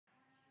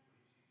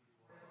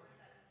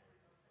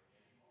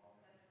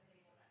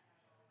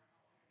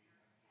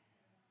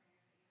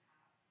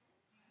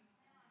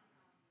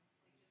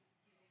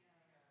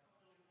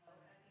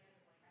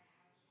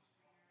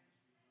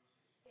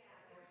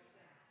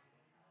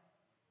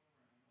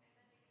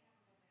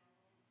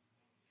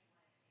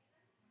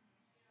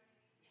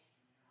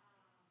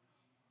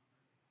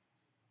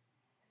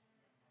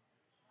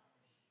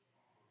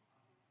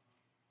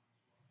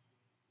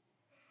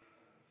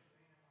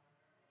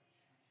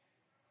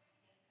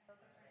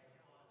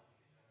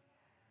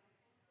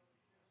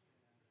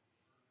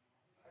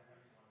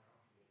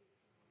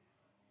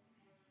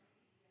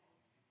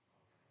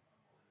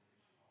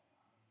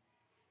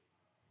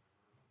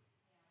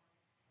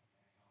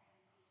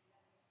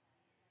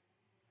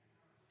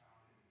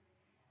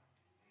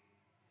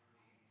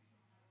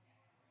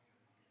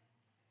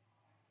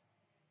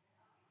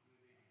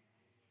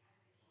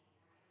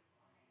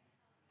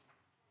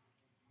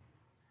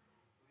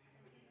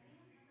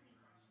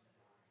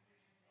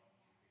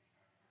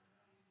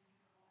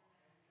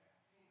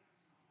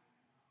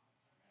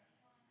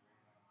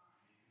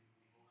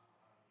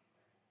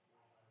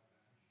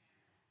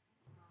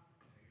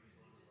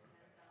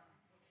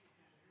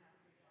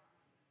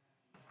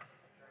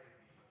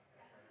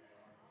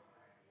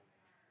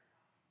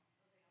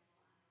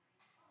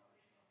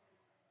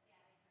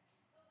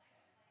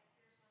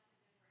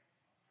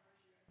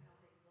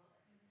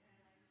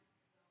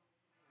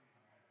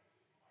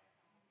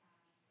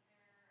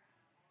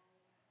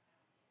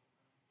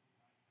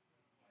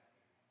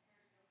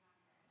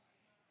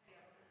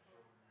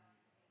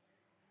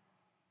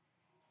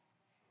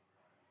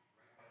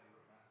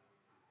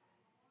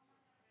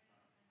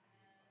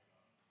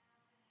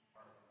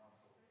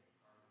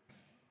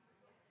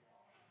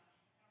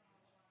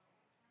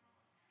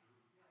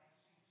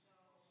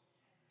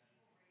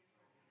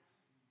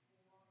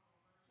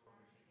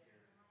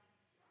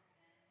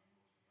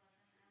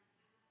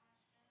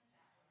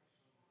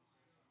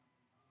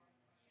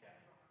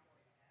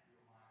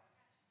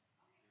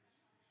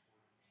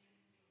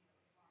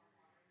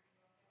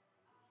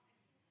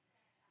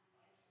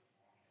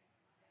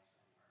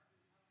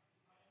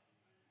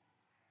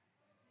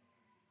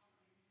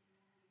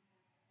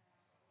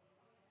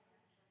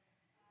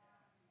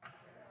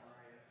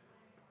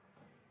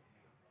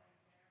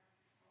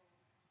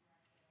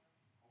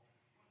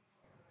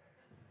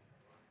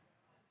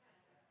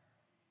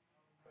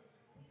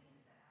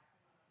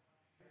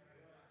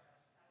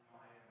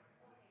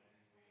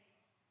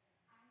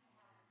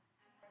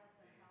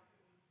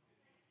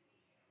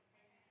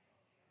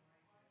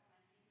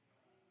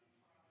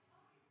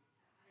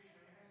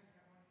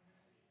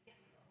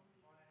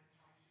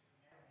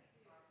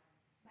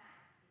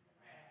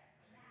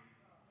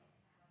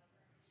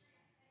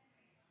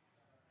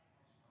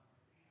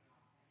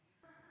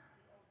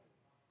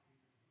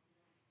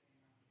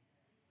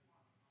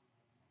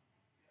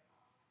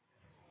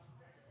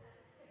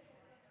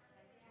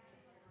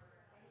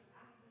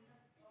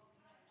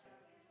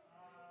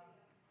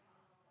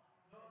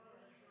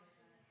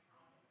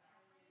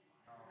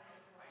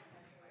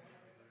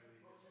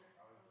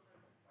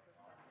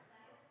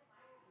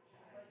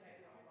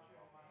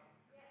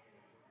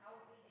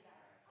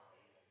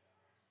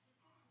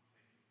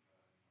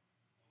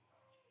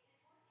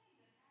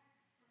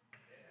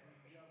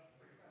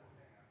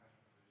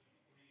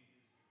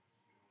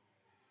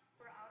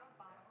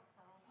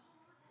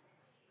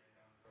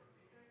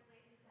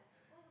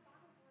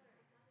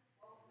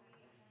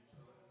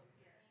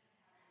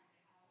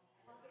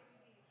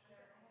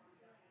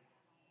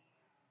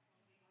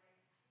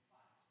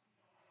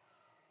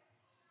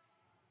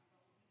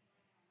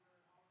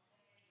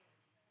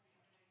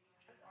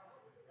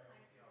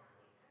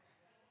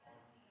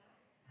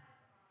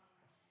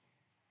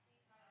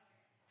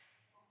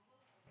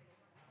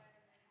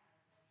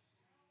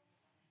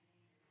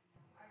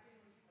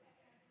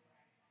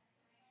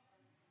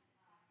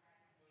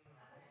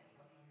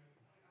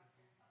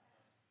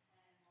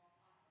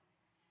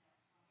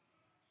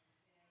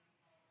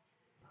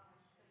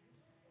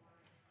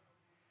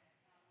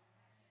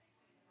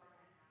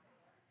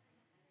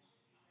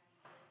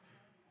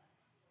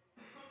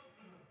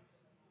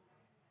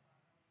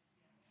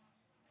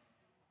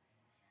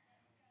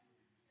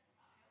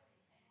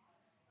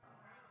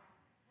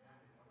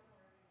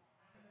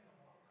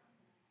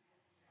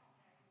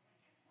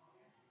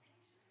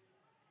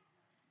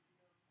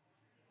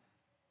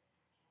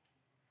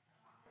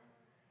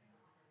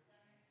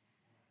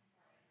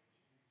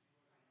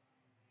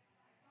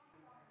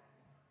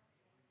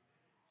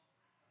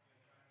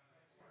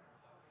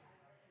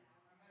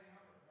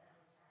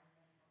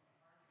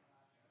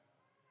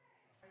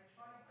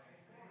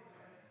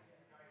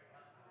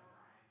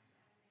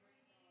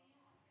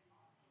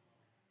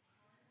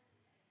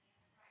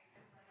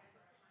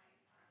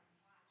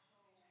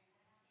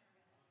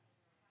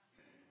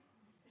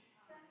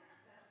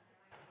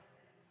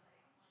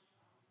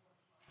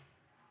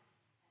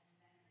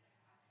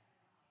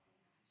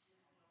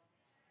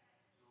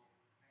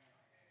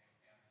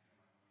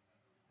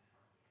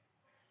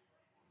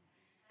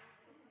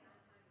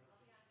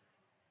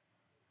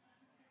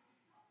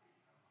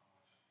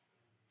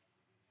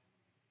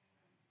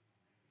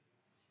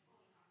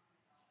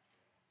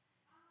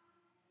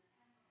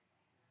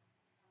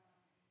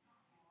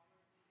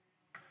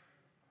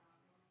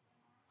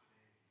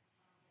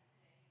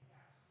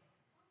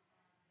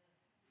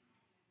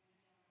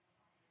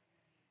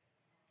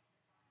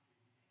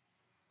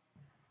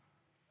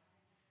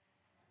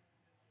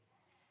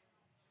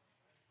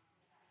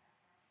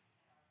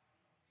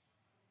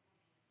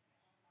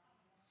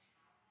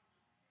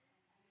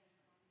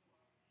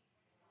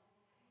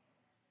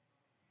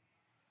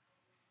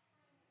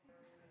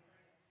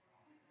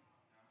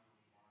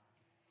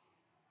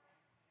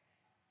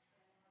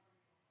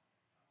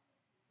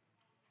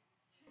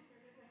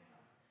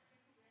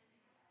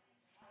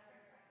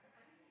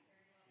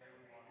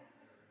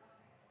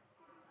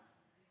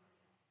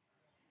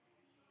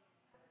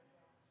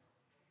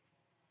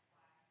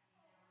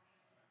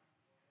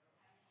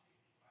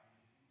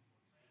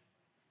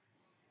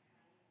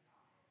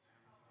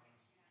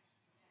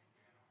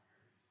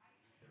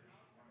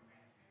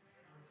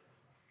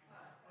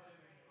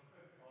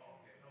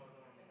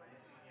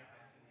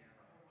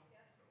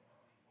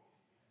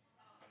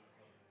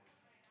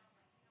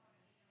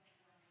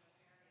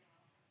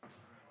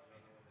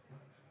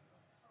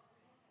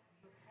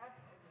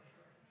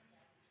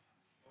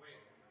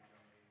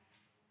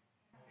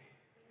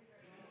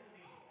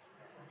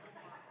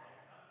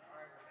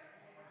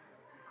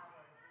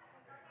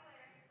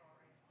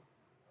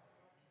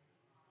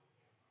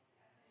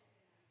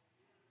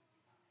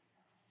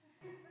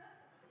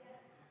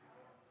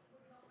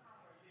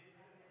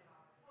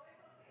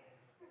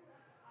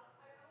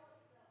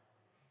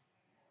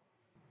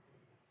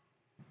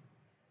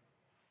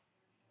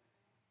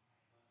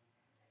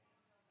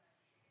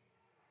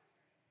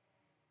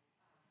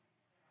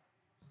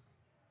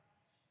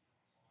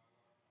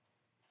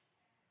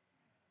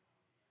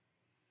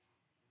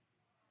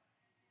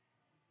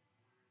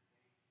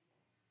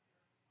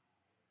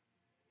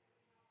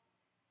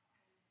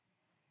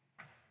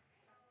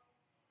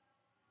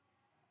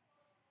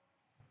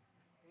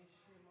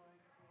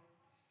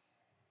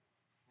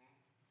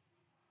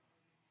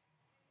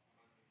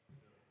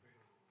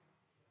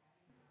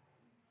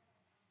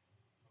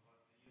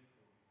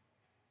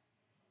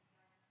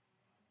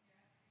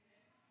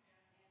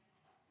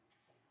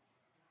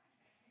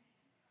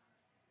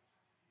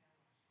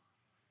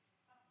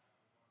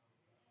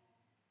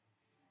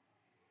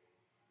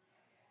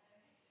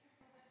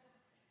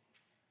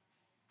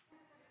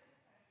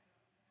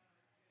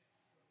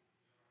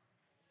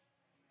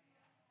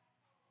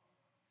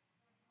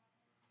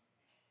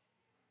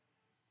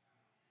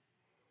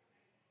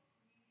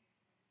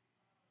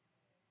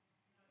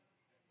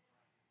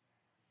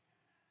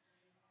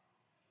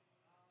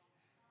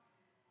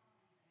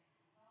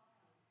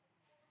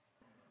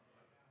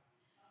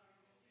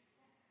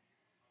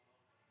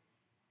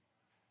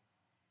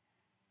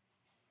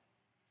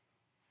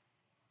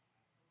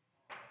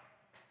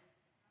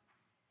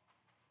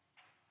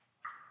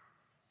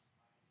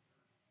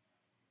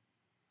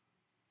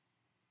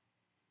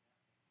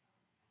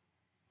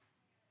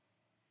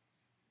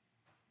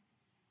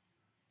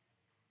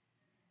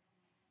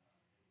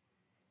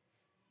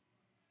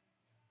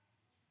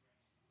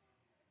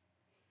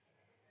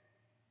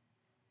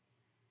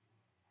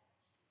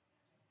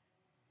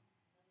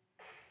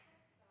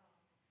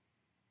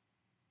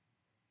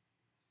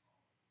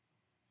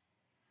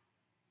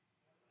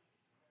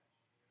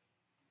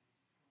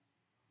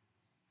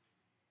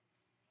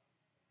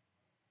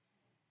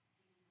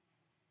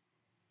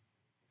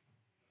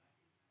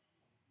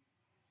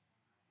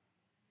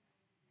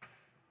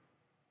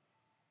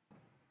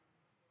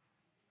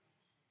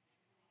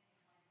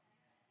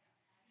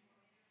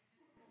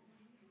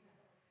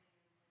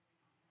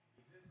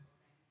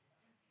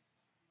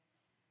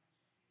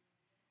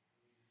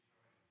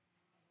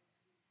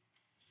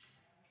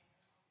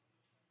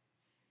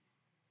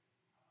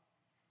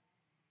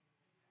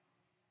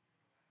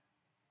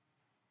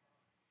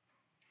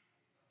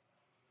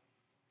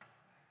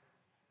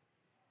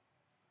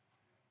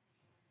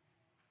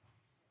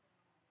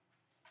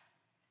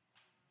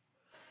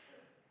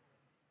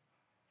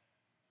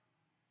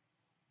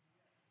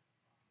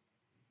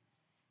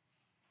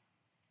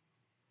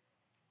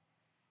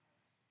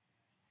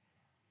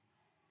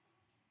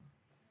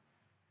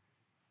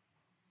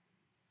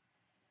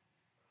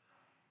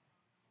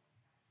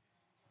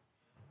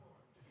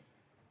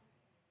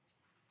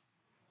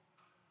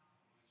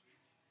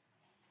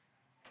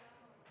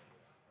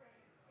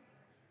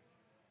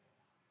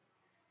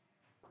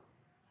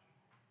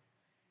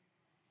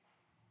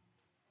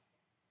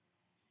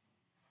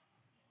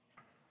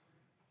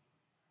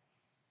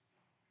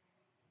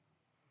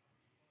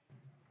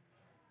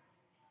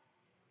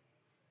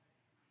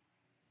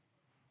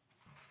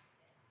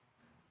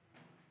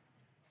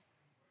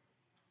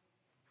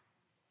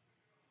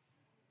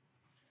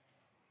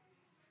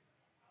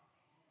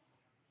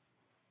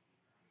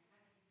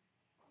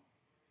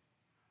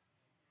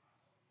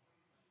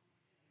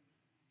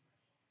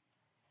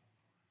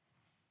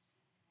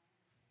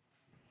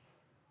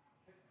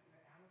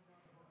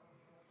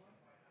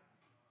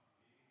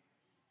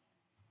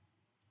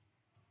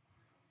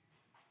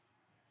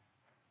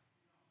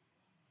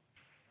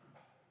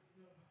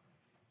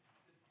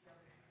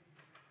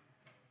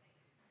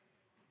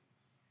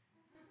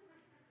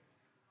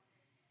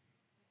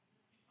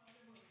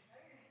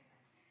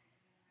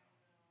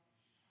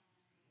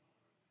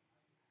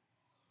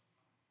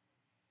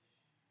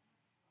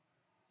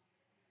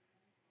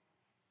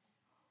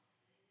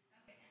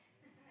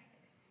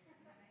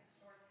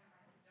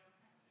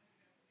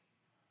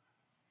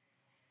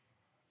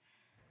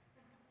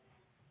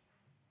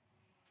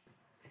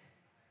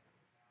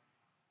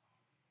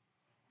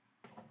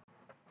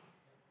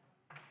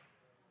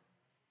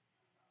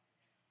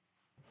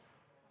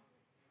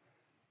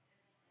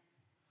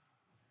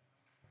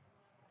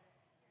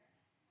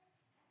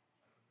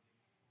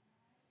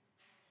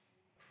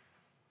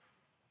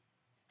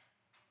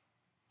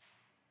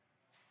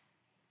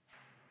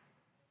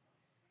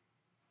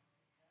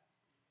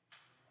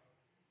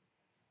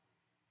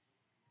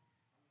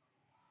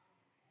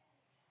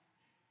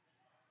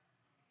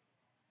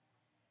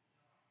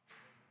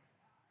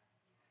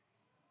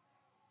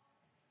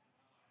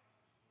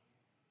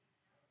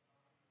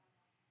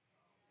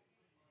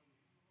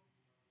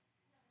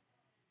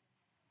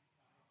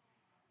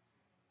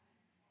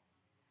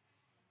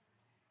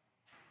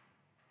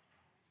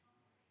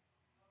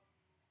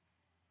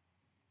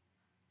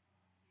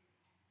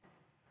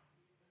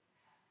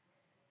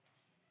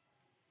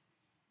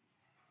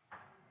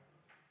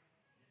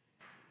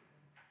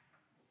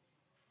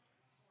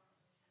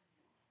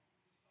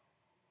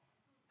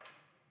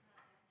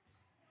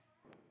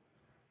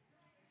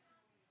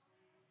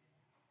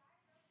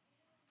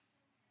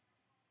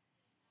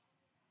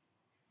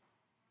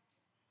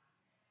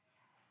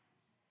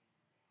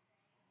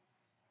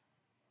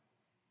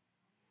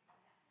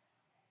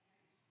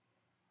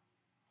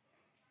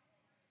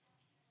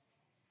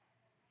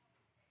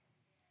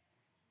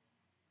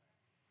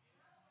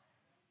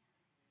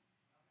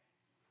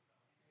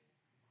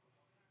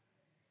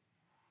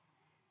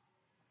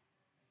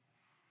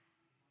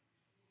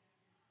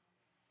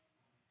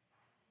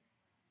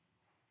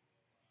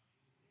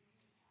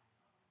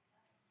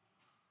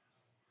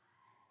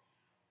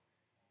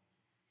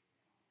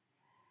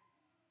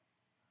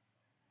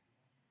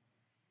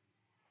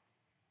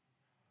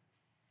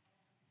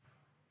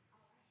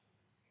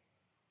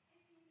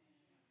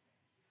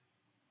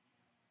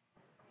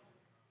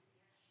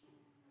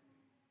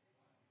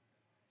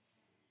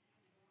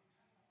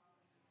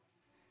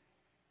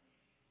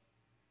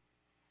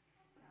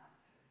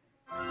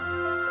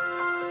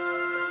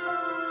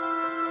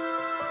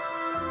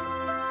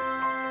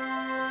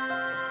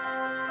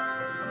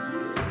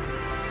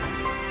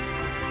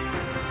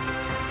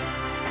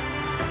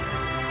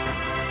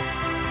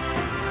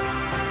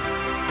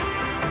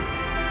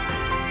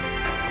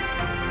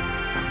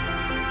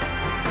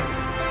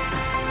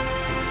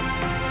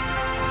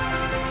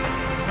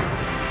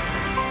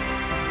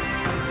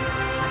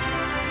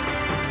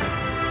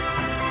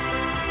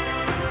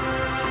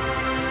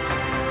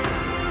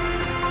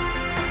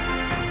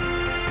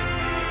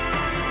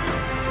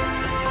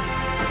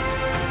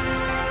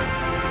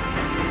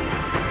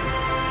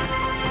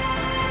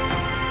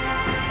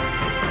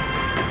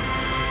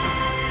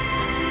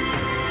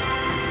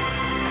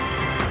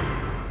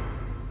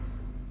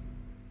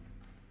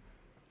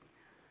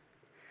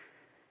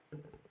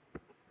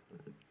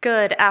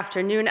Good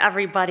afternoon,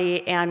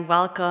 everybody, and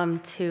welcome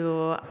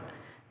to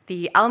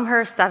the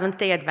Elmhurst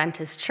Seventh-day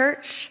Adventist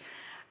Church.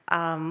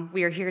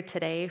 We are here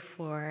today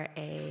for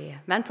a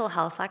mental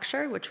health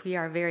lecture, which we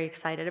are very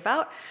excited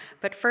about.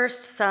 But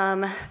first,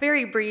 some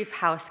very brief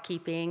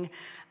housekeeping.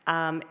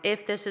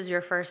 If this is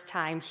your first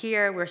time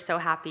here, we're so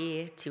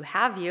happy to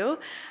have you.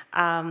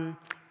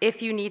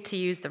 If you need to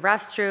use the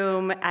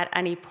restroom at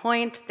any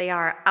point, they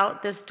are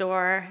out this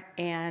door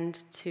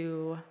and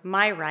to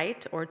my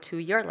right or to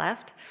your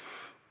left.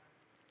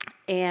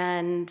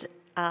 And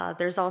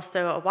there's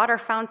also a water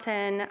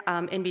fountain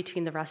in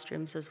between the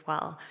restrooms as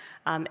well.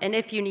 And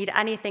if you need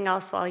anything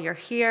else while you're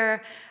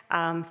here,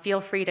 feel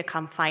free to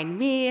come find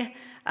me.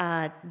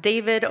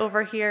 David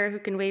over here, who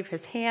can wave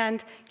his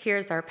hand.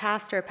 Here's our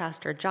pastor,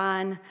 Pastor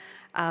John.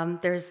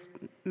 There's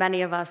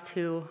many of us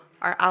who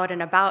are out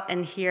and about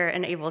and here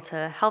and able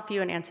to help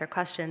you and answer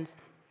questions.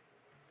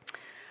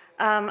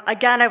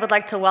 Again, I would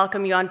like to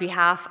welcome you on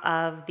behalf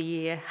of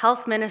the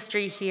health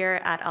ministry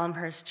here at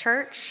Elmhurst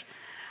Church.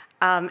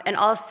 And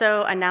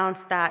also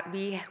announce that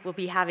we will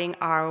be having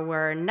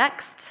our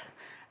next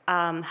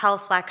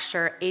health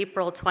lecture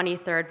April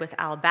 23rd with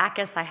Al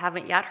Backus. I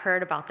haven't yet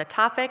heard about the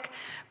topic,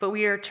 but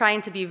we are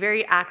trying to be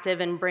very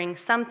active and bring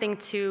something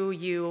to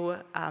you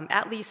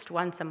at least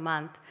once a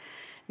month.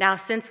 Now,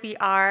 since we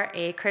are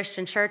a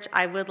Christian church,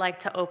 I would like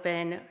to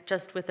open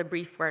just with a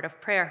brief word of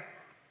prayer.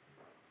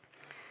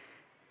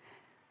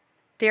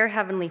 Dear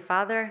Heavenly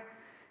Father,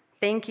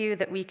 thank you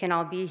that we can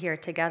all be here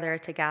together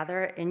to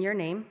gather in your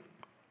name.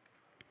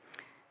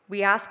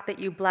 We ask that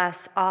you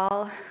bless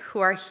all who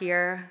are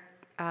here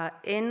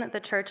in the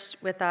church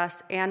with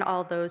us and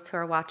all those who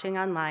are watching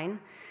online.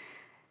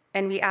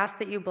 And we ask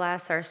that you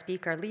bless our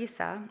speaker,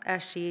 Lisa,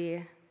 as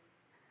she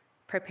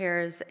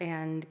prepares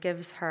and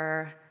gives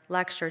her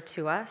lecture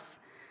to us.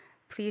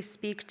 Please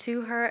speak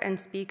to her and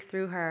speak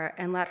through her,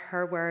 and let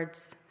her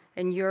words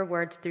and your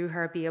words through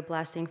her be a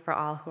blessing for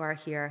all who are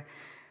here.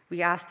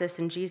 We ask this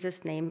in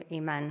Jesus' name,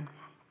 amen.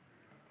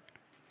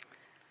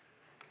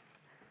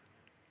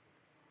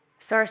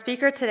 So our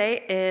speaker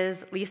today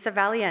is Lisa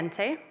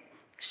Valiente.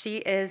 She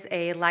is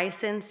a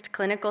licensed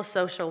clinical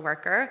social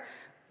worker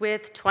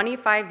with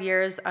 25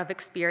 years of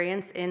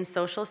experience in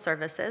social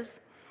services.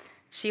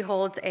 She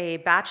holds a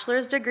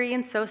bachelor's degree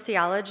in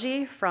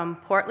sociology from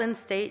Portland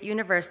State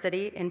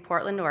University in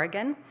Portland,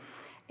 Oregon,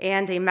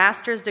 and a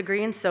master's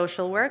degree in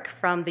social work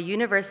from the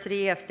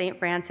University of St.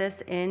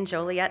 Francis in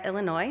Joliet,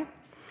 Illinois.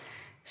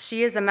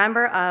 She is a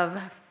member of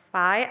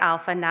Phi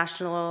Alpha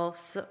National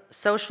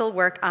Social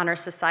Work Honor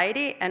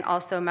Society and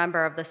also a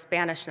member of the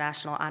Spanish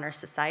National Honor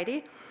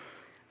Society.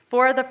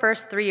 For the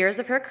first 3 years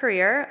of her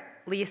career,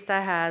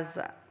 Lisa has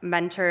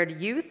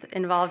mentored youth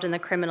involved in the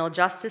criminal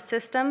justice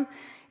system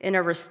in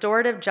a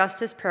restorative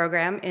justice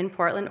program in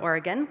Portland,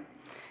 Oregon.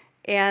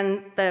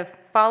 And the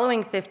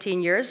following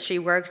 15 years, she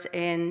worked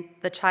in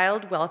the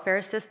child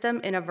welfare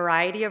system in a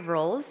variety of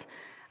roles,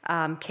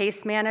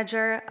 case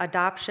manager,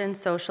 adoption,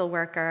 social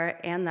worker,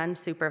 and then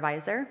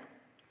supervisor.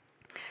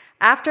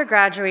 After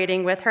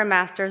graduating with her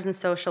master's in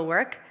social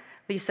work,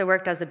 Lisa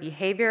worked as a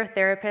behavior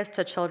therapist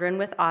to children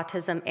with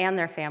autism and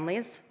their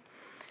families.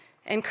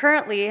 And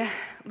currently,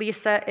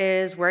 Lisa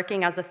is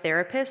working as a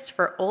therapist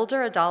for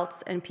older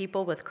adults and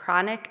people with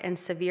chronic and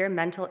severe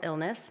mental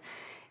illness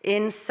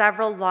in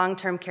several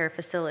long-term care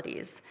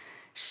facilities.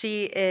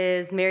 She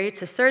is married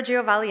to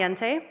Sergio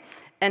Valiente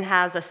and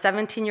has a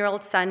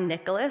 17-year-old son,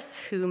 Nicholas,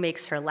 who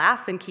makes her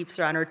laugh and keeps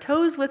her on her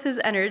toes with his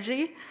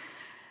energy.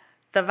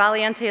 The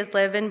Valientes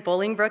live in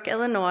Bolingbrook,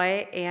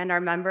 Illinois, and are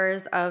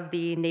members of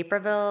the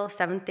Naperville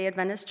Seventh-day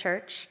Adventist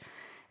Church.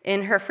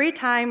 In her free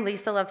time,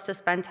 Lisa loves to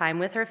spend time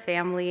with her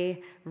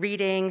family,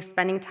 reading,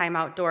 spending time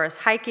outdoors,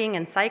 hiking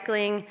and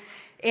cycling,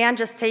 and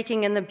just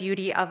taking in the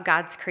beauty of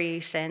God's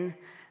creation.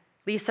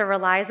 Lisa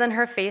relies on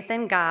her faith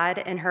in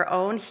God and her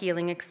own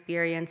healing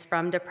experience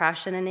from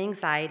depression and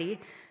anxiety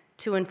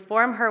to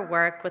inform her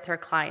work with her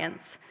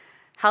clients.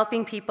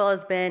 Helping people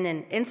has been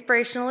an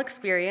inspirational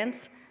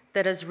experience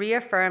that has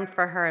reaffirmed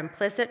for her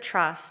implicit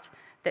trust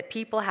that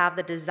people have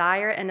the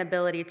desire and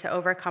ability to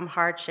overcome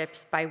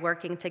hardships by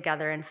working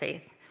together in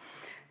faith.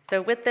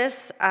 So with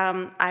this,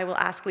 I will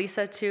ask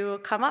Lisa to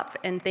come up,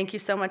 and thank you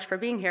so much for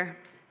being here.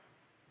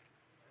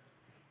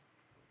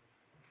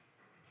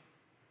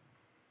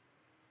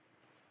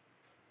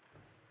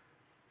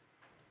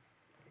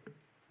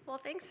 Well,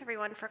 thanks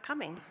everyone for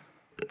coming.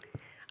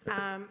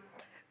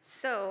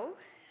 So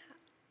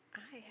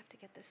I have to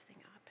get this thing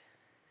up.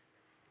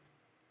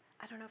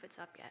 I don't know if it's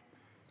up yet.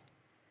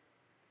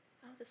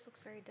 Oh, this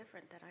looks very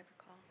different than I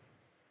recall.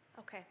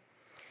 Okay.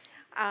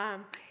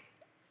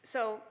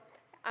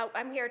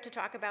 I'm here to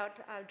talk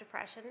about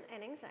depression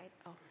and anxiety.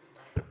 Oh,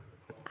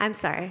 I'm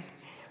sorry.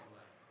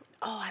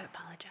 Oh, I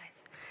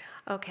apologize.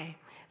 Okay.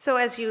 So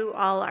as you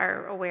all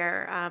are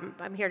aware,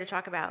 I'm here to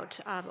talk about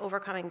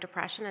overcoming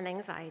depression and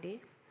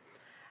anxiety.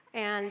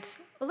 And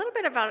a little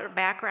bit about our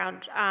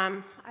background.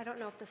 I don't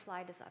know if the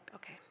slide is up.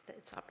 Okay,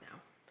 it's up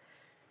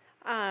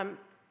now.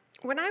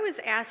 When I was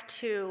asked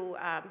to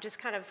just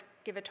kind of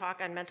give a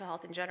talk on mental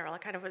health in general, I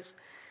kind of was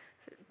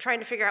trying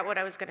to figure out what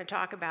I was going to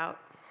talk about.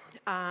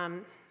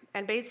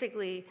 And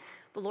basically,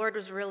 the Lord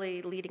was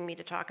really leading me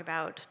to talk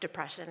about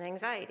depression and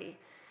anxiety.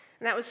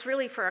 And that was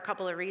really for a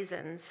couple of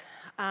reasons.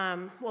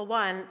 Well,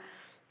 one,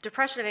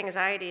 depression and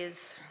anxiety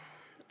is,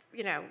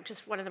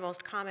 just one of the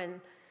most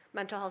common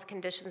mental health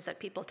conditions that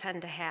people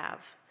tend to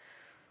have.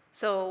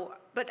 So,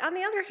 but on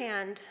the other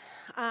hand,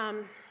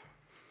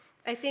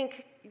 I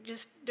think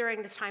just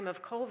during this time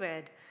of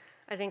COVID,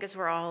 I think as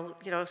we're all,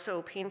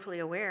 so painfully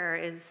aware,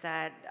 is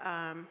that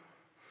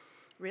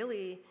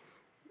really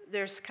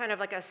there's kind of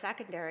like a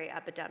secondary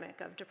epidemic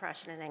of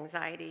depression and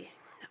anxiety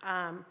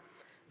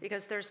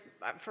because there's,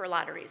 for a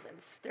lot of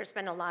reasons, there's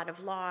been a lot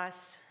of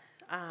loss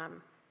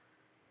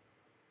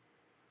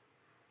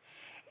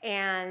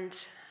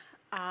and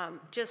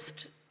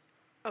just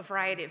a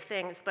variety of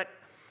things. But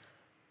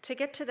to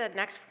get to the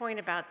next point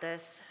about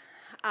this,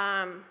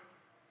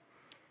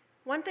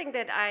 one thing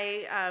that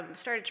I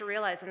started to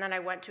realize, and then I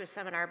went to a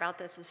seminar about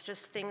this, is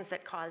just things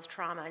that cause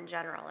trauma in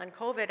general. And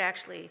COVID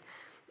actually,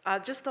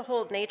 just the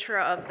whole nature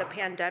of the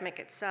pandemic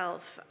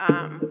itself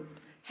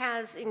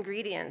has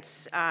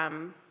ingredients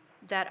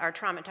that are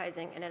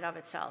traumatizing in and of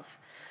itself.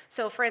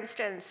 So for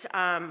instance,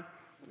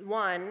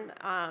 one,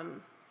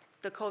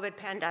 the COVID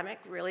pandemic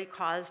really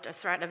caused a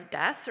threat of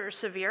death or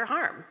severe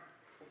harm.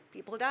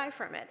 People die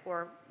from it,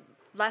 or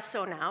less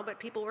so now, but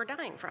people were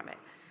dying from it.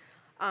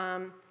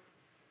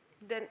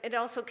 Then it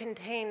also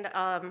contained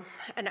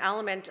an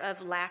element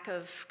of lack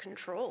of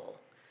control,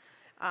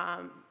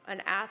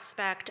 an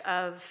aspect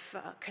of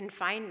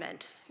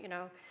confinement.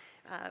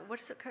 What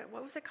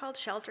was it called?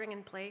 Sheltering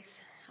in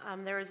place.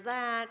 There was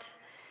that,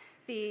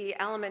 the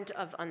element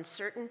of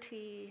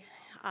uncertainty,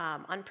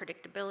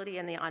 unpredictability,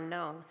 and the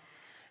unknown.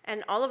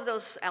 And all of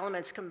those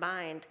elements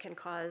combined can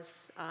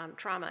cause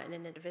trauma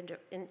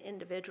in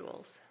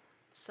individuals.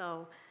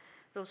 So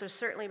those have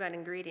certainly been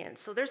ingredients.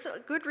 So there's a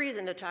good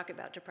reason to talk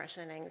about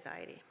depression and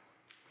anxiety.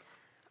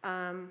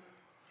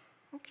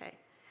 Okay.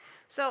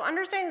 So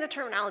understanding the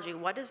terminology,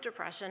 what is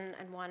depression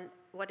and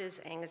what is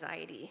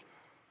anxiety?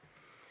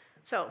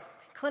 So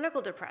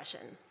clinical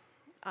depression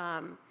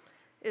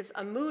is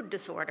a mood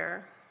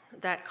disorder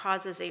that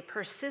causes a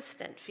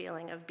persistent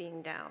feeling of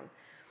being down,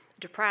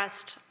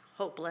 depressed,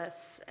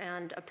 hopeless,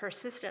 and a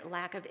persistent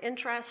lack of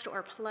interest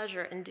or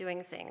pleasure in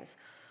doing things,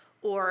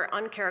 or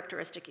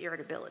uncharacteristic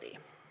irritability.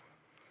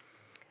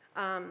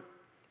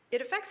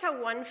 It affects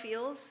how one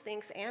feels,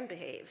 thinks, and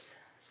behaves.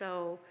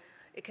 So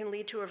it can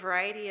lead to a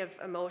variety of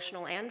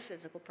emotional and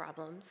physical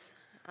problems.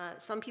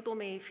 Some people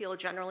may feel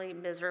generally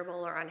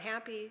miserable or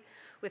unhappy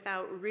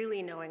without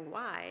really knowing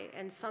why,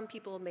 and some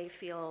people may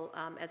feel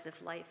as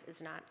if life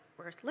is not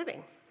worth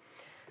living.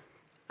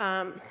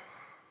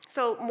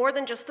 So more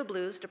than just the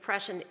blues,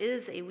 depression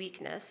is a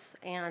weakness,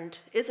 and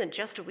isn't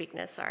just a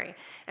weakness, sorry,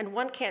 and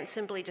one can't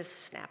simply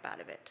just snap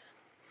out of it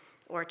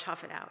or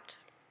tough it out.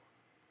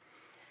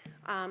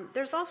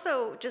 There's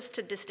also, just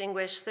to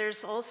distinguish,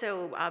 there's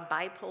also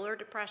bipolar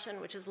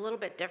depression, which is a little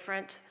bit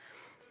different.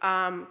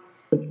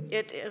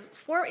 It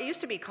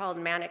used to be called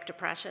manic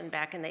depression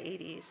back in the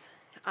 80s.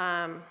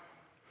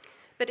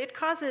 But it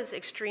causes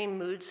extreme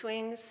mood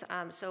swings,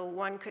 so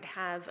one could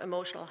have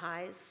emotional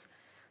highs,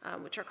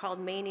 which are called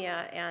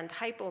mania and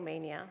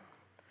hypomania,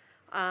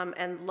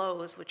 and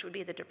lows, which would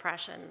be the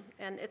depression.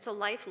 And it's a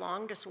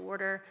lifelong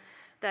disorder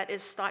that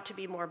is thought to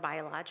be more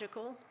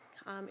biological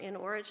in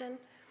origin.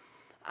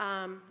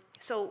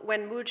 So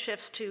when mood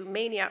shifts to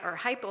mania or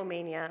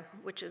hypomania,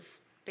 which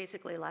is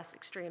basically less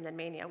extreme than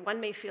mania, one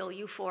may feel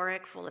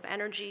euphoric, full of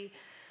energy,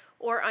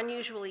 or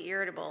unusually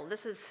irritable.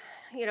 This is,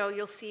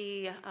 you'll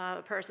see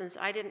a person's,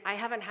 I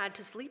haven't had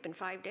to sleep in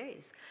 5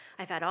 days.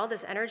 I've had all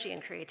this energy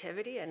and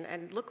creativity,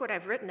 and look what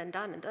I've written and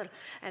done,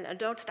 and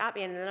don't stop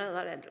me,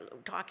 and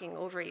talking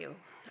over you.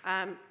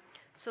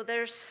 So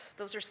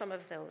those are some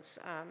of those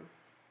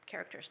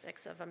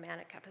characteristics of a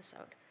manic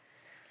episode.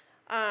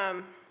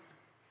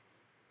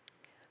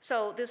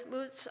 So this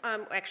moods,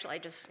 actually I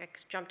just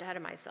jumped ahead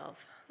of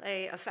myself.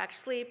 They affect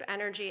sleep,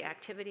 energy,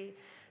 activity,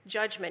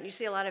 judgment. You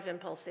see a lot of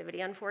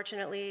impulsivity,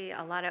 unfortunately,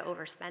 a lot of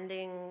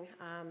overspending,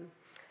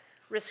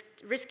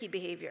 risky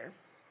behavior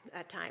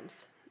at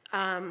times,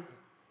 and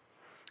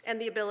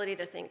the ability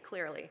to think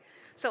clearly.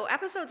 So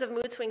episodes of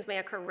mood swings may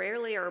occur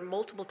rarely or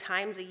multiple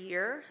times a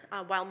year.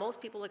 While most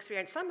people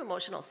experience some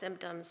emotional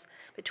symptoms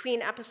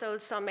between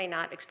episodes, some may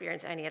not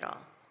experience any at all.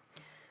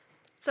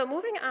 So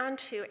moving on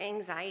to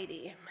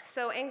anxiety.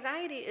 So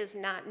anxiety is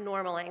not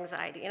normal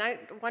anxiety, and I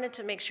wanted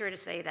to make sure to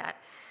say that.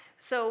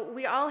 So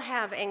we all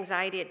have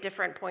anxiety at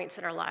different points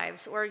in our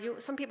lives, or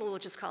some people will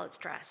just call it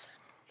stress.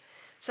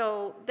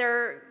 So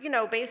they're,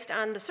 based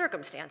on the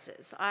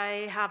circumstances.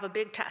 I have a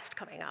big test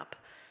coming up,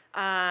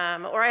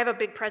 or I have a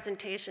big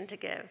presentation to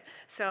give,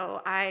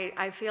 so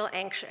I feel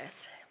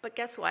anxious. But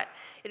guess what?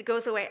 It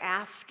goes away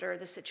after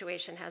the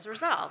situation has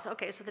resolved.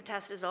 Okay, so the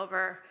test is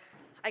over.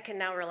 I can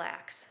now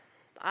relax.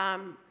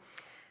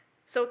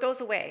 So it goes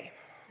away.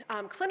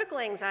 Clinical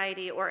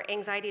anxiety or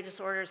anxiety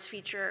disorders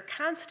feature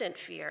constant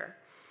fear,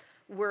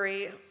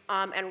 worry,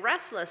 and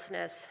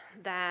restlessness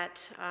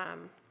that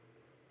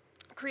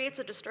creates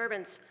a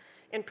disturbance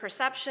in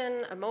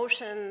perception,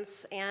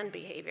 emotions, and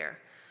behavior.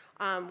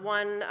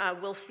 One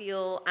will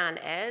feel on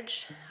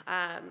edge.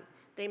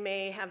 They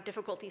may have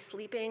difficulty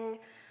sleeping,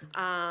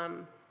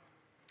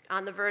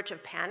 on the verge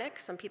of panic.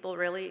 Some people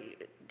really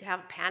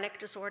have panic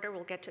disorder.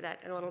 We'll get to that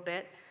in a little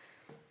bit,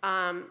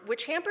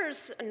 which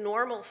hampers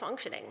normal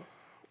functioning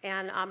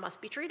and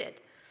must be treated.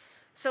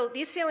 So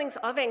these feelings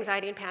of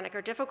anxiety and panic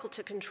are difficult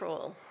to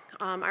control,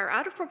 are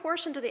out of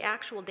proportion to the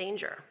actual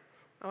danger.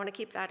 I want to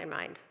keep that in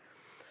mind,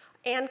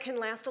 and can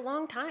last a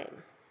long time.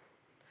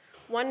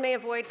 One may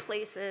avoid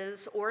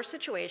places or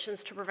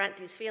situations to prevent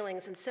these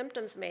feelings, and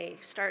symptoms may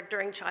start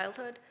during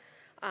childhood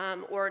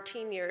or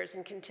teen years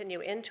and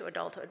continue into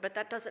adulthood, but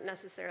that doesn't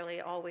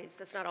necessarily always,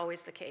 that's not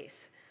always the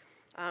case.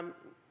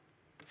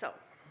 So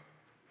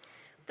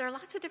there are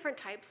lots of different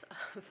types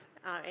of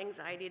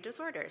anxiety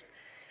disorders.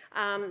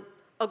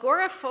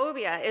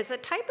 Agoraphobia is a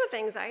type of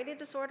anxiety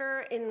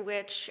disorder in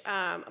which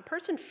a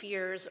person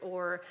fears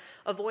or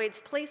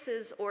avoids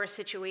places or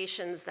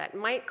situations that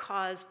might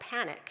cause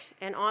panic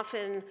and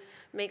often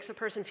makes a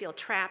person feel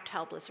trapped,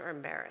 helpless, or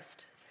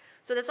embarrassed.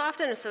 So that's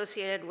often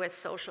associated with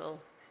social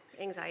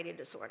anxiety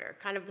disorder,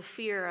 kind of the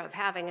fear of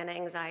having an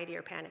anxiety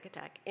or panic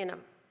attack in a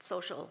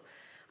social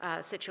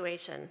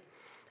situation.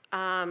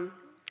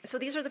 So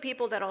these are the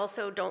people that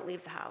also don't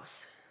leave the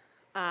house.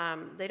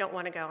 They don't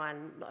want to go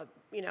on,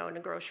 in a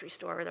grocery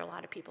store where there are a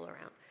lot of people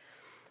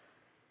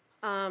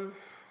around.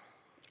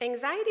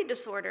 Anxiety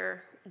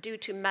disorder due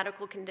to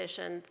medical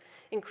conditions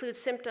includes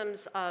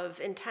symptoms of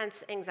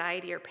intense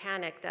anxiety or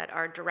panic that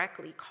are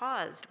directly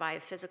caused by a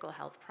physical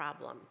health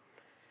problem.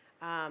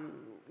 A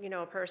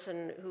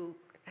person who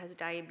has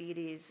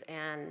diabetes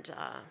and,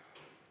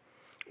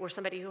 or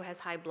somebody who has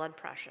high blood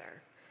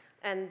pressure,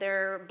 and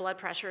their blood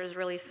pressure is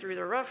really through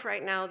the roof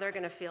right now, they're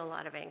going to feel a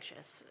lot of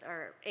anxious,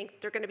 or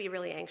they're going to be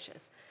really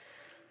anxious.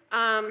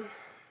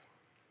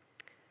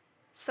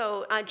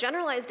 So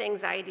generalized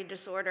anxiety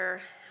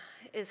disorder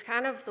is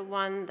kind of the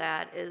one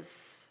that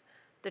is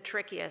the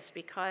trickiest,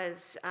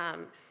 because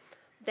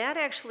that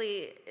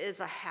actually is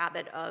a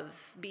habit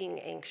of being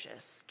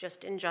anxious,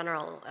 just in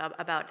general,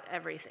 about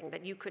everything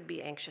that you could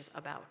be anxious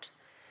about.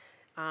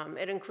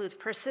 It includes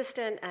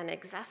persistent and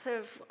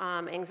excessive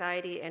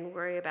anxiety and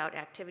worry about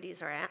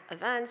activities or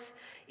events,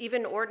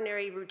 even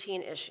ordinary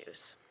routine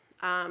issues.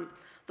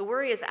 The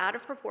worry is out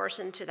of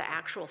proportion to the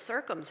actual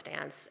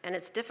circumstance, and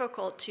it's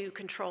difficult to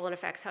control and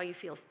affects how you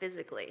feel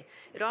physically.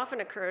 It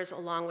often occurs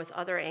along with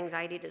other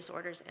anxiety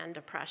disorders and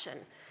depression.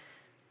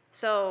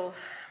 So,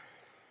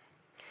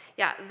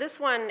 yeah, this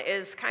one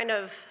is kind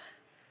of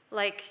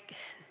like,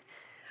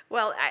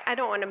 well, I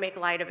don't want to make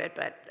light of it,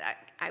 but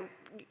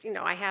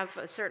I have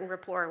a certain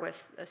rapport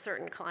with a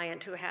certain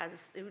client who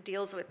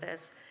deals with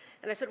this,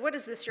 and I said, "What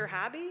is this? Your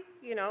hobby?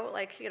 You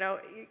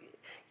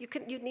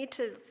need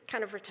to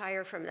kind of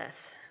retire from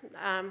this."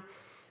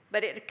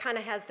 But it kind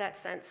of has that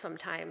sense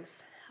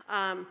sometimes.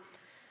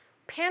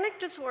 Panic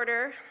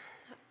disorder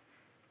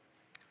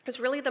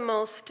is really the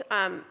most,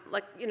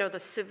 the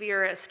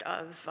severest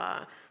of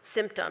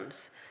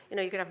symptoms.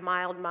 You could have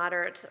mild,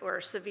 moderate,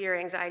 or severe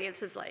anxiety.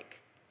 This is like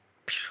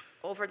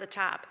over the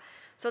top.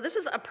 So this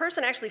is a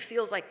person actually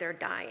feels like they're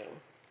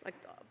dying. Like,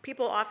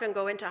 people often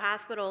go into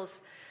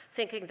hospitals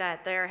thinking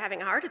that they're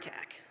having a heart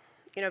attack,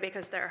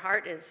 because their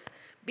heart is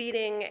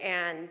beating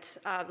and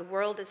the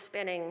world is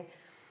spinning.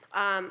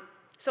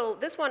 So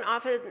this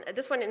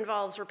one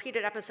involves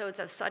repeated episodes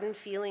of sudden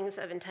feelings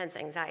of intense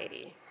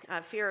anxiety,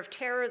 fear of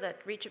terror that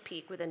reach a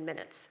peak within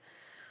minutes.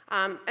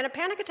 And a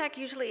panic attack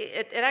usually,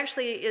 it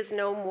actually is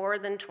no more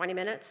than 20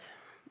 minutes.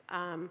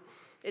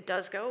 It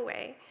does go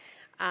away.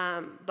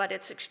 But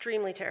it's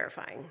extremely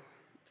terrifying,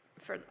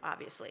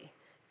 obviously,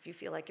 if you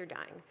feel like you're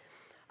dying.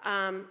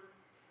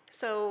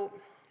 So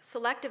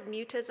selective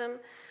mutism,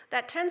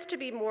 that tends to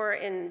be more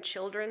in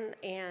children,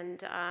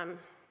 and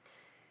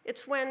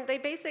it's when they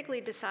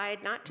basically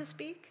decide not to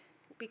speak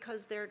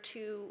because they're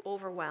too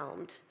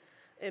overwhelmed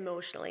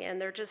emotionally, and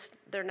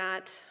they're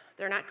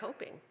not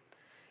coping.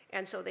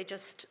 And so they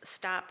just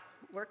stop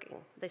working.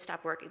 They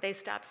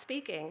stop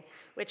speaking,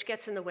 which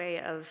gets in the way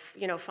of,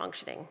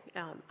 functioning,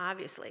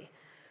 obviously.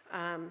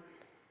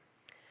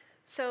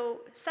 So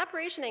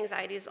separation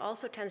anxiety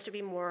also tends to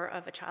be more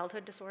of a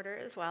childhood disorder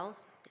as well.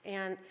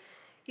 And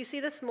you see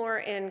this more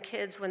in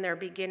kids when they're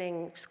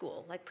beginning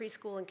school, like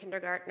preschool and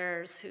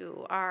kindergartners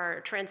who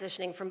are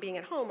transitioning from being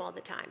at home all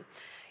the time.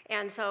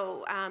 And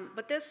so,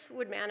 but this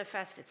would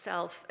manifest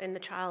itself in the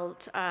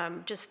child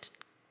just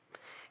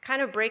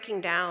kind of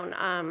breaking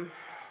down,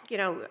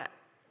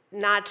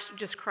 not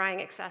just crying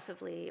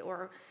excessively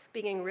or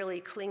being really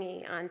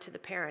clingy onto the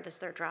parent as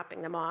they're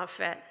dropping them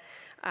off at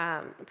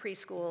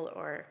preschool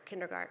or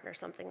kindergarten or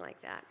something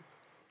like that.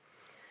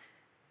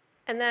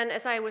 And then,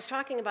 as I was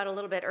talking about a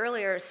little bit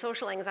earlier,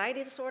 social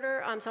anxiety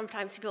disorder,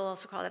 sometimes people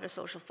also call it a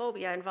social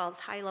phobia, involves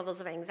high levels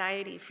of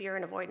anxiety, fear,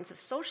 and avoidance of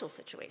social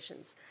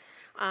situations.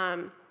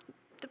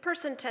 The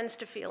person tends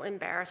to feel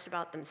embarrassed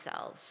about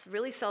themselves,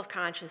 really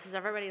self-conscious. Is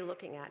everybody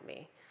looking at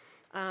me?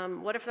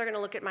 What if they're going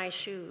to look at my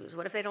shoes?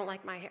 What if they don't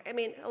like my hair? I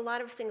mean, a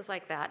lot of things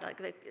like that. Like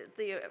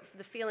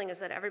the feeling is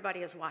that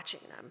everybody is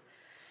watching them,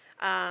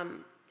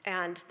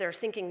 and they're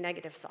thinking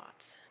negative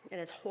thoughts, and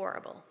it's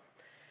horrible.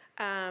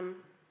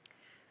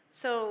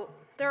 So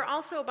there are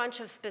also a bunch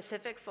of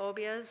specific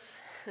phobias,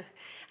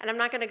 and I'm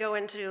not going to go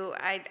into,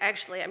 I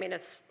mean,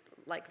 it's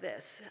like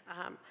this.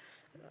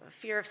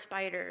 Fear of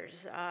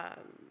spiders,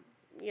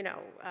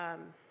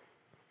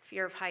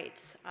 fear of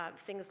heights,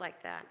 things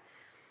like that.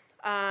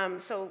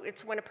 So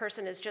it's when a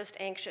person is just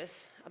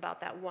anxious about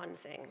that one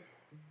thing.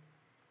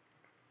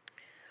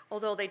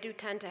 Although they do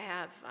tend to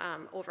have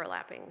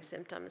overlapping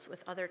symptoms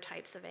with other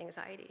types of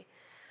anxiety.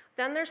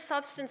 Then there's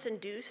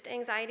substance-induced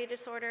anxiety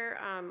disorder,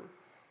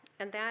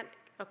 and that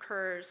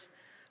occurs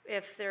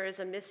if there is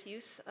a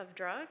misuse of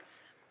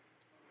drugs,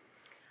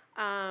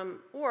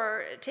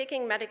 or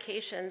taking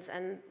medications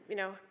and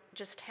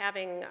just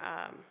having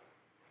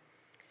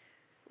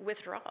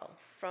withdrawal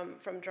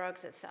from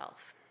drugs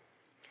itself.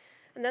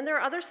 And then there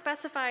are other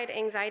specified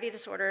anxiety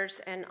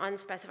disorders and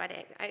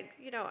unspecified.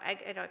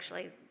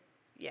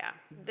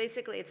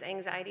 Basically it's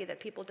anxiety that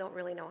people don't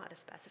really know how to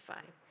specify.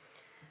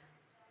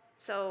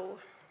 So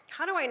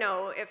how do I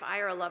know if I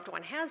or a loved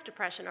one has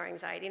depression or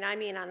anxiety? And I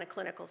mean on a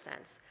clinical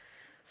sense.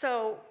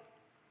 So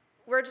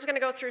we're just going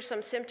to go through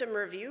some symptom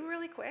review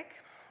really quick.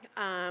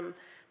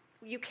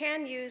 You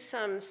can use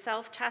some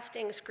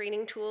self-testing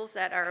screening tools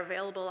that are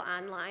available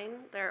online.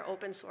 They're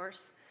open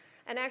source.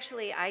 And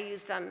actually, I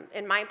use them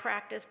in my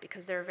practice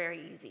because they're very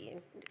easy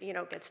and,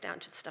 it gets down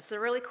to stuff. So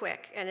they're really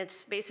quick, and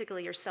it's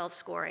basically you're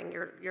self-scoring.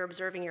 You're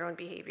observing your own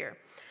behavior.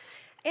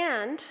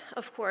 And,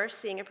 of course,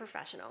 seeing a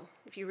professional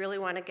if you really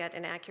want to get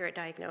an accurate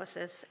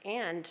diagnosis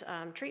and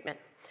treatment.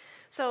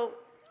 So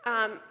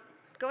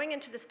going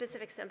into the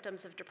specific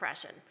symptoms of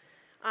depression,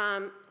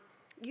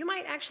 you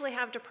might actually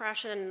have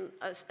depression,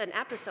 an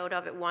episode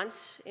of it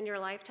once in your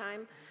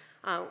lifetime,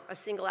 a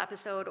single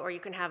episode, or you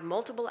can have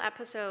multiple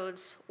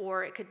episodes,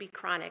 or it could be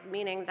chronic,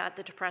 meaning that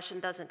the depression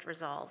doesn't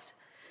resolve.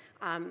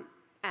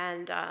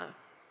 And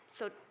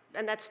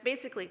that's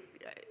basically,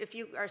 if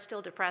you are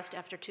still depressed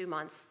after 2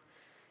 months,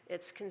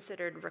 it's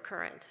considered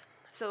recurrent.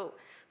 So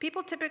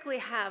people typically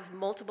have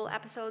multiple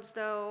episodes,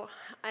 though,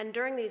 and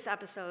during these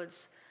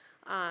episodes,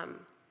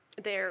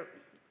 they're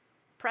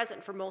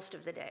present for most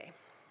of the day,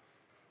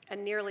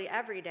 and nearly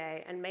every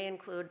day, and may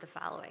include the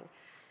following.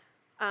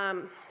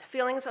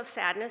 Feelings of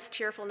sadness,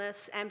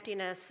 tearfulness,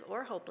 emptiness,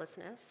 or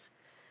hopelessness,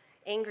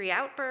 angry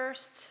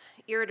outbursts,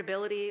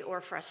 irritability or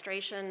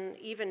frustration,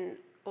 even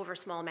over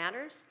small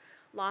matters,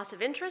 loss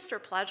of interest or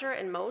pleasure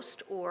in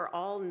most or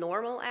all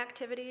normal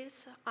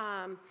activities,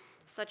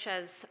 such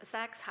as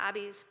sex,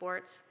 hobbies,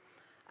 sports,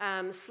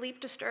 sleep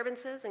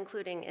disturbances,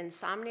 including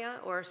insomnia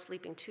or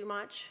sleeping too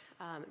much,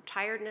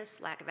 tiredness,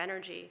 lack of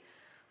energy,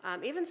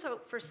 even so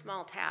for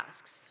small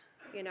tasks.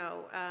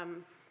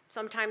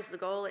 Sometimes the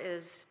goal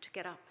is to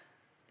get up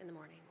in the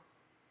morning.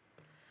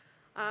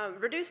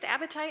 Reduced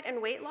appetite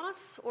and weight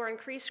loss or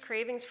increased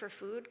cravings for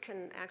food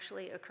can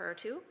actually occur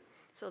too.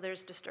 So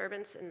there's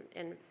disturbance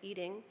in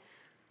eating.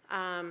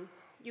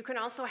 You can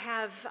also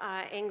have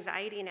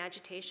anxiety and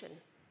agitation.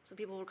 Some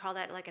people would call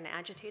that like an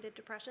agitated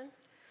depression.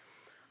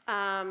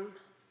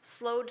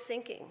 Slowed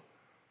thinking.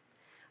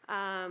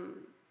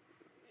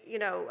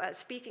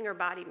 Speaking or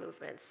body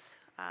movements.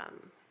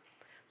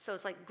 So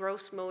it's like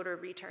gross motor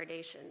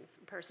retardation.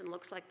 The person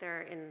looks like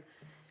they're in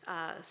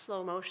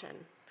slow motion.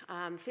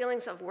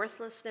 Feelings of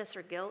worthlessness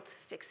or guilt,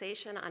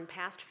 fixation on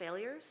past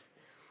failures,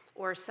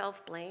 or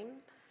self-blame.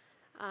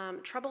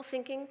 Trouble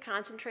thinking,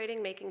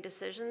 concentrating, making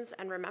decisions,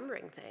 and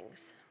remembering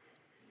things.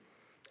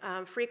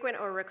 Frequent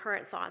or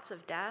recurrent thoughts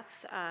of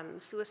death,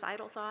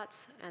 suicidal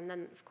thoughts, and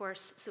then, of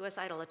course,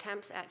 suicidal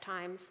attempts at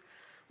times,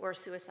 or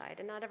suicide.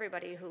 And not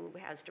everybody who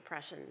has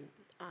depression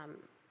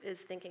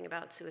is thinking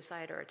about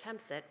suicide or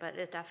attempts it, but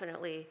it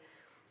definitely,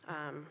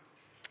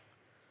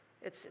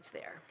 it's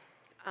there.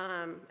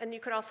 And you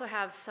could also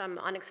have some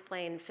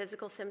unexplained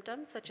physical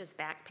symptoms, such as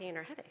back pain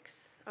or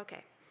headaches.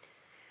 Okay.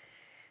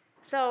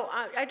 So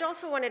I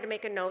also wanted to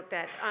make a note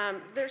that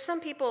there's some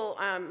people,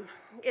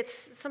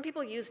 some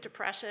people use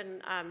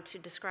depression to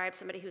describe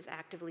somebody who's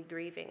actively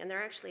grieving, and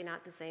they're actually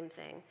not the same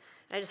thing.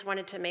 And I just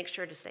wanted to make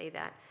sure to say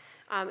that.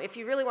 If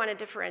you really want to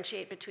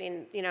differentiate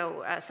between,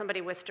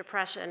 somebody with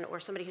depression or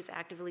somebody who's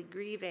actively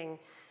grieving,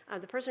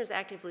 the person who's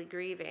actively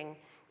grieving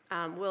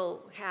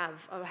will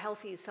have a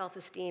healthy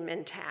self-esteem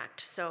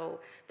intact.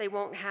 So they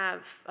won't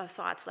have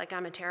thoughts like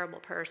I'm a terrible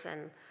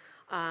person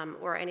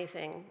or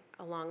anything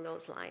along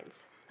those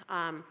lines.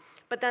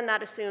 But then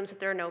that assumes that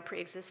there are no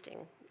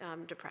pre-existing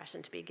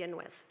depression to begin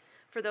with.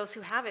 For those who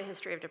have a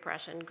history of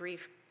depression,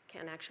 grief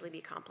can actually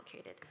be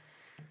complicated.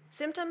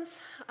 Symptoms,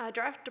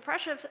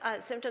 depressive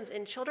symptoms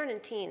in children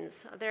and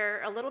teens,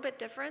 they're a little bit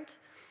different.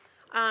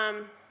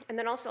 And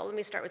then also, let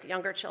me start with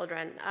younger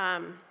children.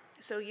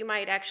 So you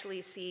might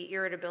actually see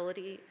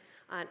irritability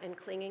and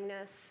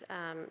clinginess,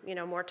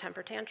 more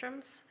temper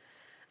tantrums.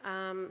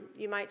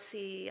 You might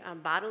see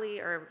bodily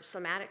or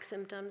somatic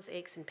symptoms,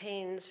 aches and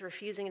pains,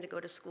 refusing to go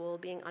to school,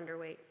 being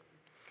underweight.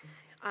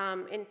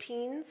 In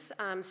teens,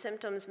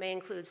 symptoms may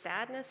include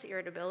sadness,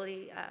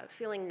 irritability,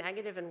 feeling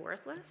negative and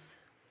worthless,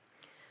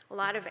 a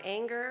lot of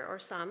anger or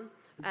some,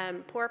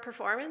 poor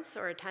performance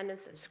or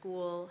attendance at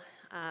school,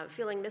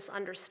 feeling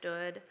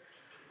misunderstood,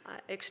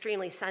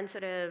 extremely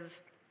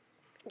sensitive,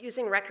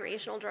 using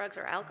recreational drugs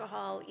or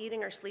alcohol,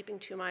 eating or sleeping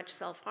too much,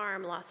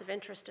 self-harm, loss of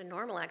interest in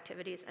normal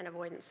activities, and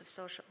avoidance of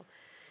social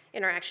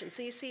interaction.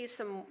 So you see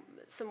some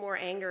more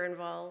anger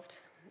involved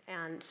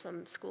and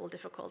some school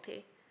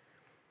difficulty.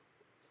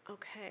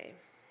 Okay.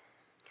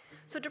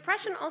 So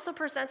depression also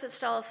presents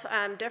itself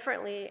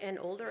differently in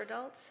older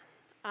adults.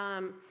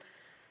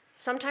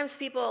 Sometimes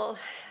people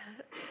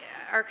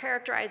are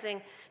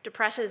characterizing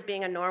depression as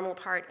being a normal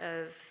part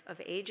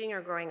of aging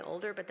or growing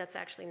older, but that's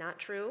actually not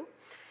true.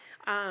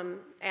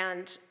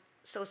 And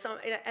so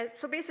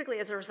basically,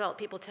 as a result,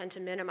 people tend to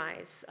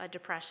minimize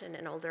depression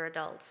in older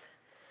adults,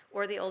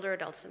 or the older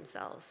adults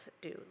themselves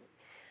do.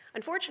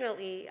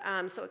 Unfortunately,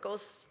 so it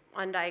goes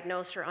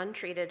undiagnosed or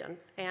untreated,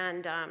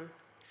 and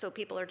so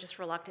people are just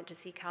reluctant to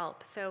seek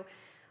help. So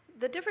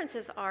the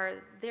differences are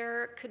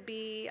there could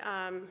be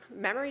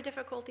memory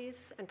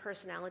difficulties and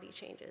personality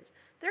changes.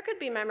 There could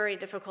be memory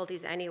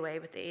difficulties anyway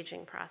with the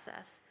aging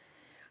process.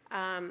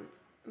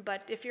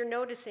 But if you're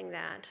noticing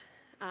that,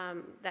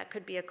 that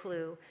could be a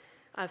clue.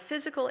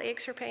 Physical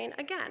aches or pain,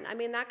 again, I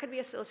mean, that could be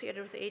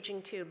associated with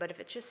aging too, but if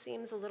it just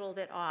seems a little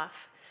bit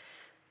off.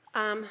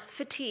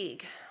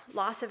 Fatigue,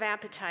 loss of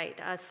appetite,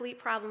 sleep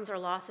problems or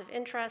loss of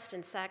interest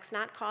in sex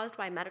not caused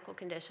by medical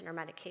condition or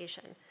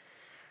medication.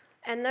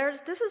 And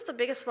this is the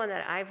biggest one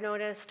that I've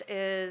noticed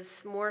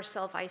is more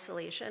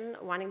self-isolation,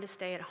 wanting to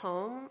stay at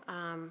home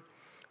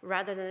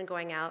rather than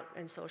going out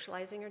and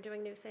socializing or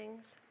doing new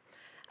things.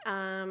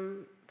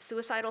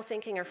 Suicidal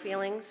thinking or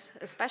feelings,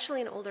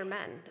 especially in older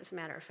men, as a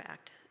matter of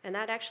fact. And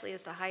that actually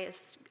is the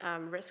highest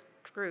risk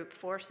group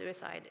for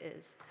suicide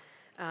is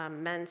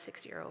men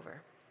 60 or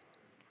over.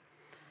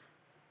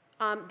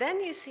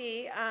 Then you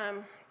see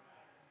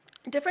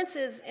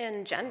differences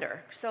in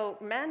gender. So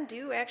men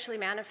do actually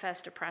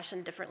manifest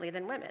depression differently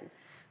than women.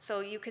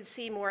 So you could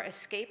see more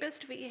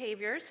escapist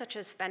behaviors, such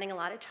as spending a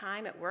lot of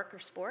time at work or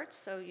sports.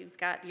 So you've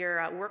got your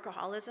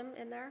workaholism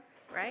in there,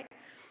 right?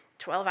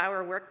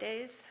 12-hour work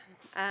days.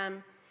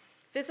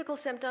 Physical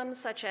symptoms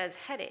such as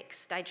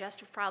headaches,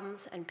 digestive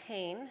problems, and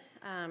pain.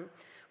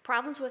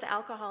 Problems with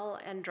alcohol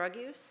and drug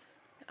use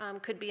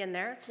could be in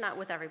there. It's not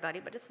with everybody,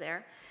 but it's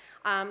there.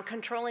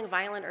 Controlling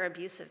violent or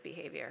abusive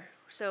behavior.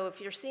 So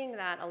if you're seeing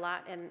that a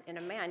lot in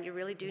a man, you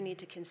really do need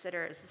to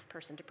consider, is this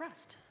person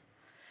depressed?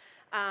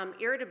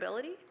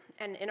 Irritability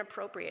and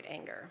inappropriate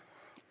anger.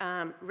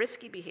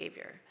 Risky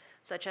behavior,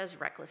 such as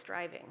reckless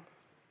driving.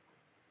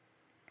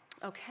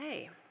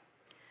 Okay.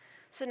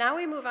 So now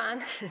we move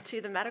on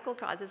to the medical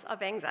causes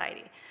of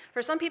anxiety.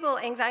 For some people,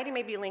 anxiety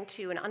may be linked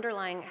to an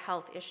underlying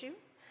health issue.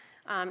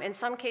 In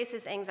some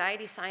cases,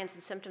 anxiety signs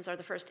and symptoms are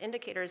the first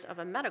indicators of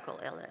a medical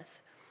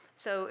illness.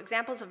 So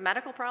examples of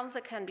medical problems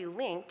that can be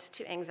linked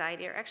to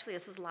anxiety are actually,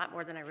 this is a lot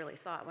more than I really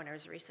thought when I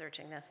was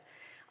researching this.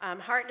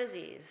 Heart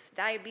disease,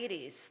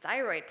 diabetes,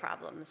 thyroid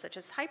problems such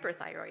as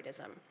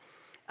hyperthyroidism,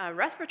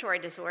 respiratory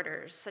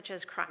disorders such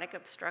as chronic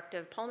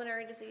obstructive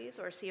pulmonary disease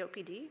or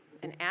COPD,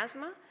 and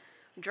asthma,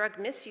 drug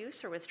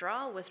misuse or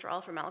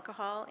withdrawal from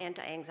alcohol,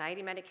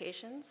 anti-anxiety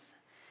medications,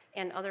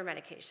 and other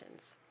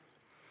medications.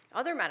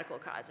 Other medical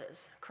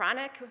causes,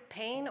 chronic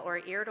pain or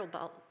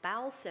irritable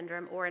bowel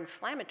syndrome or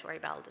inflammatory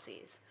bowel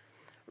disease,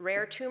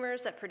 rare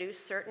tumors that produce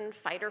certain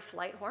fight or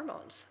flight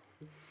hormones.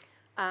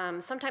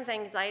 Sometimes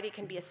anxiety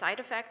can be a side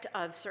effect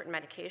of certain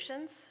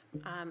medications.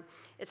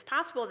 It's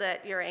possible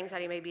that your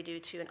anxiety may be due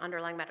to an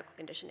underlying medical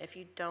condition if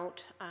you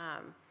don't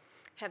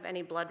have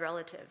any blood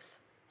relatives.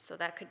 So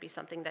that could be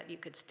something that you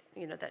could,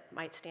 that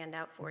might stand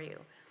out for you.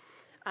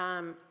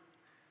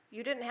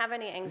 You didn't have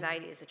any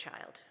anxiety as a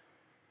child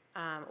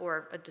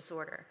or a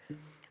disorder.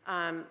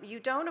 You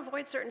don't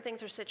avoid certain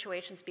things or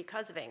situations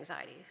because of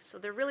anxiety. So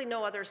there are really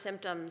no other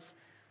symptoms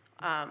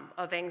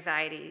of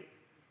anxiety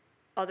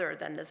other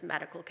than this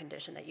medical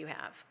condition that you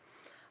have.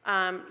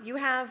 You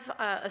have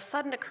a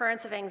sudden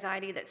occurrence of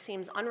anxiety that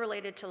seems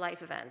unrelated to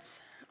life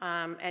events,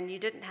 and you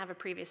didn't have a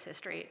previous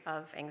history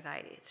of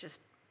anxiety. It's just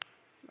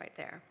right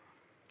there.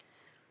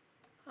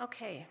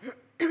 Okay,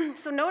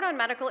 so note on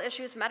medical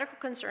issues, medical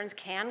concerns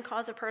can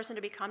cause a person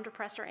to become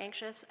depressed or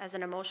anxious as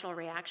an emotional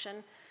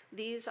reaction.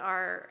 These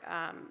are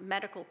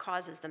medical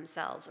causes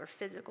themselves or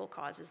physical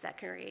causes that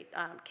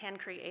can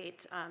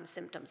create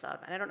symptoms of.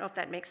 And I don't know if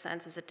that makes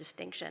sense as a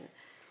distinction,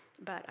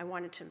 but I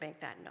wanted to make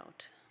that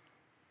note.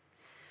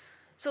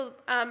 So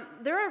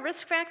there are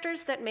risk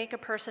factors that make a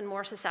person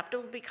more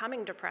susceptible to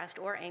becoming depressed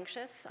or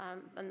anxious.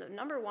 And the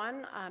number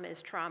one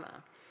is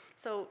trauma.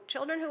 So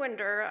children who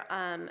endure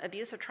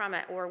abuse or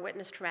trauma or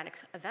witness traumatic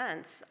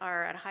events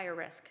are at higher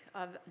risk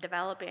of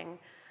developing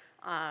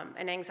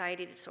an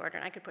anxiety disorder,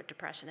 and I could put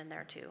depression in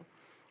there too.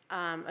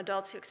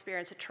 Adults who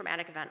experience a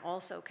traumatic event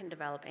also can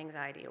develop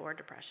anxiety or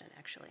depression,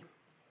 actually.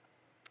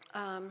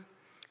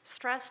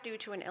 Stress due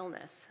to an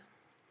illness.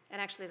 And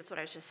actually, that's what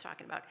I was just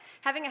talking about.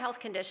 Having a health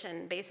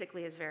condition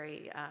basically is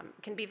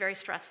can be very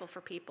stressful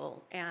for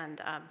people,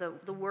 and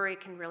the worry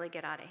can really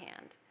get out of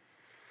hand.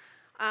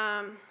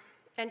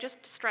 And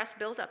just stress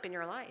buildup in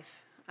your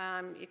life.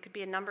 It could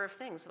be a number of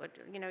things.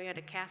 You had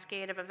a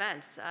cascade of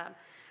events, a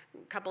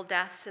couple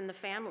deaths in the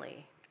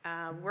family,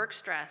 work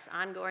stress,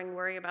 ongoing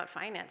worry about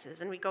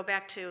finances. And we go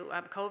back to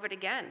COVID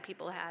again.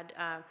 People had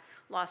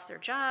lost their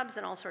jobs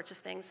and all sorts of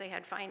things. They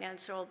had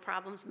financial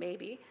problems,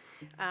 maybe.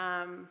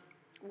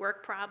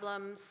 Work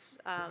problems,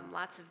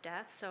 lots of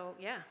death. So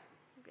yeah,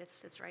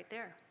 it's right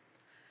there.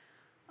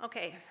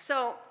 Okay,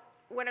 so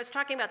when I was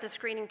talking about the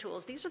screening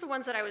tools, these are the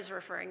ones that I was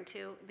referring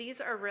to.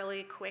 These are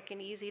really quick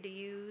and easy to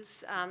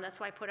use. That's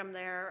why I put them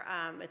there.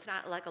 It's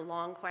not like a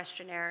long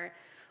questionnaire.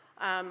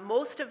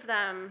 Most of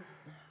them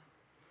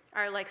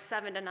are like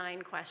 7 to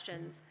 9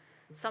 questions.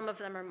 Some of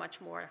them are much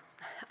more.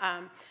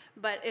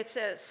 But it's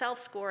a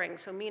self-scoring,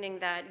 so meaning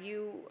that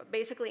you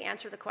basically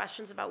answer the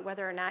questions about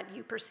whether or not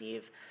you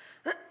perceive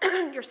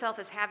yourself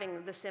as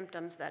having the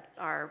symptoms that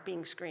are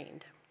being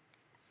screened.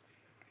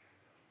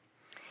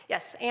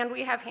 Yes, and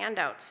we have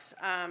handouts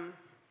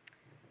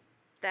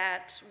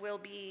that will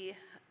be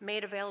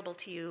made available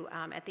to you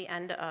at the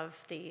end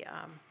of the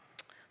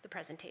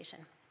presentation.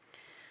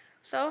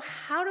 So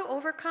how to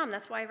overcome,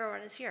 that's why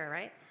everyone is here,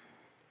 right?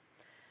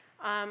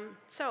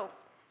 So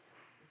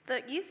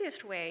the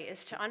easiest way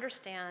is to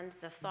understand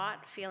the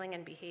thought, feeling,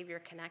 and behavior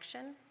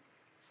connection.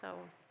 So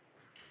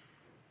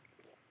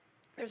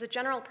there's a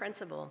general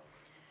principle.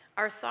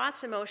 Our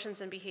thoughts,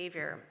 emotions, and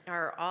behavior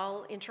are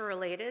all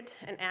interrelated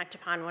and act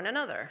upon one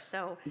another.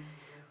 So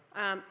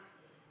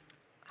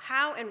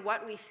how and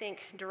what we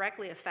think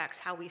directly affects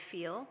how we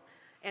feel,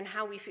 and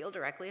how we feel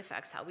directly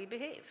affects how we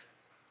behave.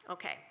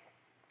 Okay,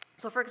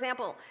 so for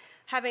example,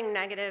 having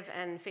negative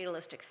and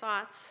fatalistic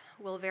thoughts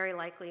will very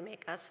likely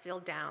make us feel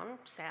down,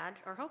 sad,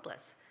 or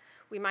hopeless.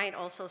 We might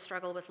also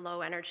struggle with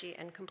low energy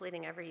and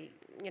completing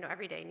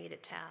everyday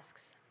needed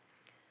tasks.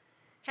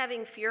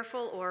 Having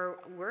fearful or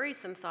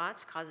worrisome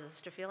thoughts causes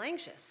us to feel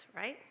anxious,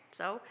 right?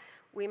 So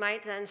we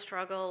might then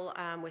struggle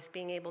with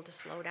being able to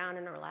slow down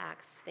and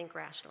relax, think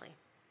rationally.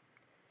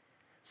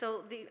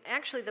 So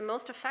actually the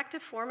most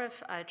effective form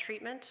of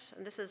treatment,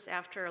 and this is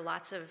after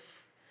lots of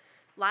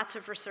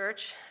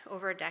research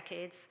over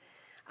decades,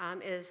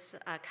 is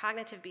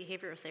cognitive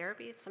behavioral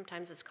therapy.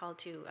 Sometimes it's called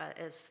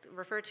is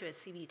referred to as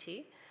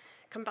CBT,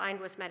 combined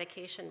with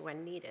medication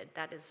when needed.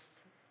 That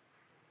is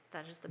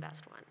the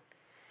best one.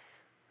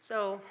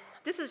 So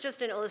this is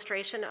just an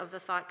illustration of the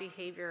thought,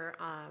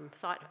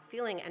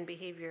 feeling, and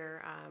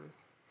behavior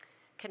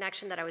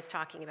connection that I was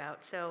talking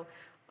about. So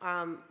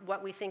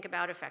what we think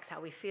about affects how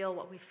we feel,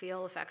 what we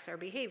feel affects our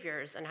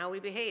behaviors, and how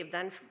we behave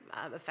then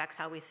affects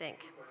how we think.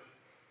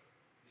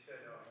 You said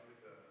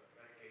with the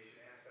medication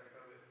aspect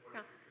of it,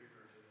 what if you're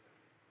treatment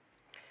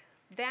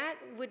resistant? That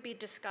would be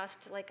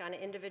discussed like on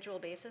an individual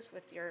basis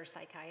with your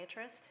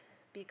psychiatrist,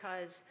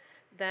 because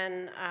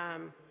then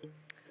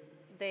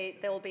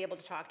they'll be able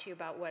to talk to you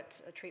about what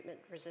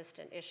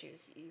treatment-resistant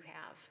issues you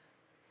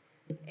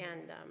have.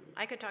 And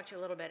I could talk to you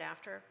a little bit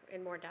after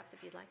in more depth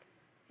if you'd like.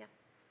 Yeah.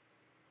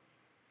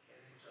 Can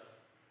you just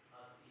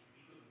ask if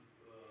we could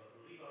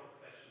leave our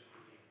questions to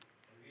him,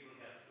 and we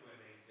will have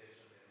Q&A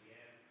session at the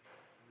end.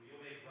 You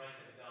may write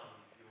them down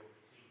if you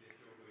think that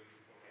you're going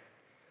to forget.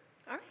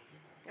 All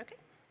right. Okay.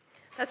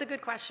 That's a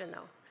good question,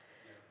 though.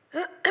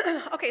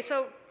 Yeah. Okay,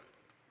 so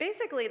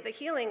basically, the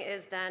healing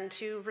is then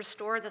to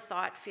restore the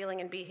thought,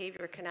 feeling, and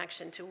behavior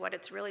connection to what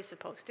it's really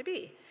supposed to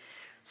be.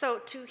 So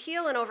to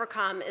heal and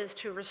overcome is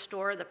to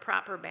restore the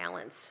proper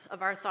balance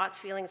of our thoughts,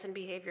 feelings, and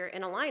behavior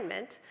in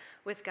alignment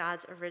with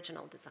God's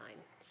original design.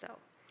 So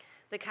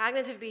the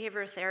cognitive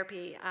behavioral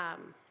therapy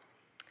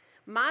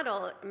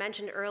model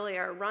mentioned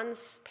earlier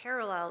runs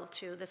parallel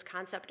to this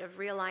concept of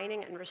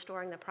realigning and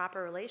restoring the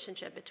proper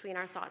relationship between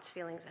our thoughts,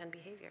 feelings, and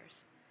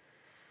behaviors.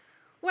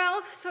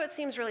 Well, so it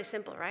seems really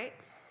simple, right?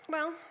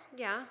 Well,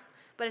 yeah,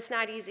 but it's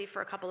not easy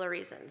for a couple of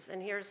reasons,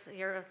 and here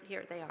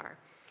they are.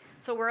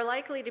 So we're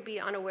likely to be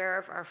unaware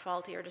of our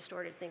faulty or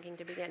distorted thinking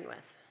to begin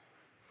with.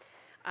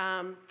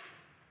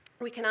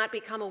 We cannot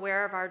become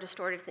aware of our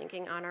distorted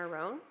thinking on our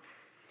own.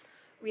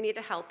 We need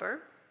a helper.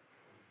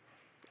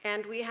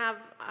 And we have,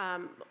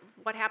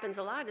 what happens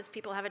a lot is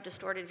people have a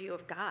distorted view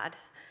of God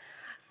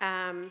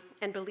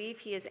and believe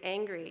he is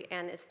angry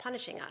and is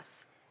punishing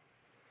us.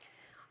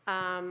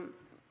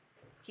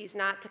 He's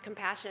not the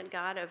compassionate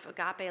God of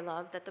agape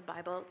love that the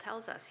Bible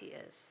tells us he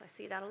is. I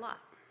see that a lot.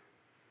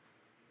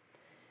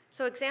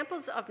 So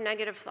examples of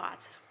negative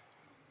thoughts.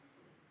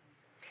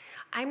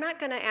 I'm not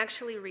going to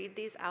actually read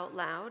these out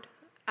loud,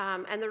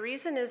 and the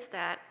reason is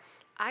that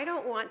I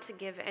don't want to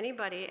give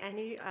anybody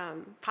any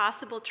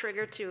possible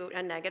trigger to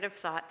a negative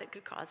thought that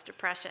could cause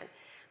depression.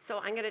 So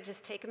I'm going to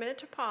just take a minute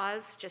to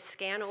pause, just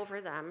scan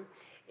over them,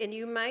 and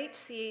you might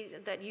see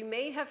that you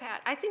may have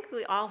had, I think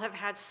we all have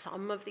had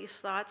some of these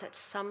thoughts at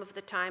some of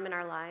the time in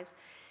our lives.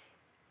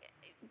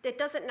 It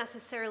doesn't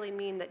necessarily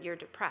mean that you're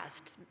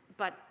depressed,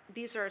 but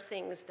these are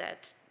things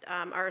that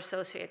are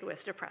associated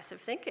with depressive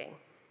thinking.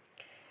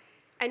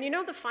 And you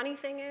know the funny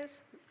thing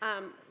is,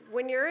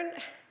 when you're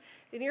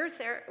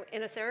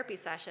in a therapy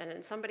session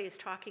and somebody is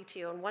talking to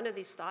you and one of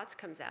these thoughts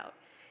comes out,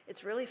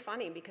 it's really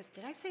funny because,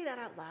 did I say that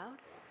out loud?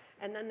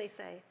 And then they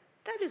say,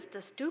 that is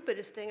the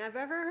stupidest thing I've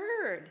ever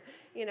heard,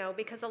 you know,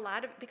 because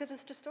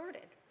it's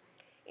distorted.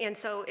 And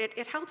so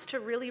it helps to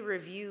really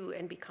review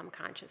and become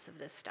conscious of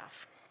this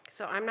stuff.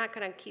 So I'm not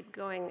going to keep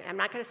going. I'm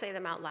not going to say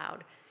them out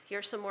loud.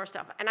 Here's some more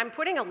stuff. And I'm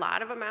putting a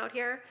lot of them out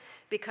here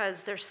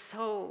because there's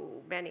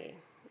so many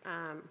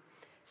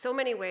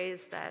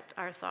ways that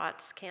our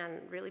thoughts can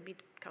really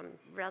become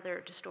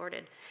rather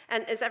distorted.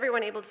 And is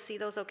everyone able to see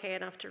those okay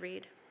enough to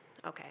read?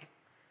 Okay.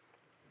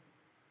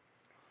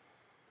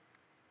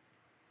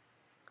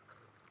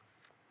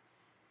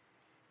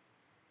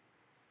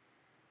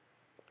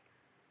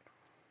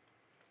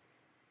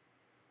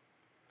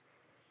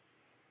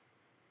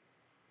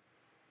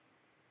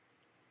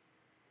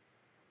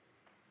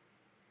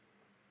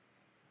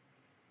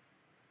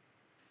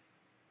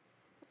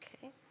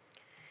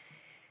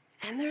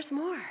 And there's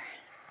more.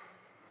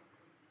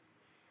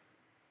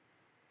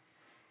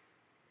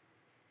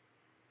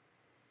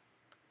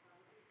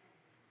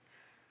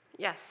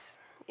 Yes,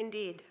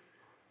 indeed.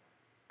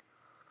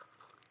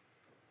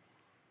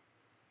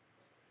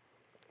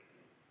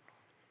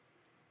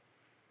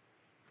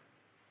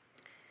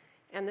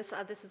 And this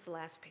is the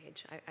last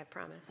page, I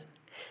promise.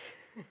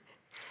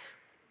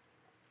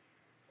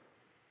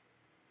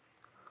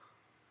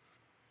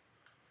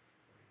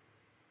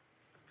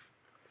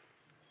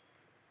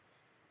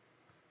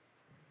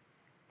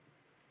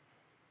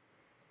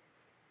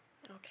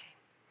 Okay.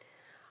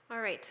 All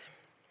right.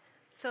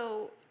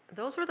 So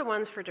those were the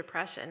ones for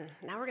depression.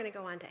 Now we're going to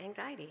go on to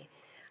anxiety.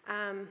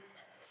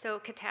 So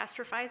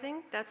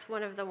catastrophizing, that's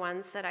one of the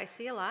ones that I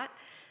see a lot.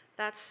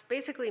 That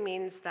basically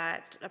means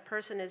that a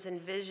person is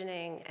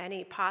envisioning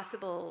any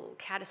possible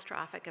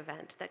catastrophic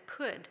event that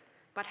could,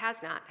 but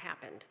has not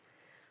happened.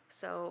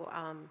 So,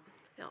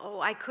 oh,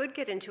 I could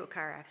get into a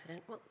car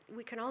accident. Well,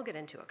 we can all get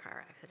into a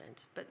car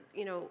accident, but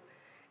you know,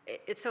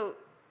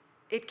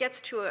 it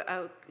gets to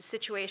a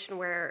situation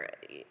where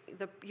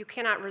you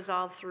cannot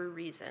resolve through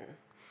reason.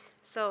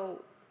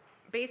 So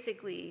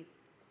basically,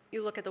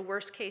 you look at the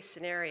worst case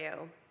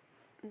scenario,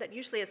 that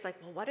usually it's like,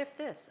 well, what if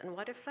this and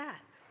what if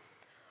that?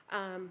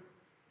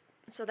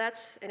 So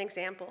that's an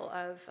example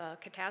of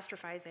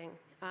catastrophizing.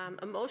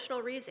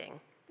 Emotional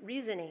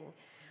reasoning.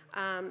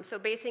 So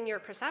basing your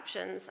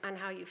perceptions on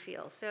how you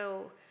feel.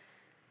 So,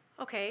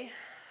 okay,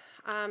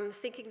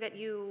 thinking that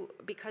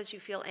because you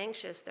feel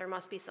anxious, there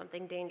must be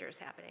something dangerous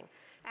happening.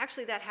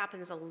 Actually, that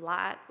happens a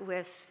lot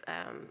with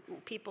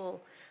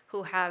people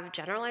who have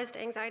generalized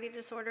anxiety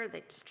disorder.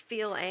 They just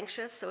feel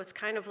anxious, so it's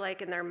kind of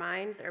like in their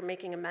mind, they're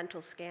making a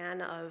mental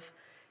scan of,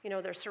 you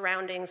know, their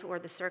surroundings or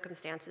the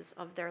circumstances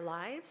of their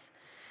lives.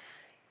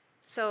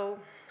 So,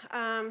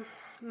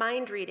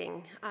 mind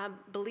reading,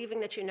 believing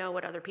that you know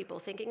what other people are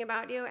thinking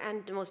about you,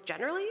 and most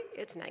generally,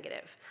 it's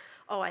negative.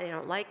 Oh, they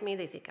don't like me,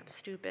 they think I'm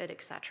stupid,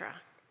 etc.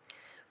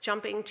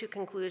 Jumping to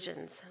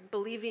conclusions,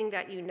 believing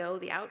that you know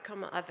the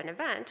outcome of an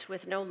event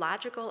with no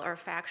logical or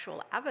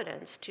factual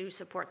evidence to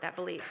support that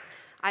belief.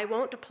 I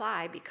won't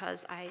apply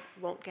because I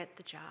won't get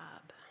the job.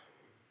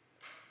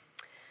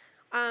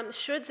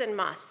 Shoulds and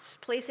musts,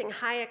 placing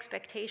high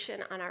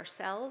expectation on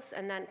ourselves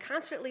and then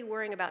constantly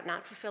worrying about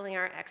not fulfilling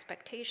our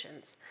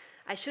expectations.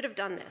 I should have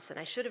done this and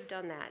I should have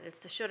done that. It's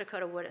the shoulda,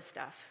 coulda, woulda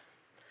stuff.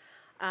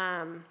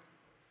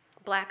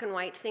 Black and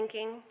white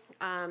thinking,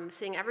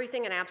 seeing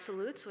everything in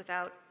absolutes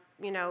without,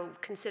 you know,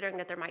 considering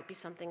that there might be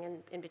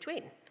something in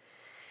between.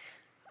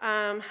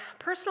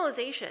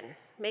 Personalization,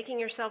 making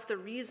yourself the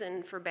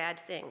reason for bad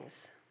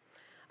things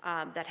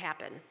that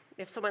happen.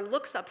 If someone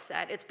looks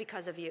upset, it's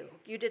because of you.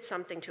 You did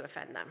something to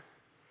offend them.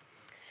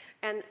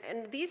 And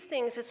these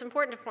things, it's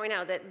important to point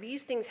out that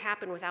these things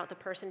happen without the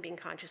person being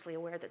consciously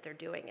aware that they're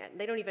doing it.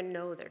 They don't even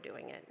know they're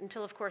doing it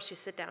until, of course, you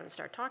sit down and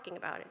start talking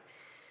about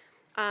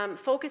it.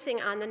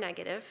 Focusing on the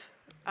negative.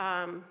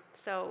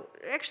 So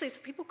actually,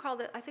 people call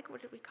it, I think,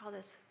 what did we call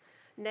this?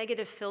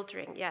 Negative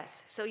filtering,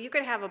 yes. So you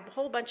could have a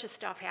whole bunch of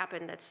stuff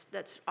happen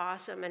that's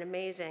awesome and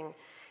amazing,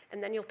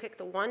 and then you'll pick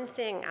the one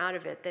thing out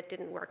of it that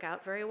didn't work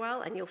out very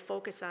well, and you'll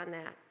focus on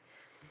that.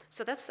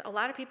 So a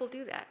lot of people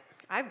do that.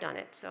 I've done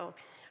it. So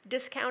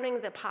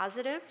discounting the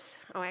positives.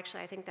 Oh,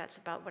 actually, I think that's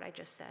about what I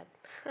just said.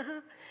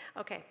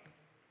 Okay,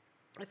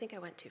 I think I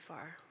went too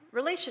far.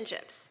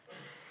 Relationships.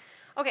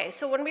 Okay,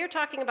 so when we were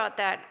talking about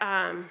that,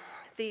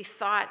 the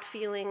thought,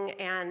 feeling,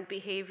 and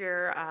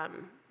behavior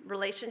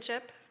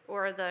relationship,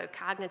 or the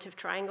cognitive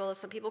triangle, as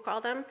some people call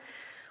them,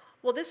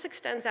 well, this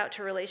extends out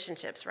to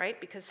relationships,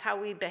 right? Because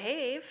how we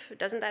behave,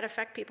 doesn't that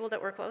affect people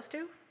that we're close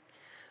to?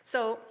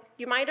 So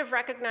you might have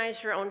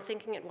recognized your own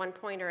thinking at one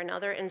point or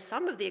another in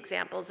some of the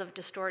examples of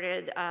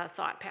distorted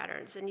thought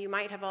patterns, and you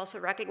might have also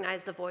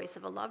recognized the voice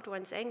of a loved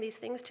one saying these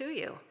things to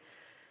you.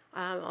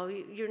 Oh,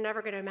 you're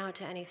never going to amount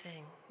to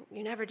anything.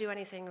 You never do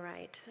anything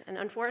right. And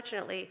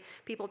unfortunately,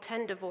 people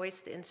tend to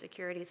voice the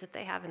insecurities that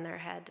they have in their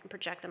head and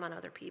project them on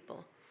other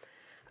people.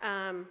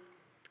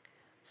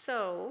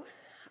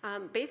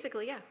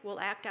 basically, yeah, we'll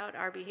act out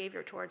our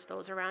behavior towards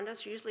those around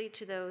us, usually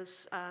to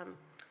those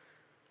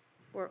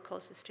we're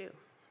closest to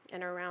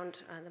and are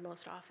around the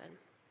most often.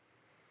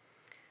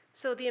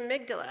 So the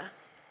amygdala,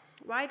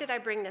 why did I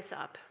bring this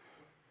up?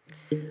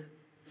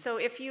 So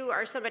if you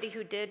are somebody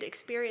who did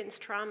experience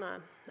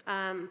trauma,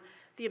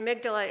 the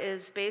amygdala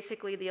is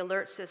basically the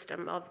alert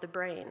system of the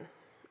brain.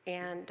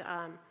 And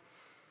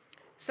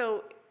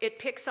so it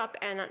picks up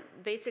and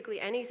basically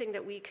anything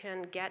that we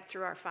can get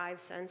through our 5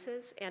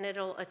 senses, and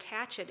it'll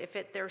attach it.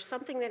 If there's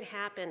something that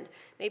happened,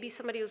 maybe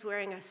somebody was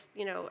wearing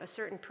a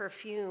certain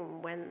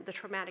perfume when the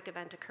traumatic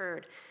event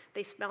occurred,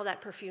 they smell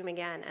that perfume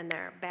again and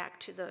they're back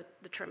to the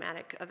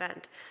traumatic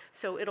event.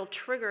 So it'll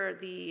trigger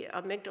the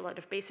amygdala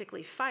to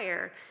basically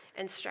fire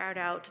and start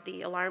out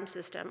the alarm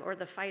system or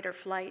the fight or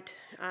flight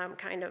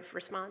kind of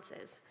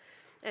responses.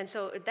 And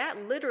so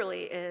that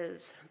literally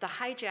is the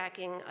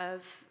hijacking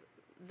of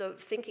the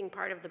thinking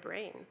part of the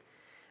brain.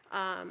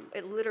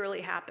 It literally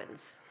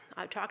happens.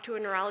 Talk to a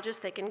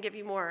neurologist, they can give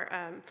you more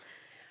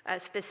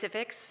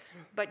specifics,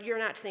 but you're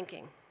not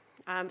thinking.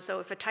 So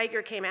if a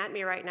tiger came at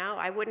me right now,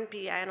 I wouldn't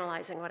be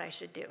analyzing what I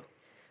should do.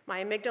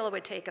 My amygdala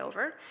would take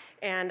over,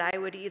 and I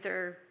would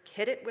either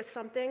hit it with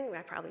something,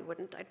 I probably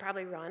wouldn't, I'd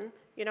probably run,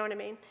 you know what I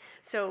mean?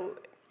 So,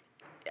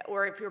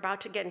 or if you're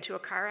about to get into a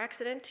car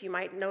accident, you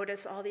might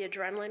notice all the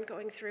adrenaline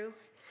going through,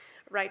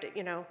 right,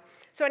 you know.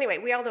 So anyway,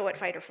 we all know what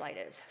fight or flight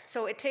is.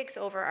 So it takes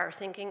over our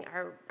thinking.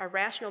 Our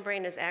rational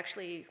brain is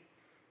actually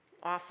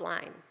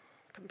offline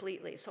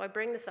completely. So I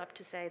bring this up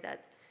to say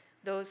that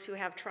those who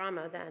have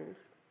trauma, then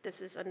this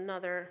is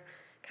another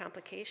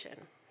complication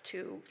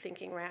to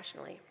thinking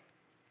rationally.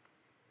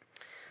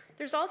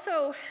 There's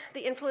also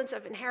the influence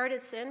of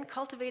inherited sin,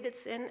 cultivated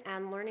sin,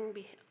 and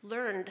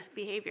learned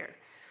behavior.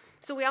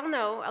 So we all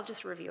know, I'll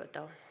just review it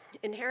though.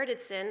 Inherited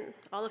sin,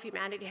 all of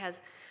humanity has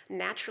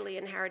naturally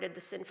inherited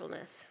the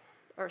sinfulness,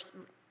 or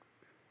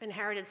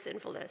inherited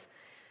sinfulness,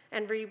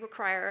 and we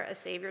require a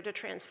Savior to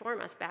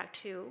transform us back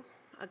to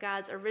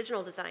God's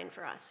original design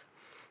for us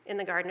in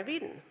the Garden of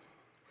Eden.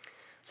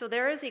 So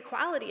there is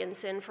equality in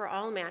sin for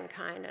all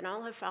mankind, and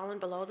all have fallen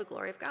below the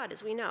glory of God,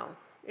 as we know.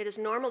 It is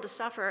normal to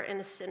suffer in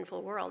a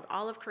sinful world.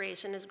 All of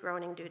creation is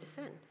groaning due to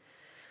sin.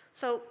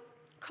 So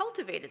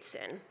cultivated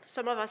sin,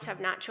 some of us have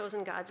not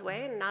chosen God's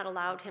way and not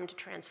allowed him to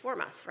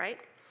transform us, right?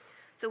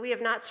 So we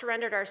have not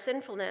surrendered our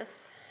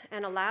sinfulness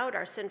and allowed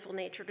our sinful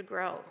nature to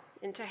grow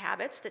into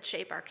habits that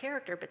shape our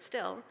character, but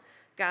still,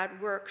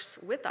 God works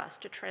with us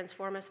to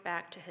transform us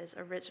back to his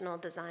original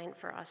design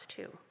for us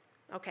too.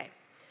 Okay.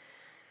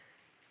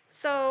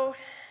 So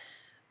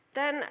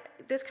then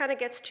this kind of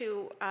gets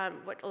to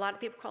what a lot of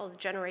people call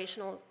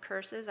generational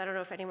curses. I don't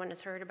know if anyone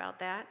has heard about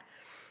that,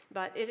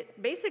 but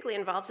it basically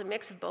involves a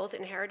mix of both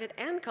inherited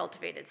and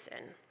cultivated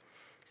sin.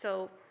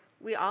 So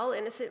we all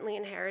innocently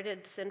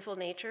inherited sinful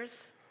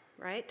natures,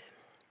 right?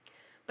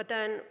 But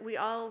then we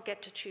all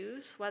get to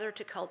choose whether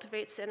to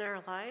cultivate sin in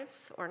our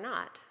lives or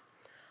not,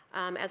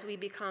 as we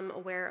become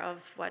aware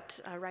of what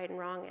right and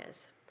wrong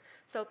is.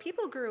 So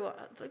people grew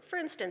up, for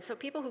instance,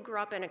 people who grew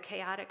up in a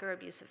chaotic or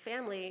abusive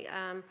family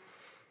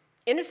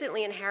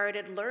innocently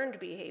inherited learned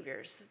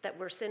behaviors that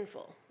were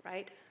sinful,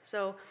 right?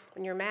 So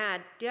when you're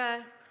mad,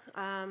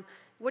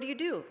 what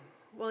do?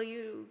 Well,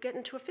 you get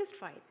into a fist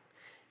fight,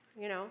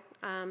 you know?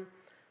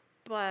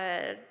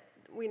 But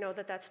we know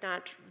that that's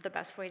not the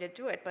best way to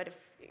do it, but if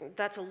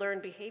that's a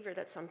learned behavior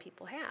that some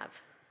people have.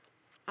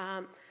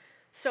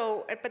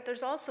 But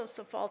there's also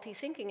some faulty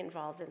thinking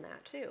involved in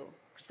that too.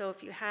 So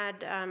if you had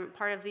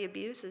part of the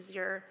abuse is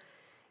your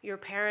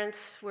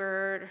parents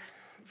were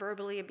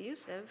verbally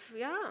abusive,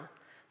 yeah.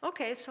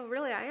 Okay, so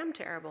really I am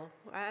terrible.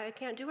 I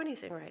can't do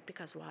anything right.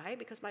 Because why?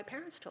 Because my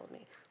parents told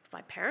me. If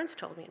my parents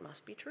told me, it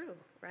must be true,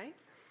 right?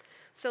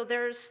 So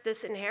there's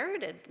this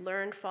inherited,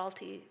 learned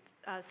faulty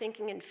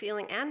thinking and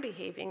feeling and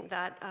behaving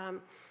that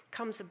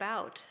comes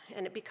about,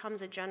 and it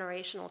becomes a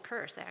generational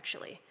curse,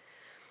 actually.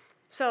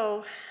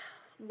 So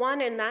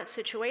one in that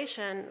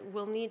situation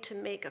will need to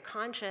make a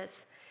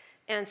conscious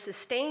and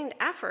sustained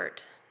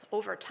effort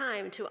over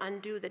time to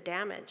undo the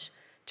damage,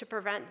 to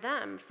prevent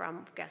them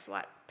from, guess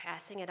what,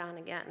 passing it on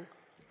again,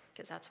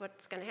 because that's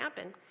what's going to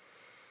happen.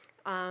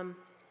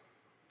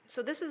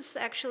 So this is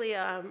actually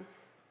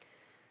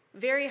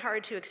very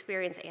hard to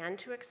experience and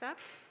to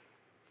accept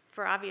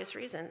for obvious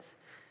reasons,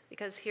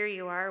 because here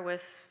you are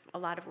with a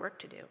lot of work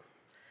to do.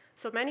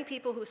 So many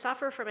people who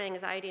suffer from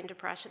anxiety and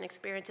depression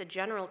experience a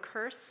general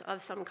curse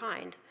of some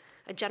kind,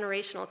 a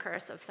generational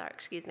curse of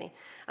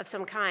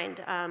some kind.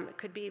 It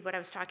could be what I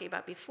was talking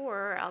about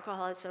before,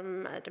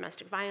 alcoholism,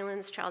 domestic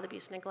violence, child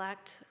abuse,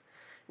 neglect,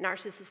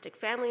 narcissistic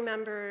family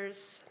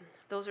members.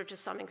 Those are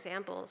just some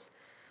examples.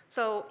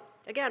 So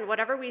again,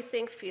 whatever we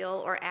think,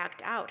 feel, or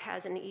act out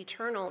has an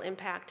eternal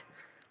impact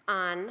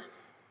on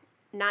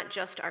not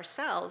just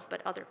ourselves,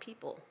 but other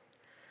people.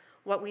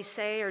 What we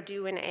say or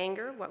do in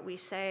anger, what we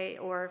say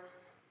or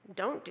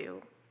don't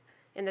do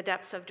in the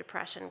depths of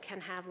depression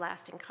can have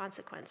lasting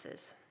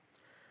consequences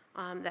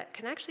that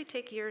can actually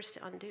take years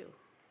to undo.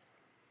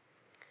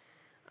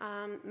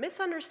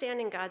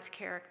 Misunderstanding God's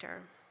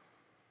character.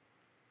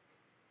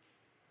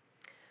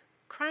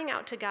 crying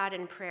out to God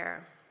in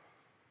prayer,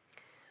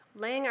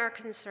 laying our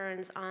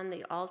concerns on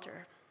the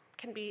altar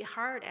can be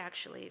hard,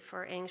 actually,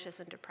 for anxious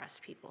and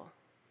depressed people.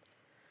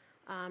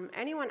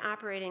 Anyone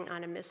operating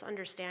on a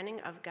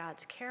misunderstanding of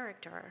God's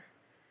character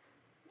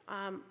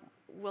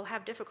will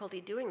have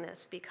difficulty doing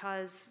this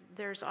because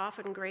there's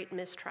often great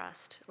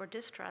mistrust or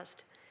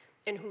distrust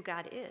in who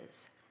God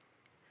is.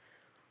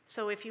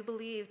 So if you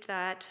believed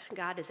that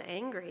God is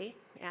angry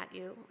at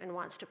you and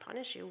wants to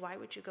punish you, why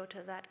would you go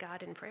to that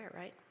God in prayer,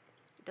 right?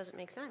 It doesn't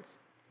make sense.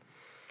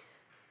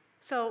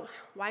 So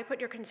why put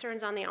your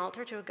concerns on the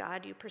altar to a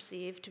God you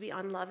perceive to be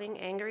unloving,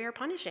 angry, or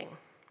punishing?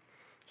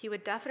 He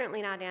would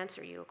definitely not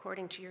answer you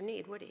according to your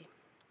need, would he?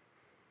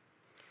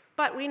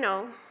 But we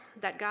know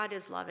that God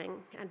is loving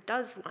and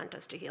does want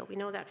us to heal. We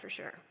know that for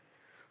sure.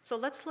 So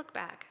let's look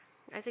back.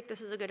 I think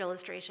this is a good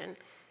illustration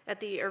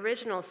at the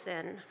original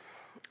sin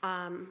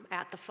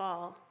at the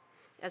fall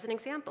as an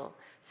example.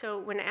 So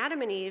when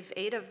Adam and Eve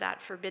ate of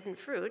that forbidden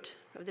fruit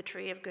of the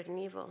tree of good and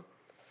evil,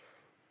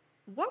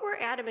 what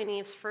were Adam and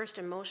Eve's first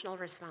emotional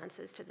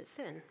responses to the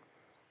sin?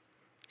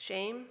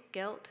 Shame,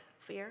 guilt,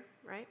 fear,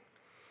 right?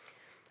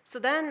 So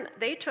then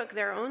they took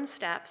their own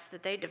steps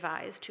that they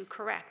devised to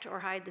correct or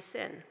hide the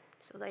sin.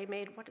 So they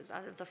made, what is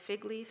out of the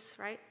fig leaves,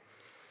 right?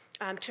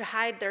 To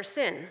hide their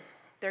sin,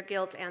 their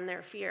guilt, and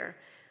their fear.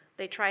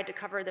 They tried to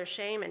cover their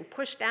shame and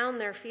push down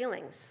their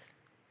feelings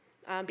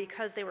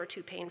because they were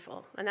too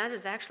painful. And that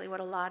is actually what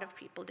a lot of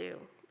people do.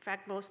 In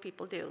fact, most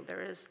people do.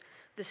 There is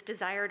this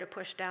desire to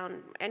push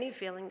down any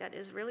feeling that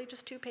is really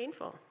just too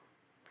painful.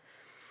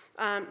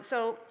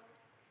 So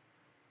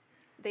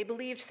they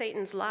believed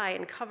Satan's lie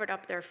and covered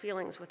up their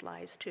feelings with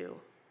lies too.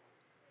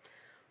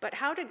 But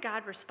how did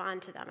God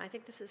respond to them? I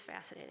think this is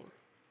fascinating.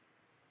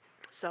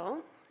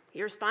 So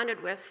he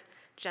responded with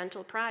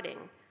gentle prodding.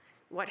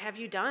 What have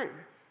you done?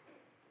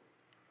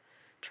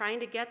 Trying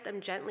to get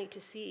them gently to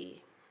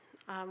see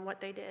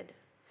what they did,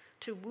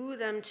 to woo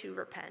them to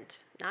repent,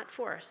 not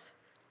force,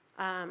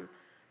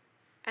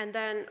 and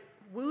then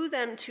woo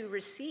them to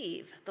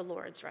receive the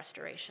Lord's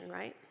restoration,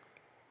 right?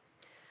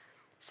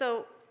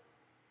 So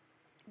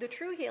the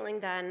true healing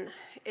then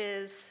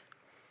is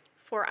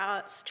for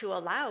us to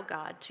allow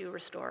God to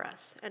restore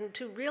us and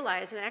to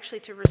realize and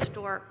actually to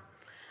restore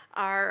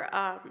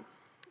our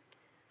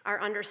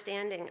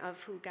understanding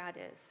of who God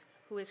is,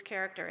 who his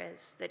character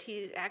is, that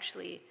he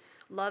actually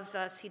loves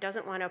us, he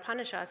doesn't want to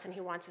punish us, and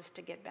he wants us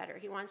to get better.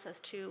 He wants us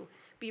to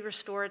be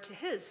restored to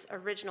his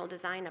original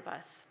design of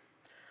us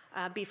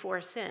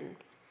before sin.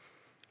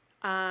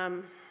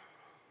 And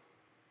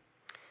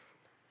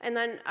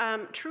then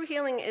true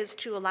healing is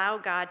to allow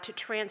God to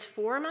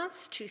transform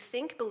us to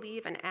think,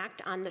 believe, and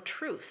act on the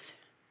truth,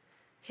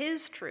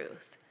 his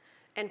truth,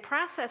 and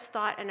process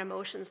thought and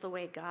emotions the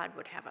way God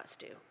would have us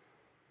do.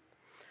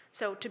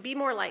 So to be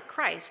more like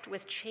Christ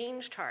with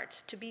changed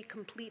hearts, to be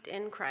complete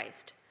in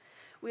Christ.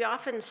 We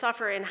often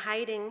suffer in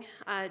hiding,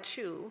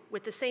 too,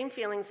 with the same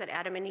feelings that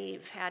Adam and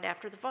Eve had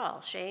after the fall,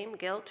 shame,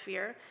 guilt,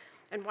 fear.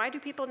 And why do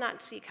people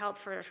not seek help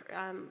for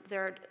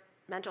their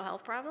mental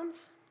health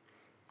problems?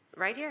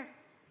 Right here,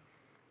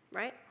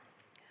 right?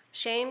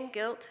 Shame,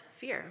 guilt,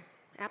 fear,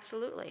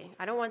 absolutely.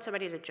 I don't want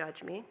somebody to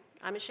judge me.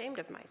 I'm ashamed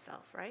of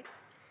myself, right?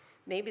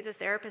 Maybe the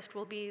therapist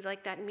will be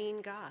like that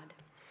mean God.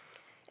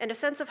 And a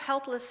sense of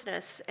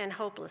helplessness and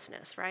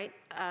hopelessness, right?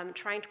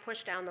 Trying to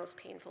push down those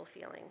painful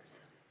feelings.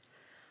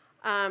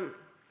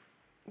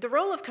 The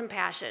role of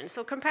compassion.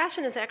 So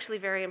compassion is actually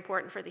very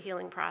important for the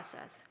healing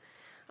process.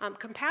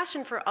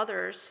 Compassion for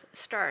others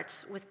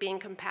starts with being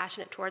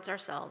compassionate towards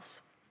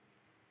ourselves.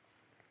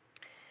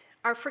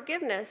 Our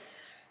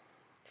forgiveness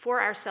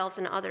for ourselves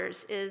and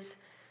others is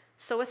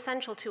so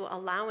essential to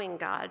allowing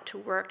God to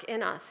work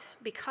in us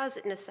because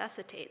it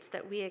necessitates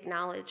that we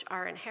acknowledge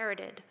our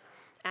inherited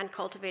and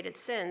cultivated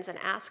sins and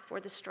ask for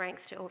the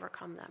strength to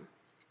overcome them.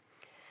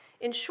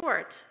 In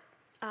short,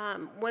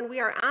 when we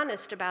are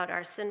honest about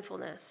our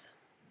sinfulness,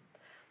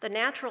 the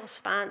natural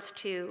response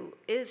to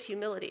is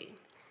humility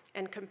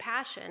and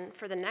compassion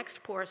for the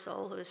next poor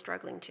soul who is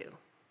struggling too.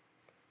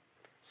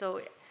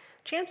 So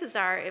chances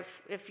are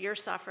if you're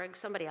suffering,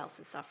 somebody else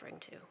is suffering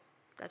too.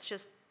 That's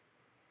just,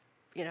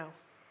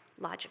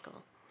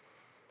 logical.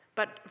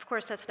 But of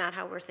course, that's not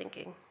how we're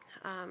thinking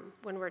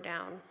when we're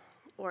down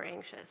or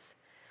anxious.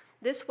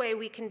 This way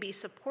we can be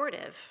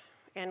supportive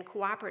and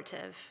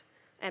cooperative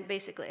and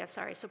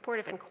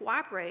supportive and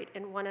cooperate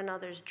in one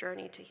another's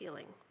journey to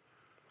healing.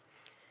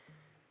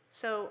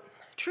 So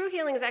true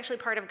healing is actually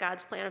part of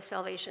God's plan of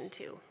salvation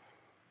too.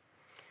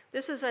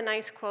 This is a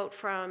nice quote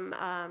from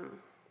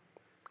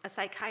a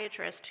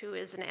psychiatrist who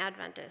is an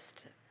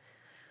Adventist,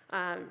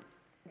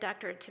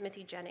 Dr.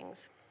 Timothy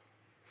Jennings.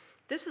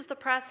 This is the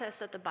process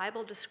that the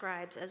Bible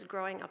describes as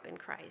growing up in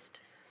Christ,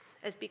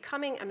 as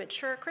becoming a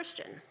mature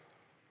Christian.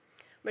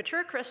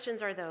 Mature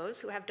Christians are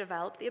those who have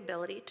developed the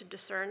ability to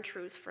discern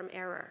truth from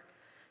error,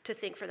 to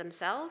think for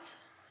themselves,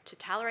 to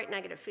tolerate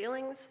negative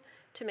feelings,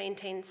 to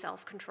maintain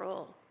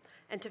self-control,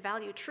 and to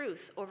value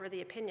truth over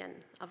the opinion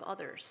of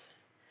others.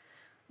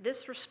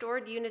 This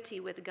restored unity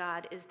with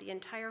God is the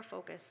entire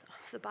focus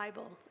of the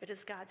Bible. It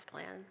is God's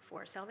plan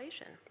for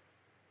salvation.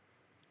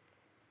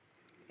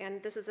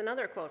 And this is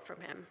another quote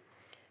from him.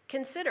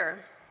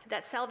 Consider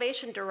that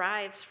salvation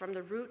derives from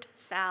the root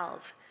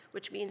salve,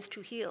 which means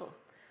to heal.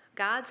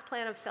 God's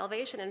plan of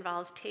salvation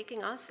involves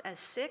taking us as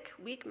sick,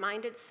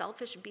 weak-minded,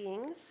 selfish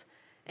beings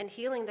and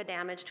healing the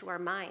damage to our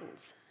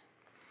minds,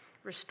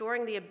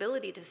 restoring the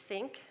ability to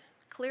think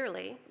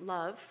clearly,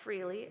 love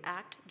freely,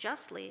 act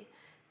justly,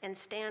 and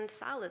stand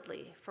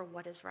solidly for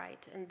what is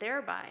right, and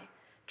thereby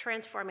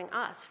transforming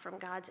us from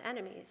God's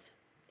enemies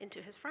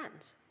into his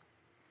friends.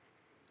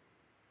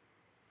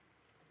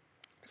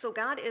 So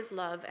God is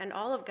love, and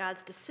all of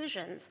God's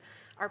decisions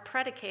are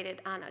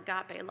predicated on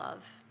agape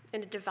love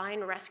in a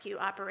divine rescue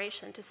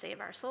operation to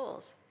save our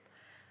souls.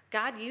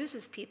 God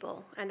uses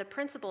people and the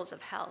principles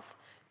of health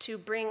to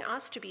bring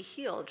us to be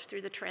healed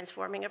through the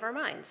transforming of our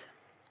minds.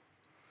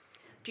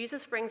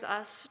 Jesus brings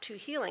us to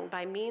healing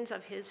by means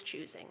of his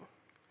choosing,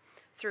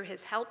 through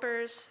his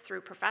helpers, through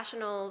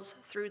professionals,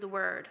 through the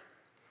word.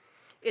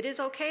 It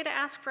is okay to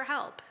ask for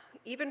help,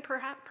 even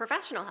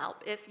professional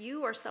help, if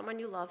you or someone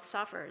you love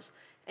suffers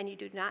and you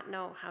do not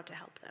know how to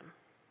help them.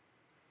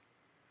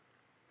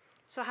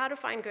 So how to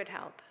find good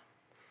help?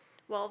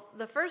 Well,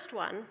 the first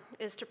one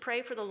is to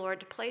pray for the Lord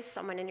to place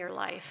someone in your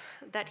life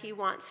that he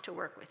wants to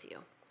work with you.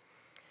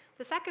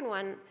 The second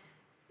one,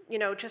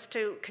 just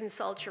to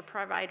consult your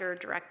provider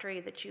directory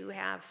that you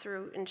have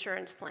through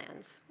insurance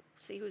plans.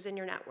 See who's in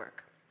your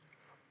network.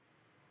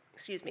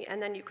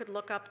 And then you could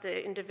look up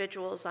the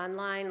individuals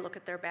online, look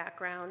at their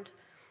background.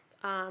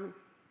 I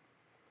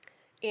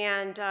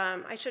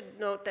should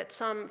note that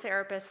some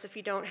therapists, if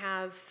you don't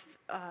have,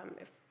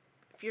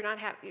 if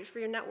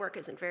your network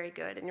isn't very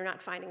good and you're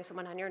not finding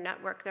someone on your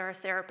network, there are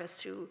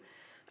therapists who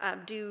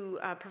do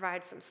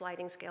provide some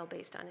sliding scale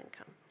based on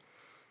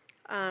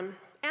income.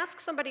 Ask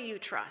somebody you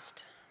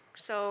trust.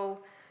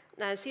 So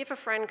see if a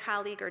friend,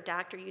 colleague, or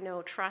doctor you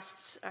know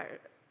trusts,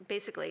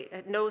 basically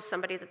knows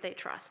somebody that they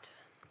trust.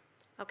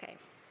 Okay.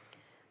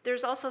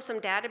 There's also some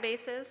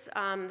databases.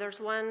 There's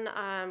one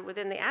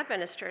within the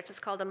Adventist Church. It's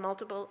called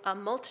a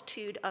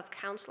multitude of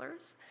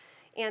counselors.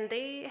 And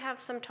they have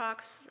some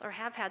talks, or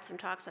have had some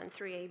talks on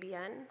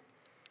 3ABN.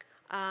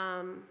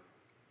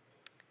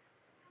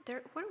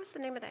 What was the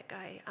name of that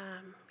guy?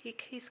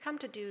 He's come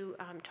to do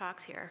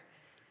talks here.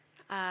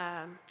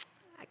 I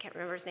can't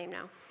remember his name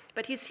now.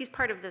 But he's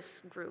part of this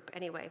group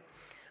anyway.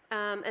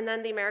 And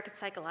then the American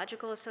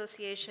Psychological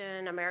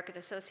Association, American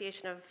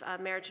Association of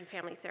Marriage and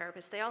Family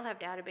Therapists, they all have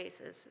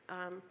databases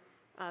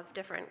of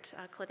different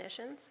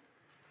clinicians.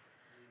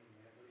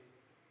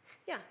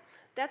 Yeah,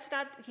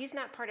 he's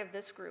not part of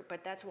this group,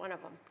 but that's one of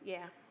them,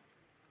 yeah.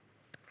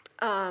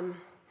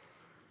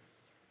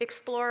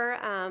 Explore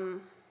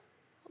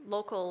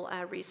local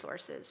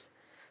resources.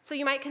 So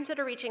you might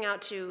consider reaching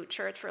out to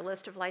church for a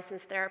list of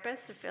licensed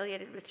therapists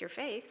affiliated with your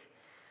faith.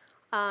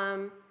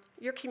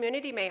 Your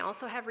community may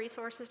also have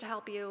resources to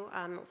help you.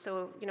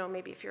 So,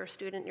 maybe if you're a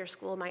student, your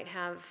school might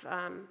have,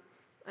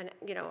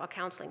 a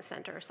counseling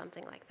center or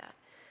something like that.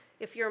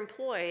 If you're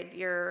employed,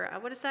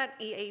 what is that,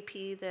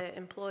 EAP, the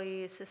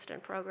Employee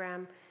Assistant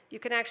Program, you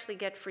can actually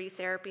get free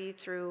therapy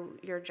through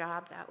your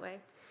job that way.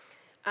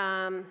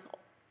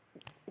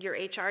 Your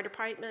HR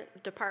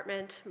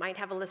department might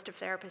have a list of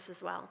therapists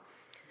as well.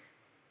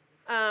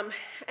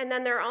 And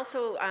then there are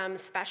also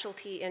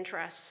specialty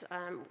interests.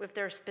 If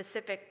there are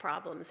specific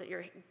problems that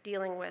you're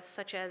dealing with,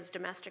 such as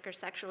domestic or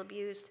sexual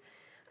abuse,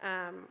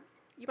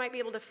 you might be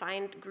able to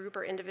find group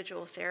or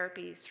individual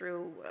therapy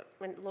through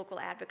a local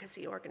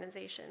advocacy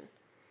organization.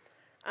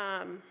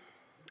 And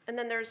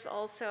then there's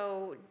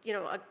also,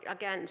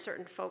 again,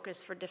 certain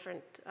focus for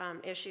different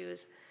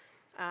issues.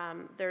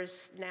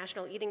 There's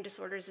National Eating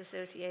Disorders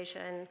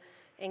Association,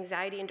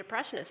 Anxiety and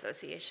Depression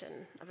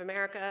Association of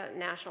America,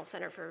 National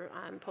Center for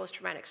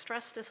Post-Traumatic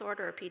Stress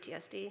Disorder, or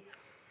PTSD.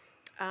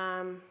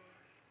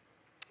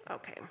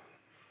 Okay.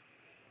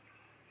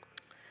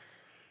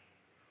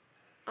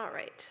 All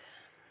right.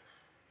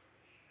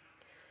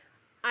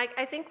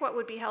 I think what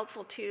would be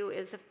helpful too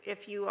is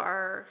if you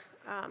are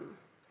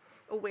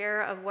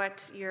aware of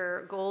what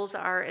your goals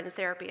are in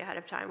therapy ahead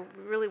of time.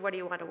 Really, what do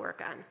you want to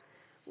work on?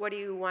 What do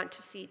you want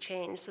to see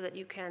change, so that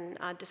you can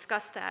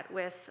discuss that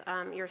with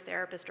your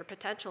therapist or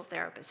potential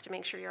therapist to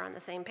make sure you're on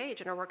the same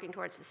page and are working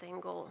towards the same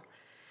goal.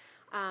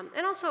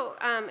 And also,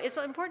 it's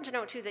important to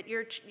note too that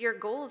your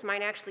goals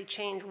might actually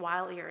change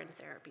while you're in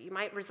therapy. You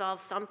might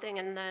resolve something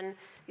and then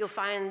you'll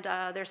find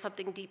there's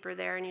something deeper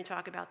there and you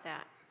talk about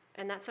that.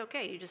 And that's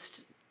okay, you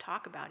just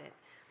talk about it.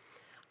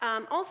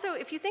 Also,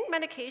 if you think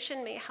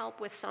medication may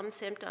help with some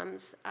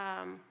symptoms,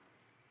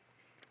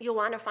 you'll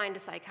want to find a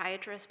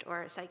psychiatrist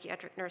or a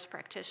psychiatric nurse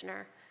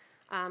practitioner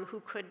who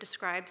could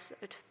prescribe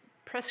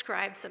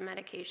some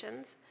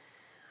medications.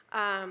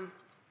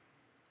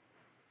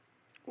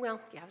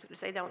 Well, yeah, I was going to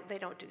say they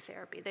don't do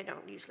therapy. They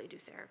don't usually do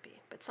therapy,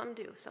 but some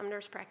do. Some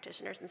nurse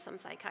practitioners and some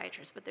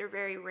psychiatrists, but they're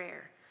very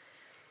rare.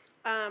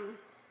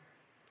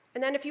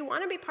 And then if you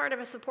want to be part of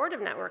a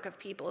supportive network of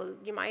people,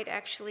 you might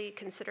actually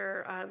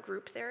consider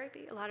group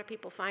therapy. A lot of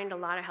people find a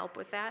lot of help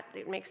with that.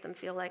 It makes them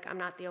feel like I'm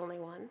not the only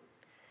one.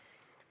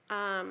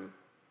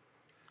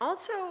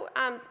 Also,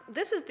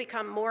 this has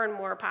become more and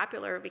more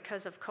popular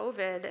because of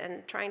COVID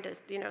and trying to,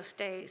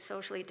 stay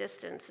socially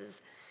distanced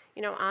is,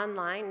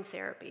 online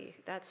therapy.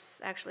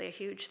 That's actually a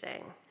huge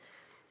thing.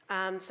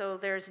 So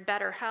there's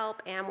BetterHelp,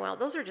 Amwell,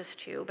 those are just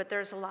two, but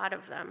there's a lot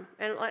of them.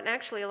 And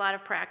actually a lot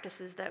of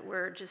practices that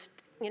were just,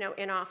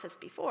 in office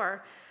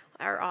before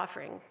are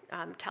offering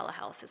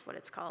telehealth is what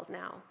it's called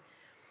now.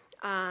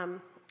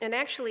 And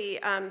actually,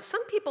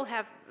 some people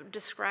have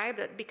described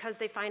it because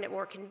they find it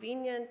more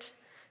convenient.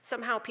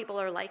 Somehow people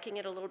are liking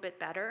it a little bit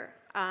better.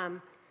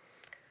 And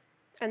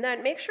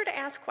then make sure to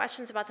ask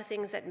questions about the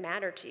things that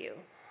matter to you.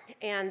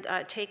 And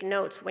take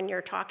notes when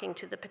you're talking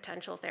to the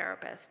potential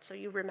therapist so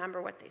you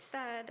remember what they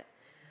said.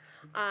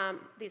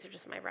 These are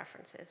just my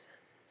references.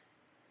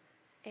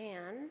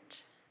 And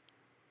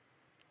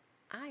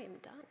I am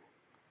done.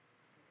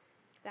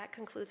 That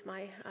concludes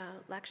my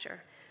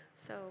lecture.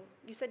 So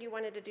you said you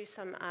wanted to do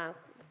some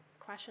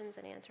questions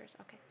and answers.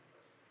 Okay.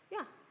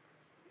 Yeah.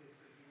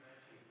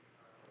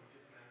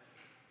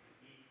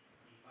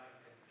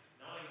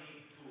 Now I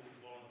need 2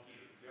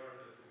 volunteers. Where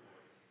are the 2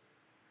 boys?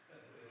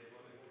 They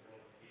wanted to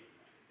volunteer.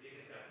 They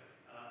can come.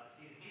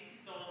 Since this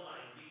is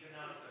online, we can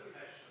ask the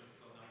questions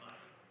on the mic.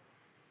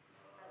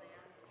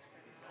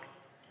 Is this on?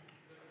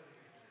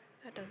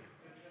 I don't.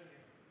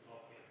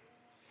 Okay.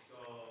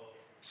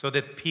 So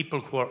that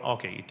people who are,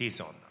 okay, it is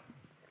on.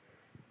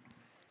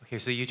 Okay,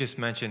 so you just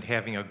mentioned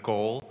having a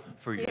goal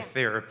for your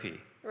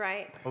therapy.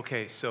 Right.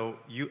 Okay, so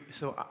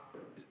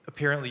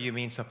apparently you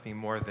mean something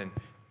more than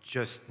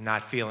just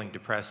not feeling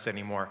depressed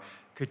anymore.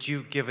 Could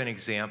you give an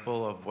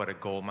example of what a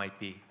goal might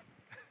be?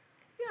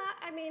 Yeah,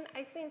 I mean,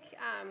 I think,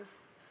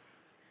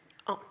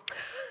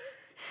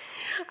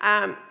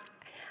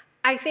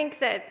 I think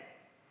that,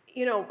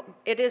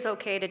 it is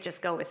okay to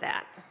just go with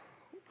that.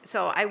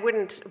 So I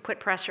wouldn't put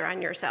pressure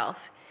on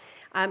yourself.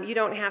 You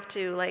don't have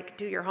to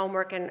do your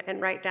homework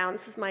and write down,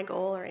 this is my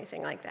goal or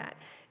anything like that.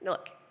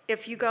 Look,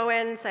 if you go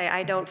in and say,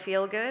 I don't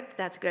feel good,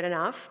 that's good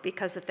enough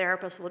because the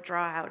therapist will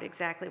draw out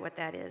exactly what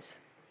that is.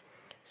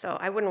 So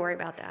I wouldn't worry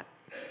about that.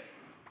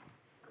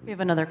 We have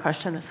another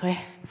question this way.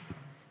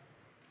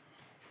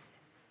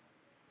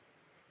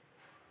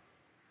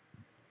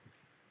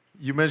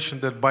 You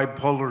mentioned that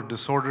bipolar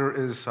disorder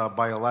is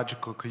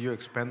biological. Could you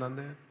expand on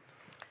that?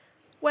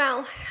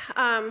 Well,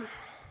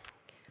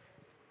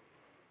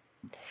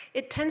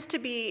 it tends to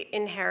be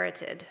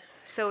inherited.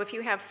 So if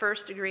you have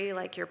first degree,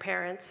 like your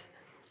parents,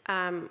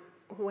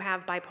 who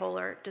have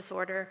bipolar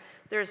disorder,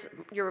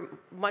 you're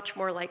much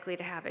more likely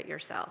to have it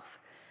yourself.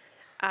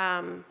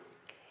 And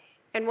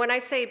when I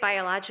say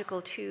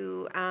biological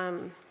too,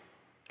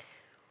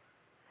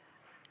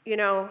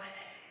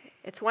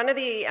 it's one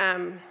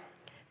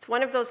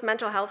of those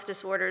mental health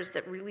disorders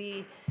that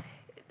really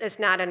is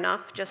not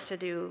enough just to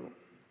do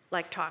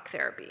talk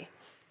therapy,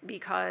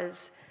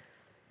 because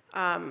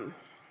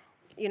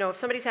if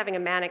somebody's having a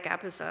manic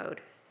episode,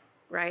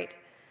 right,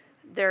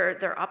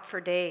 they're up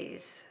for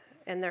days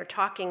and they're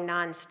talking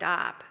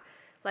nonstop.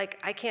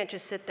 I can't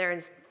just sit there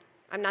and,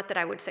 I'm not that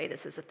I would say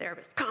this as a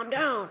therapist, calm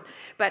down,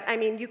 but I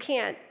mean, you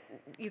can't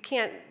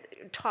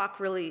talk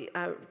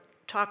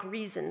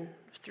reason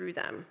through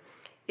them.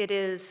 It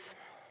is,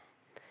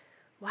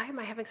 why am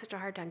I having such a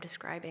hard time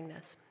describing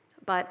this?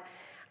 But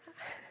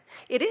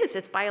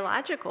it's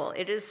biological.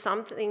 It is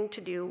something to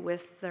do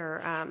with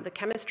the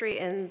chemistry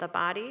in the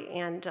body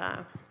and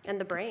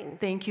the brain.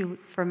 Thank you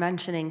for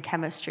mentioning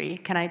chemistry.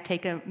 Can I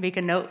make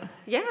a note?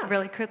 Yeah.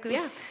 Really quickly?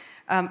 Yeah.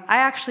 I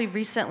actually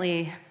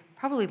recently,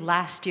 probably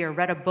last year,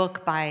 read a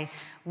book by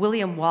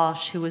William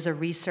Walsh, who was a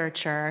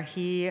researcher.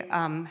 He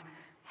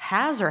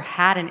has or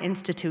had an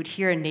institute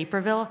here in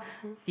Naperville,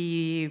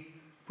 the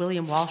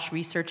William Walsh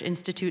Research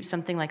Institute,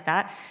 something like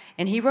that.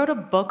 And he wrote a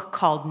book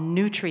called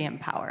Nutrient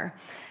Power.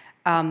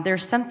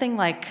 There's something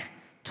like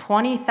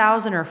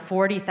 20,000 or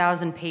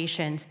 40,000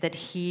 patients that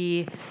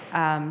he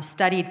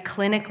studied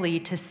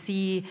clinically to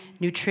see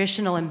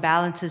nutritional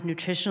imbalances,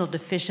 nutritional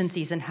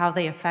deficiencies, and how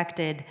they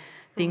affected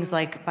things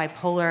like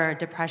bipolar,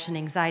 depression,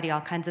 anxiety,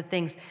 all kinds of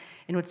things.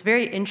 And what's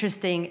very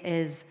interesting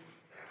is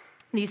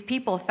these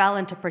people fell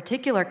into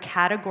particular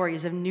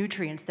categories of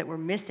nutrients that were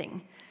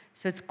missing.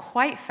 So it's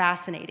quite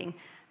fascinating.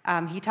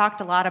 He talked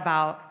a lot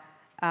about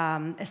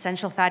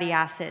essential fatty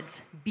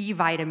acids, B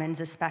vitamins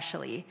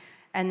especially.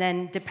 And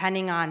then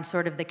depending on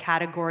sort of the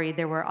category,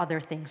 there were other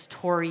things,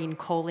 taurine,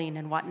 choline,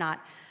 and whatnot.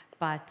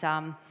 But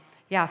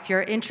yeah, if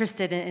you're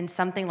interested in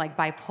something like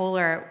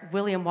bipolar,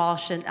 William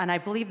Walsh, and I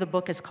believe the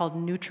book is called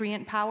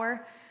Nutrient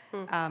Power.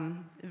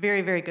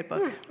 Very, very good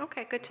book.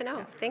 Okay, good to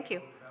know. Thank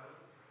you.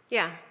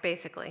 Yeah,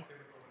 basically.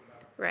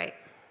 Right,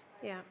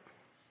 yeah.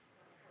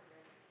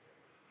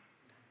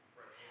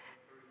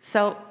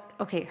 So,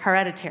 okay,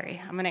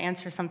 hereditary. I'm going to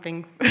answer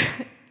something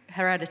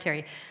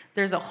hereditary.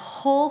 There's a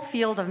whole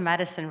field of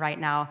medicine right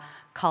now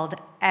called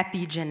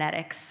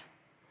epigenetics.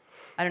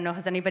 I don't know,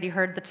 has anybody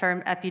heard the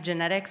term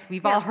epigenetics?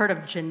 We've all heard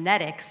of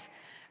genetics,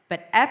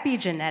 But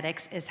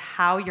epigenetics is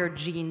how your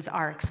genes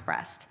are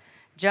expressed.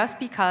 Just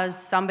because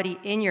somebody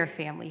in your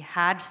family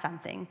had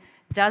something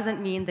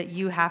doesn't mean that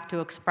you have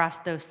to express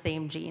those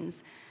same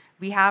genes.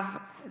 We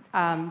have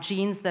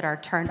genes that are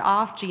turned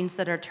off, genes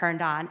that are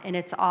turned on, and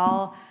it's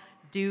all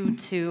due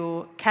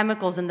to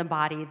chemicals in the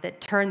body that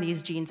turn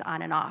these genes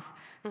on and off.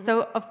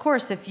 So, of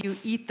course, if you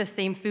eat the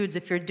same foods,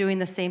 if you're doing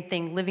the same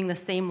thing, living the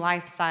same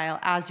lifestyle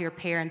as your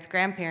parents,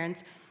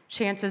 grandparents,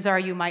 chances are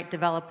you might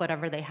develop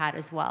whatever they had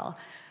as well.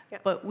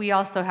 Yep. But we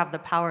also have the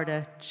power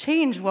to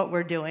change what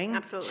we're doing,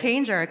 Absolutely.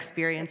 change our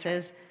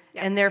experiences,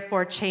 Yep. and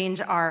therefore change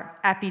our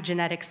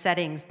epigenetic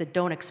settings that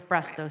don't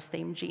express those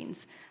same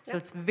genes. So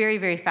Yep. it's very,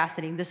 very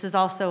fascinating. This is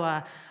also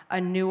a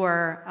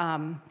newer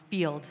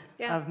field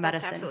Yeah, of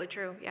medicine. that's absolutely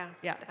true. Yeah,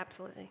 Yeah.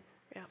 absolutely.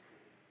 Yeah.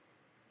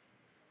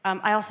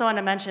 I also want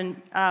to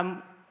mention,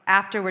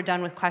 after we're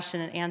done with question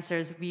and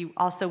answers, we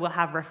also will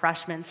have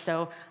refreshments.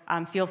 So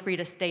feel free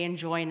to stay and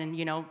join and,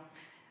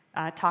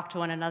 talk to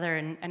one another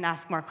and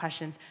ask more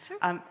questions. Sure.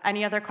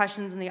 Any other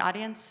questions in the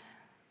audience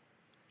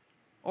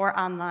or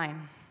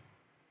online?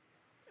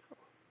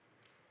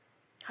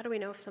 How do we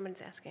know if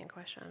someone's asking a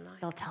question online?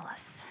 They'll tell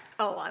us.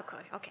 Oh,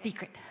 okay, okay.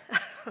 Secret.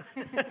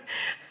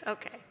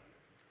 Okay.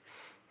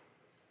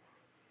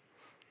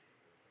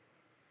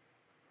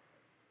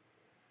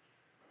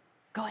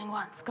 Going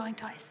once, going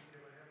twice.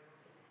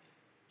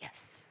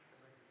 Yes.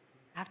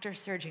 After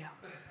Sergio.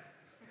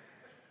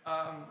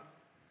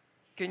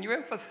 Can you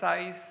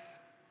emphasize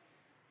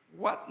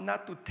what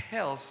not to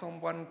tell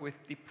someone with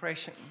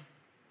depression?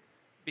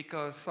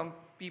 Because some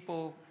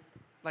people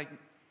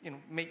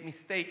make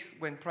mistakes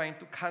when trying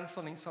to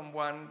counseling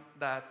someone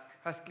that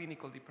has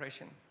clinical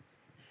depression.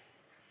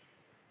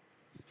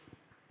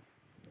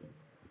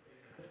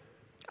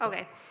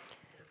 Okay.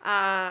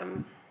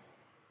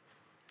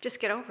 Just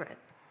get over it.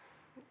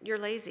 You're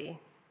lazy,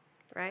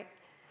 right?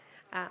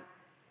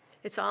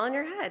 It's all in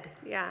your head,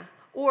 yeah.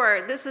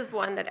 Or this is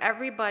one that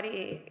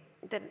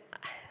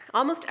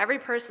almost every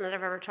person that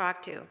I've ever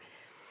talked to,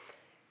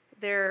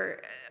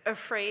 they're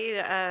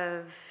afraid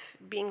of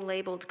being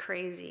labeled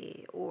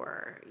crazy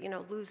or,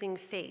 losing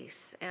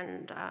face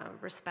and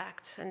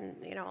respect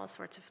and, all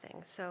sorts of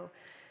things. So,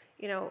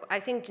 I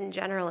think in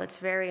general it's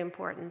very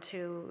important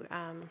to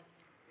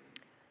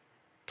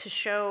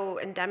show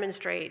and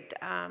demonstrate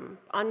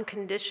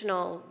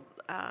unconditional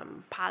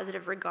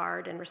positive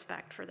regard and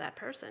respect for that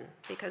person,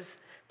 because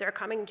they're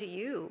coming to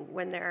you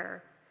when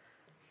they're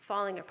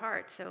falling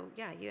apart. So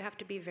yeah, you have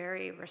to be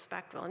very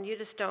respectful, and you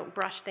just don't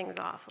brush things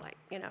off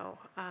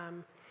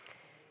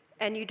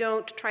and you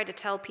don't try to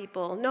tell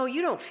people, no,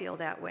 you don't feel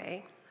that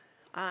way.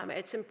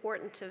 It's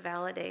important to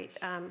validate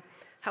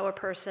how a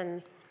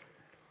person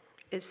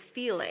is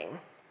feeling,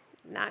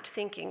 not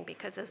thinking,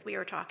 because as we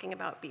were talking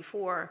about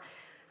before,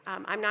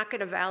 I'm not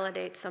going to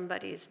validate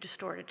somebody's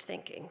distorted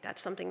thinking.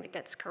 That's something that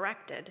gets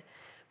corrected.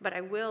 But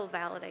I will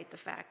validate the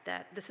fact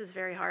that this is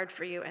very hard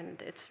for you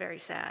and it's very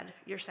sad.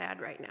 You're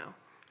sad right now.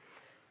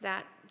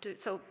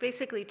 So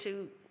basically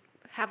to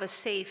have a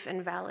safe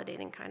and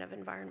validating kind of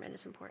environment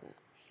is important.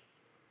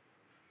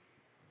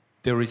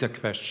 There is a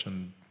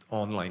question,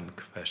 online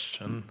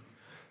question.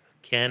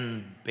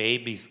 Can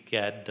babies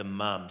get the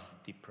mom's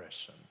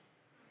depression?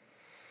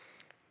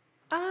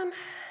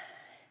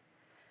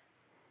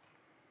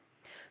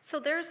 So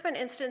there's been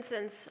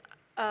instances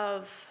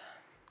of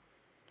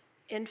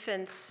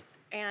infants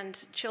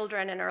and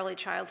children in early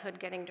childhood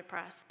getting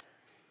depressed.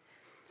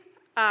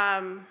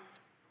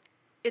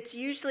 It's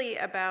usually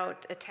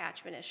about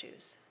attachment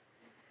issues.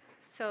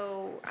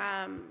 So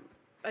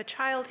a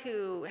child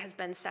who has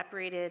been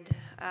separated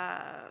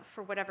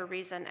for whatever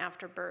reason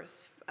after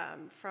birth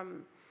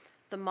from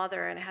the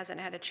mother and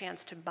hasn't had a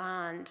chance to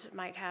bond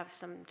might have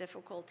some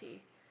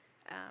difficulty.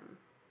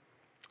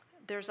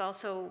 There's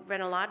also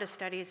been a lot of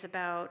studies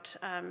about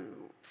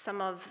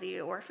some of the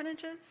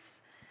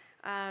orphanages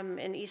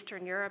in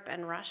Eastern Europe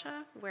and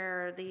Russia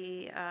where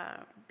the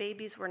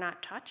babies were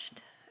not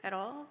touched at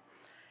all,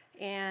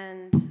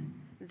 and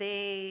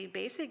they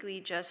basically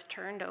just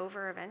turned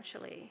over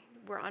eventually,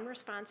 were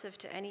unresponsive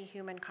to any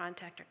human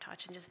contact or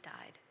touch, and just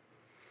died.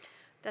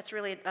 That's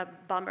really a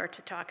bummer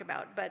to talk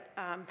about, but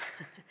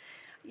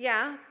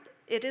yeah,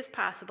 it is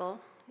possible.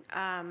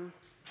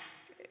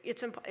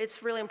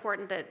 It's really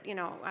important that,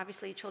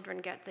 obviously children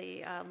get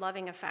the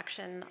loving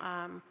affection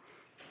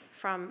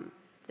from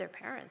their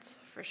parents,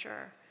 for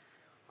sure.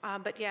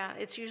 But yeah,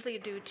 it's usually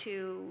due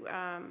to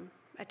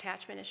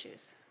attachment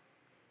issues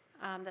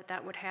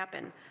that would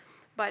happen.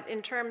 But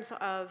in terms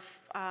of,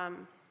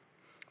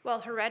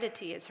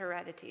 heredity is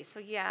heredity. So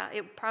yeah,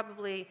 it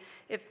probably,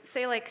 if,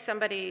 say like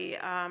somebody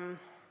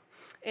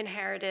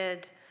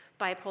inherited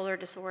bipolar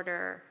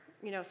disorder,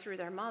 through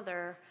their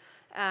mother,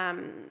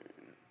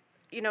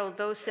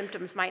 those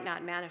symptoms might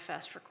not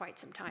manifest for quite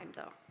some time,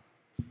 though,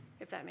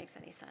 if that makes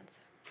any sense.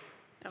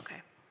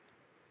 Okay.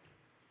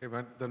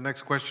 Okay, the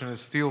next question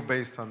is still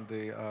based on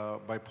the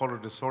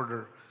bipolar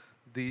disorder.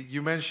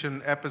 You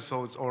mentioned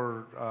episodes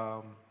or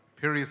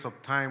periods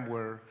of time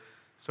where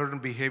certain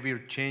behavior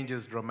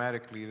changes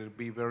dramatically. It'll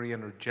be very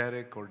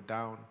energetic or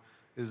down.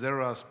 is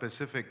there a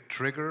specific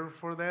trigger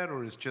for that,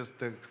 or is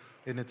just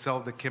in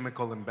itself the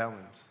chemical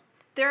imbalance?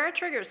 There are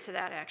triggers to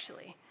that,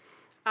 actually.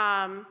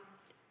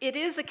 It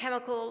is a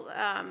chemical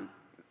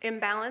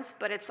imbalance,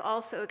 but it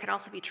can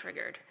also be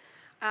triggered.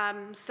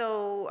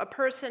 So a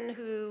person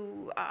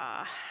who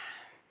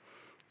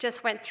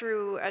just went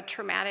through a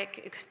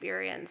traumatic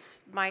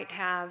experience might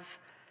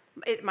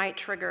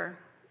trigger,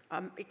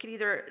 it could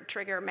either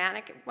trigger a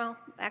manic, well,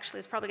 actually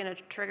it's probably going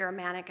to trigger a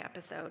manic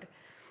episode,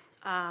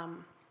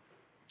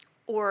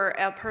 or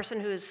a person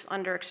who's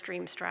under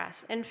extreme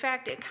stress. In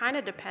fact, it kind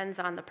of depends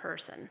on the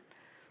person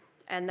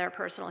and their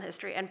personal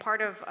history. And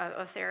part of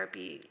a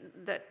therapy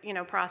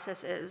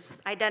process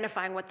is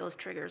identifying what those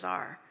triggers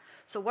are.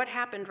 So what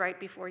happened right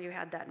before you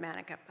had that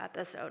manic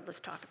episode? Let's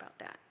talk about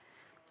that.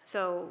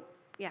 So,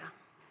 yeah,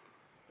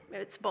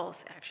 it's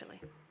both, actually.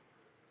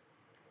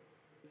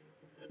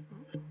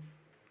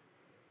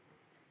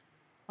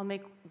 I'll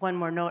make one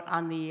more note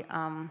on the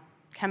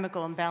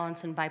chemical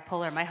imbalance in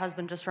bipolar. My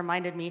husband just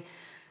reminded me.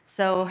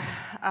 So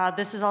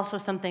this is also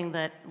something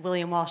that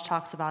William Walsh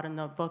talks about in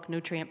the book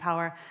Nutrient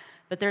Power.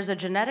 But there's a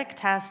genetic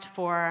test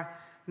for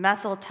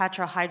methyl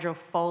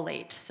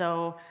tetrahydrofolate.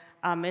 So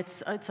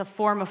it's a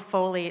form of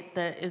folate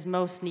that is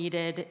most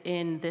needed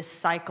in this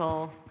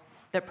cycle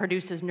that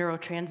produces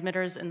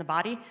neurotransmitters in the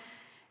body.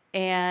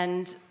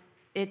 And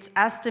it's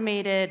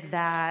estimated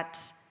that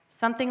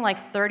something like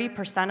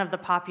 30% of the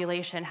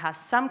population has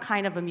some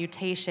kind of a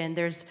mutation.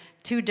 There's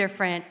two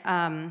different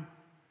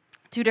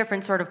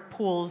sort of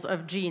pools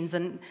of genes,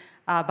 and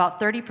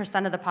about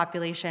 30% of the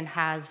population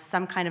has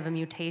some kind of a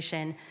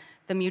mutation.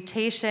 The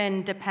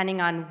mutation,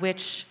 depending on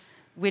which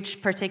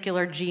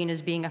particular gene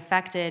is being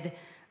affected,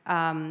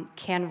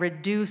 can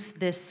reduce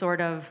this sort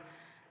of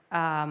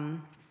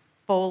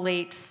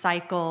folate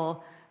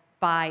cycle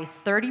by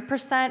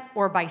 30%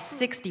 or by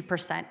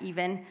 60%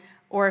 even.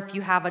 Or if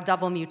you have a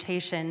double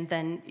mutation,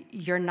 then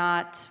you're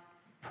not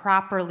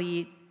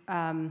properly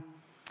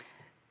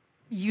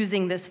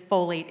using this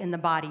folate in the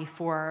body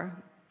for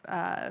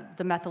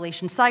the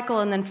methylation cycle,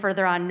 and then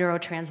further on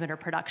neurotransmitter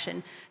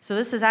production. So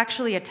this is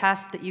actually a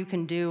test that you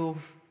can do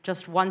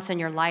just once in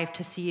your life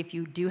to see if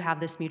you do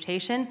have this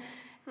mutation.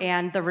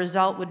 And the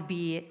result would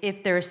be,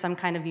 if there is some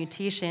kind of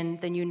mutation,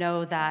 then you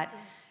know that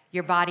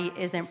your body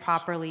isn't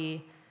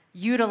properly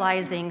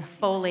utilizing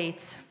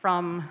folates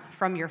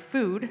from your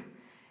food,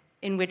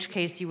 in which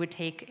case you would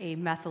take a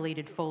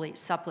methylated folate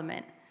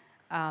supplement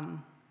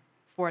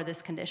for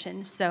this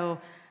condition. So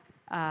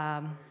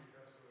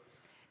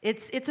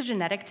it's a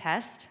genetic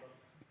test,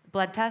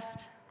 blood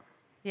test,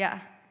 yeah.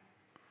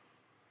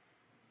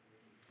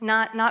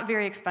 Not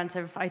very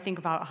expensive. I think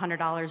about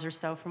 $100 or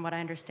so, from what I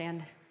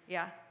understand.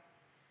 Yeah.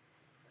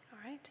 All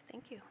right,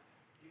 thank you.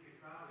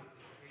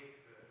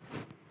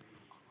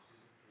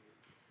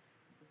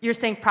 You're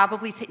saying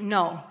probably take,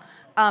 no.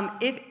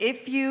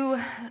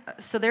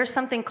 So there's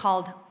something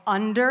called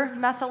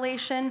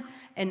under-methylation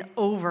and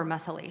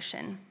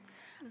over-methylation.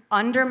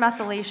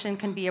 Under-methylation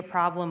can be a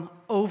problem,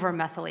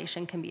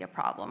 over-methylation can be a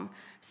problem.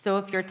 So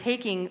if you're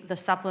taking the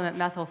supplement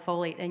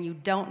methylfolate and you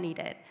don't need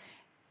it,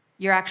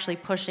 you're actually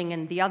pushing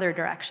in the other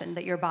direction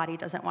that your body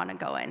doesn't want to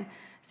go in.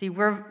 See,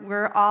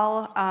 we're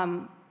all,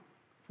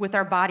 with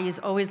our bodies,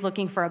 always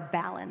looking for a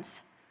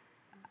balance.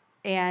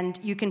 And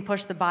you can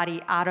push the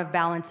body out of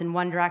balance in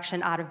one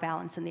direction, out of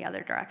balance in the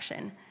other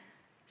direction.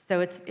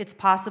 So it's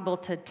possible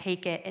to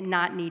take it and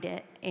not need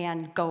it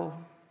and go.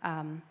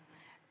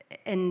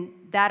 And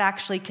that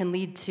actually can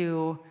lead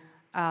to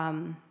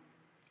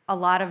a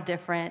lot of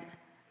different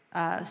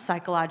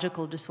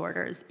psychological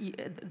disorders.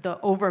 The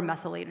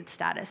over-methylated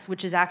status,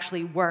 which is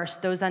actually worse.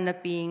 Those end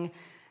up being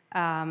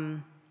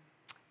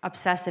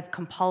obsessive,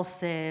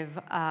 compulsive,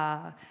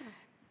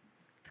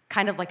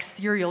 kind of like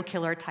serial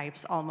killer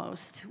types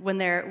almost, when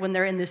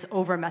they're in this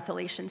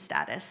over-methylation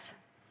status.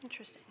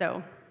 Interesting.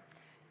 So,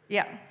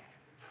 yeah.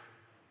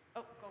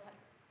 Oh, go ahead.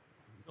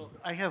 So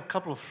I have a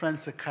couple of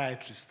friends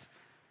psychiatrists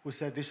who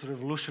said this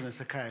revolution in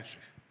psychiatry.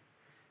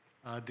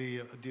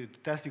 The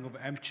testing of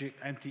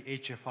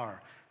MTHFR.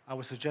 I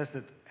would suggest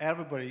that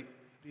everybody,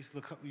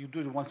 you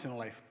do it once in a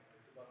life.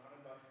 It's about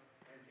 $100,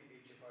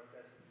 MTHFR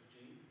test for this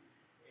gene.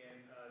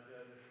 And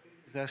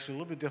the actually a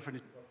little bit different.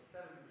 It's about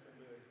 70%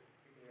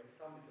 people have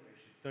some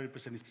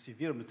mutilation, 30% is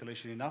severe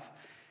mutilation enough,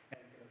 and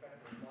it can affect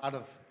a lot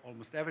of,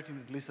 almost everything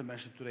that Lisa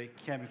mentioned today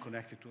can be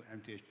connected to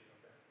MTHFR test.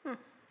 So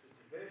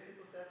it's a very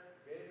simple test,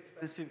 very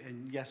expensive,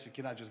 and yes, you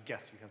cannot just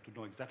guess. You have to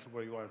know exactly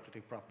where you are to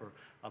take proper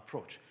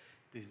approach.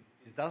 This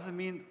doesn't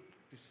mean,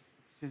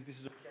 since this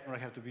is a camera,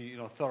 I have to be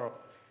thorough,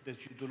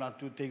 that you do not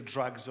take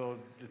drugs or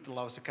that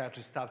allows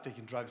psychiatrists to stop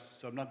taking drugs.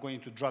 So I'm not going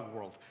into drug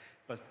world.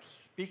 But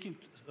speaking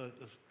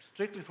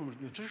strictly from a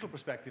nutritional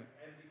perspective,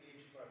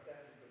 MTHFR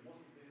test is the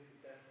most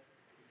important test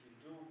you can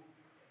do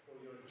for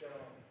your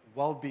general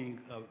well-being,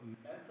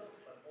 mental,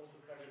 but also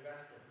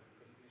cardiovascular,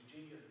 because this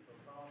gene has a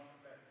profound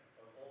effect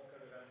on all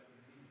cardiovascular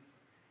diseases.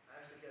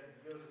 I actually had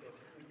years ago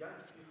some young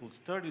people,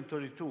 30 and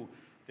 32,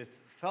 that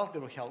felt they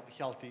were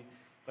healthy,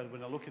 but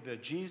when I look at their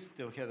genes,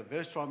 they had a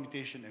very strong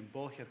mutation and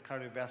both had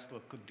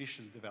cardiovascular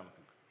conditions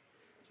developing.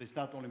 So it's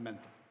not only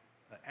mental.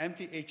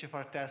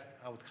 MTHFR test,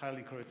 I would highly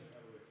encourage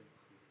everyone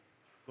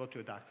to go to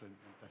a doctor and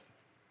test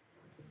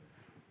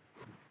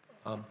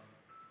it.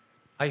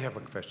 I have a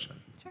question.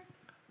 Sure.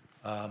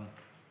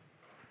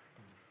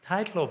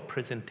 Title of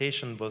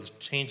presentation was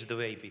Change the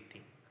Way We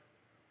Think.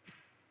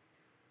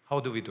 How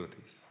do we do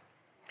this?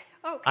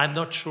 Okay. I'm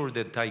not sure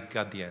that I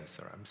got the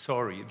answer. I'm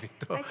sorry. I think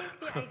the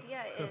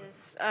idea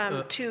is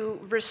to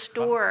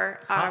restore.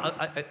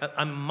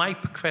 My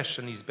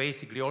question is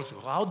basically also,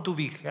 how do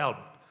we help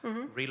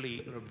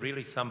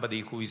really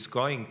somebody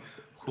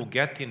who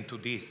get into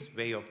this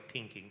way of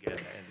thinking?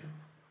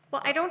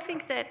 Well, I don't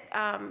think that,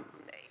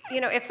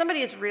 if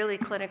somebody is really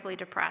clinically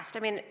depressed, I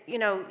mean,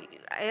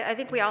 I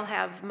think we all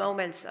have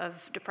moments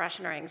of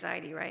depression or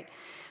anxiety, right?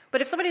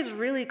 But if somebody's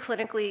really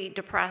clinically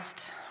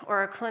depressed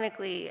or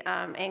clinically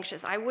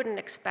anxious, I wouldn't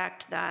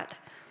expect that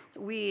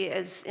we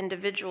as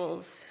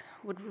individuals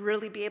would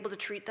really be able to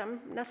treat them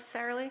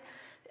necessarily.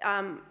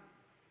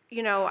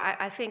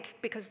 I think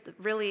because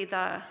really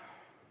the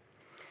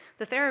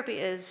therapy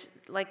is,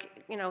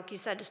 like you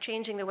said, is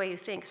changing the way you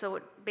think.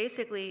 So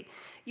basically,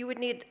 you would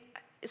need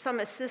some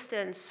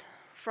assistance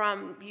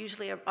from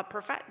usually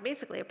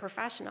basically a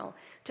professional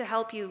to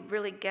help you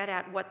really get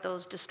at what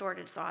those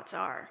distorted thoughts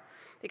are.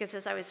 Because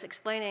as I was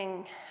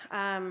explaining,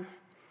 a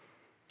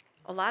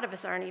lot of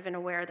us aren't even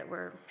aware that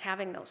we're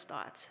having those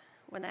thoughts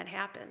when that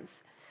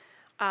happens.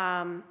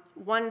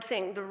 One of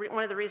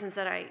the reasons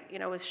that I,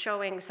 was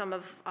showing some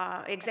of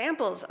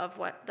examples of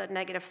what the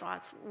negative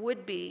thoughts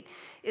would be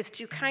is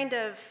to kind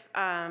of,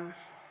 I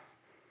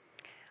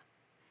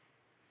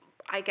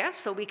guess,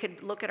 so we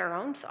could look at our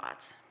own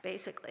thoughts,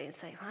 basically, and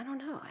say, I don't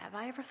know, have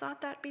I ever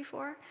thought that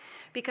before?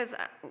 Because,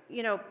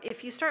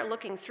 if you start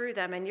looking through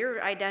them and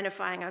you're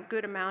identifying a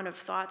good amount of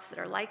thoughts that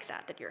are like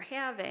that you're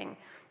having,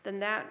 then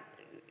that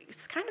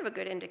is kind of a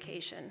good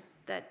indication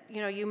that,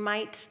 you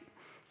might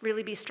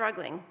really be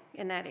struggling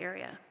in that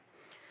area.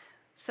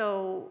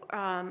 So,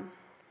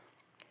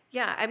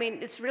 yeah, I mean,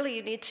 it's really,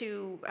 you need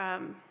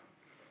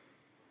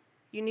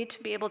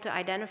to be able to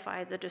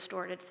identify the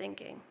distorted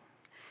thinking.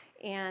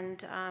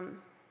 And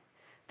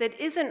that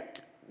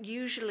isn't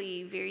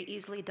usually very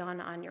easily done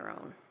on your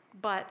own.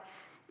 But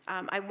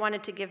I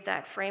wanted to give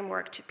that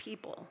framework to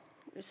people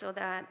so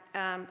that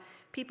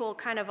people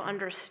kind of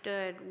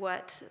understood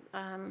what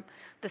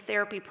the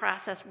therapy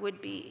process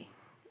would be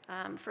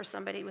for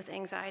somebody with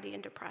anxiety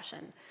and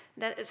depression.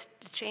 That is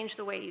to change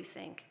the way you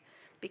think,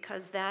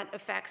 because that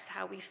affects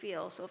how we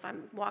feel. So if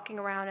I'm walking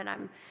around and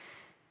I'm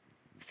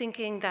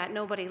thinking that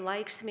nobody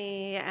likes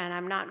me and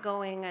I'm not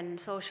going and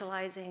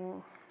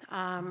socializing,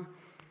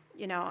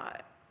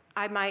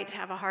 I might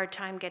have a hard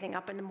time getting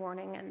up in the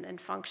morning and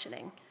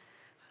functioning.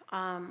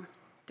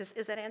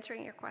 Is that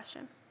answering your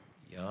question?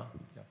 Yeah.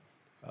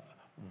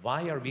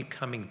 Why are we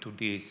coming to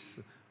this?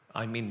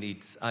 I mean,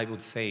 I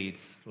would say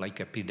it's like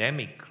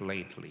epidemic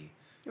lately.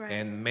 Right.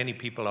 And many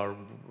people are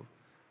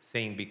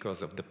saying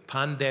because of the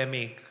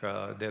pandemic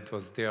that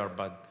was there,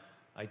 but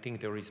I think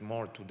there is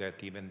more to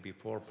that. Even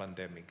before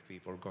pandemic, we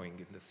were going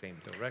in the same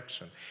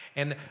direction.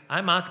 And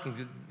I'm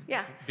asking,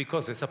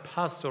 because as a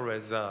pastor,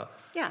 as a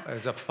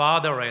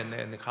father,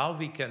 and how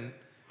we can,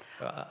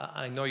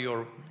 I know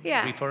you're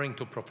referring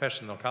to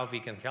professional, how we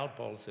can help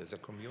also as a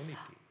community.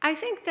 I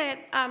think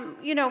that,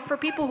 for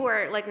people who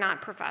are like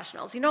not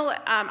professionals,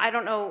 I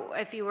don't know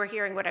if you were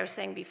hearing what I was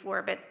saying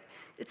before, but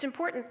it's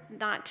important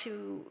not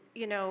to,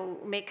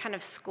 make kind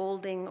of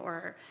scolding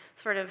or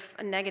sort of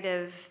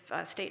negative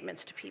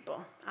statements to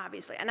people,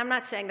 obviously. And I'm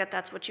not saying that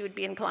that's what you would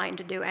be inclined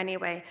to do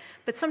anyway,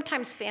 but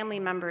sometimes family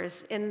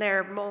members, in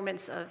their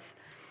moments of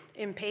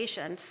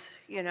impatience,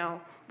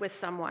 with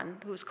someone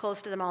who's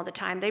close to them all the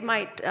time, they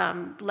might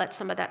let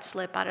some of that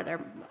slip out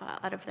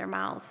of their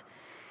mouths.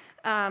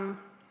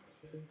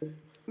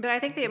 But I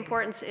think the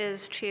importance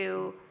is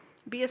to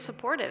be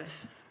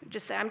supportive.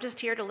 Just say, I'm just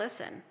here to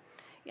listen.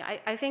 Yeah,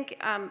 I think,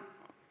 and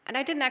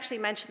I didn't actually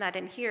mention that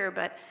in here,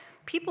 but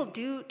people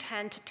do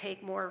tend to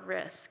take more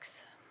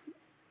risks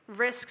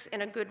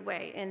in a good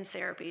way in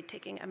therapy,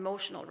 taking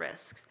emotional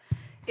risks,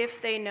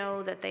 if they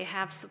know that they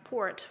have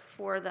support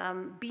for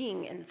them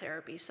being in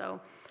therapy.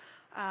 So,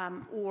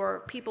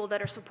 or people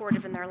that are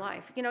supportive in their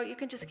life. You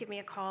can just give me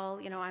a call,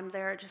 I'm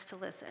there just to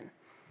listen.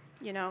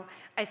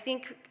 I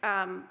think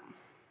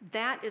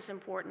that is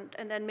important.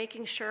 And then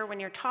making sure when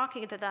you're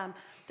talking to them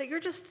that you're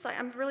just like,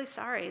 I'm really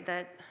sorry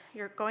that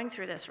you're going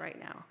through this right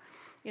now.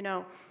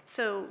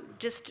 So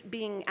just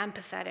being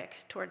empathetic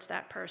towards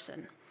that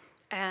person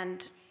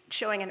and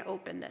showing an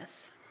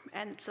openness.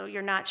 And so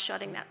you're not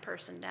shutting that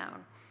person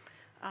down.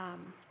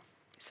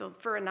 So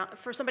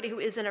for somebody who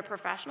isn't a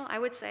professional, I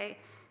would say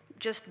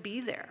just be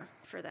there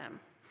for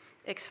them.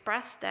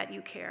 Express that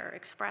you care.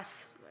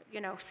 Express,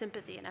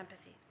 sympathy and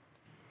empathy.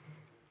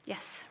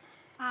 Yes.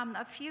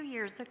 A few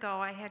years ago,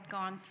 I had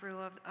gone through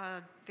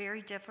a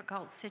very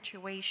difficult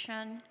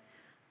situation,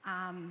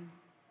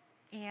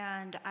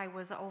 and I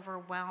was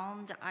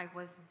overwhelmed. I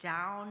was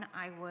down.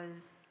 I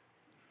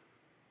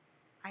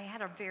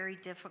had a very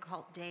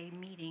difficult day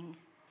meeting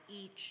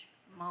each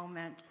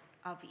moment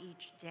of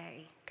each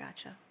day.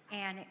 Gotcha.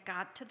 And it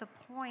got to the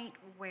point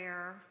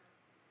where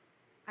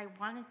I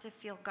wanted to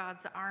feel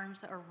God's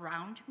arms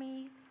around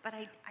me, but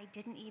I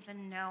didn't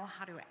even know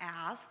how to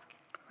ask.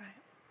 Right.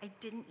 I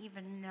didn't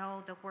even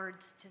know the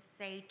words to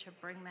say to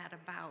bring that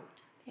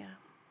about. Yeah.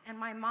 And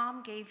my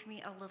mom gave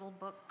me a little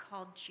book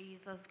called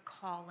Jesus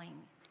Calling.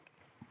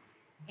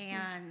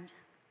 And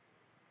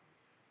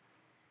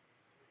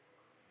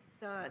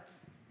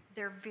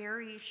they're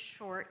very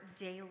short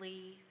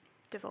daily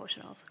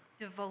Devotionals.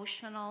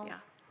 devotionals. Yeah.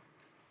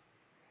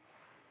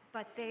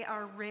 But they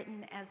are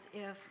written as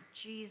if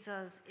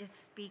Jesus is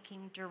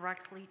speaking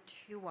directly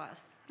to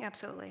us.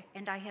 Absolutely.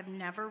 And I have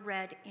never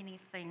read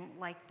anything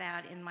like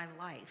that in my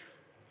life.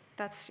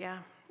 That's, yeah.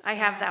 I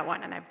have that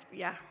one, and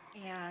yeah.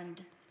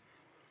 And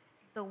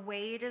the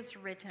way it is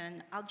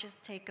written, I'll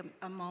just take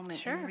a moment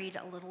Sure. and read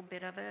a little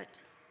bit of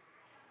it.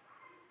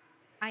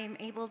 I am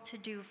able to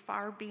do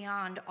far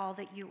beyond all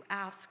that you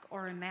ask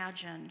or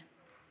imagine.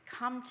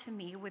 Come to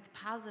me with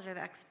positive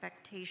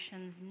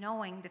expectations,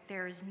 knowing that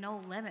there is no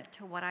limit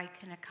to what I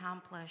can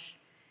accomplish.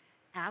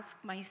 Ask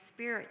my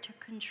spirit to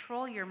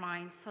control your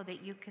mind so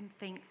that you can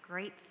think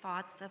great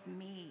thoughts of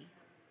me.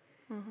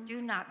 Mm-hmm.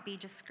 Do not be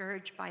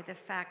discouraged by the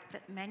fact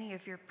that many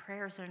of your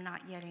prayers are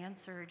not yet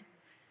answered.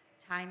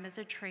 Time is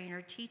a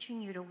trainer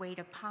teaching you to wait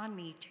upon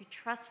me, to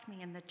trust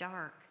me in the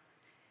dark.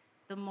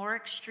 The more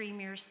extreme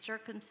your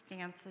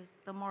circumstances,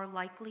 the more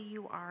likely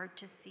you are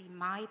to see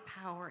my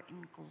power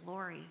and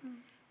glory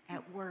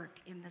at work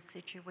in the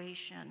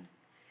situation.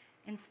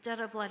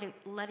 Instead of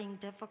letting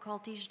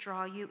difficulties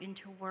draw you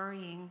into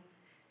worrying,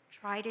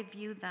 try to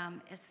view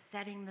them as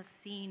setting the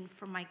scene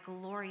for my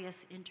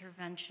glorious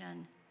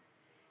intervention.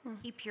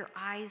 Keep your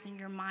eyes and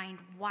your mind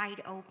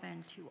wide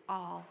open to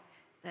all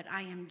that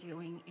I am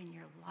doing in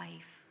your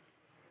life.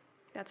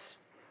 That's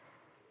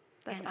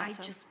and awesome. I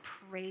just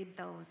prayed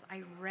those.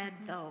 I read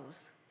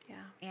those. Yeah.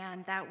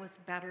 And that was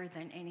better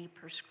than any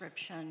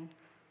prescription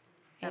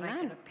that I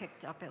Amen. could have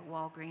picked up at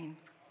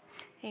Walgreens.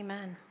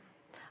 Amen.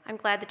 I'm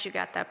glad that you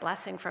got that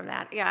blessing from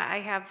that. Yeah, I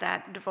have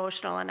that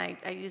devotional, and I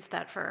used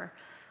that for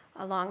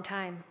a long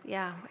time.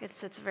 Yeah,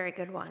 it's a very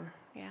good one.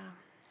 Yeah.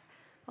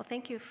 Well,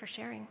 thank you for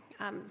sharing.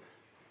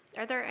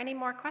 Are there any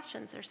more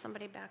questions? There's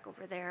somebody back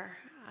over there.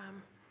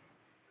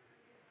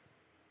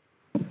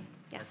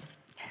 Yes.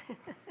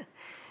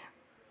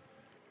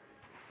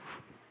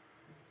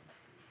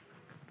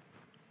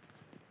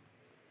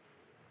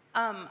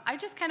 I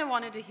just kind of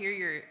wanted to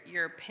hear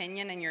your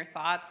opinion and your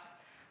thoughts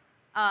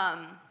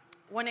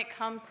when it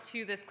comes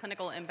to this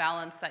clinical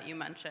imbalance that you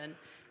mentioned.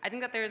 I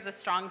think that there's a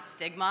strong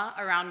stigma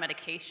around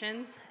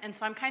medications, and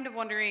so I'm kind of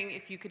wondering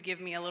if you could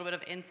give me a little bit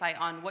of insight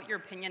on what your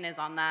opinion is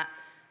on that,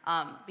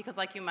 because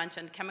like you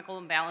mentioned, chemical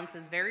imbalance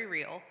is very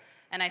real,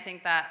 and I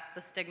think that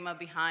the stigma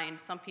behind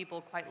some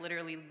people quite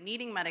literally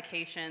needing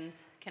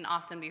medications can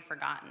often be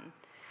forgotten.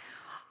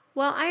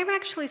 Well, I'm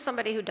actually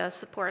somebody who does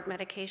support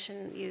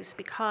medication use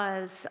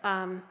because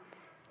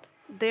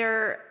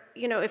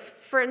if,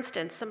 for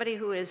instance, somebody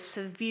who is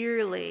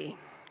severely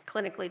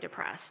clinically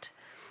depressed,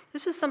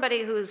 this is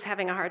somebody who's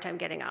having a hard time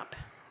getting up.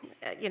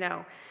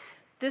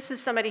 This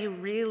is somebody who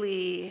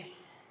really,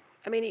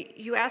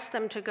 you ask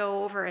them to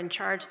go over and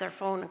charge their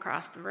phone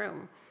across the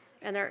room,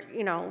 and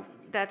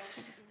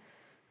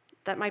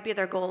that might be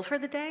their goal for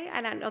the day.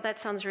 And I know that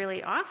sounds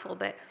really awful,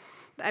 but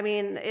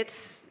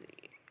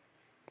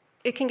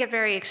it can get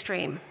very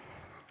extreme.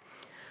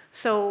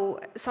 So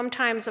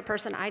sometimes a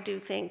person, I do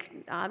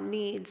think,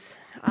 needs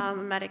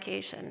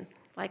medication,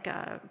 like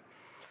an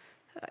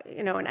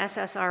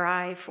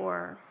SSRI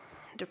for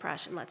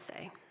depression, let's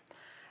say,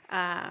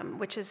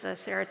 which is a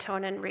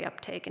serotonin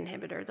reuptake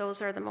inhibitor.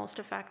 Those are the most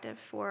effective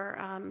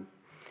for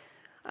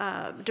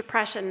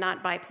depression,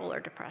 not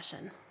bipolar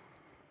depression.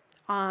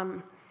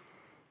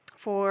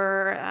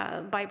 For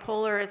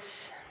bipolar,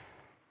 it's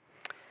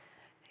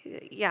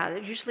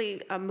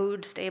usually a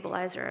mood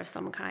stabilizer of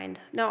some kind.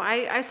 No,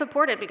 I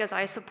support it because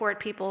I support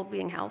people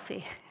being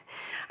healthy.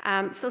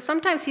 So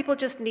sometimes people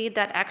just need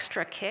that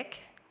extra kick,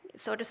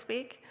 so to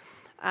speak.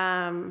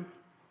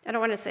 I don't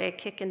want to say a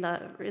kick in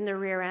the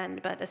rear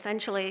end, but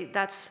essentially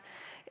having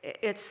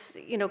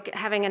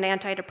an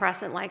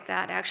antidepressant like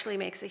that actually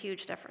makes a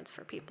huge difference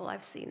for people.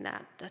 I've seen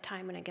that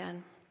time and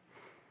again.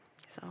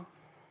 So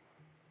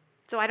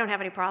I don't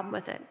have any problem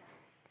with it.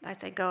 I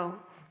say go,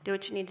 do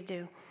what you need to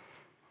do.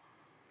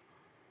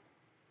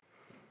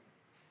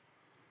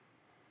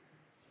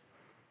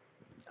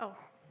 Oh,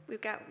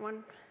 we've got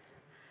one.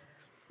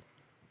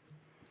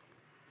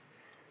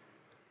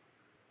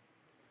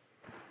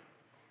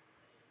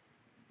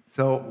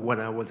 So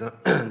what I was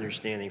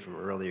understanding from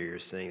earlier, you're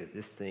saying that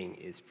this thing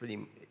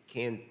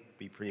can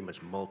be pretty much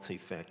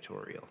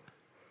multifactorial.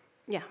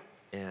 Yeah.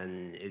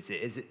 And is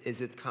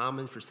it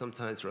common for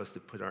sometimes for us to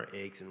put our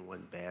eggs in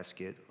one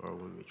basket, or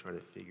when we try to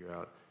figure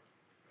out?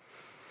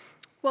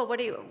 Well, what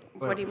do you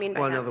mean by that?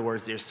 Well, in other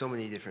words, there's so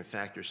many different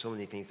factors, so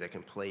many things that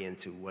can play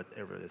into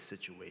whatever the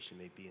situation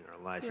may be in our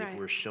lives. Right. If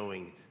we're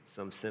showing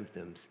some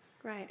symptoms,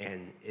 right.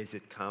 And is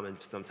it common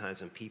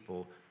sometimes when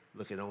people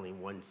look at only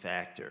one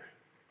factor?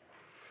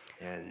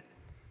 And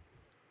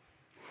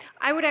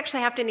I would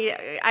actually have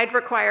to I'd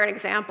require an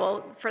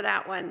example for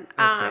that one.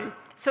 Okay.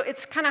 So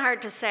it's kind of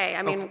hard to say.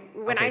 I mean,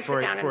 when I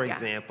sit down and... For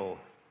example,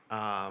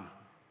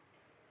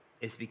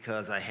 it's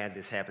because I had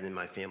this happen in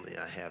my family,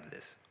 I have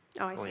this.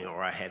 Oh, I see.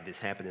 Or I had this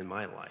happen in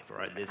my life,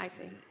 or this. I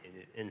see.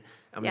 And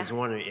I'm just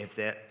wondering if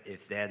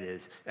that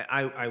is,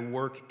 I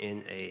work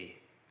in a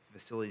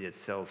facility that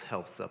sells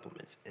health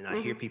supplements, and I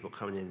hear people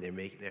coming in,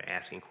 they're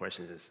asking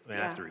questions, and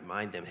I have to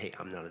remind them, hey,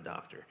 I'm not a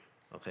doctor,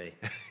 okay?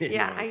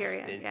 Yeah, I hear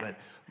you, yeah.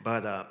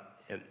 But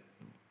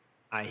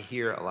I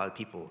hear a lot of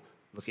people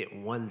look at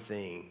one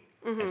thing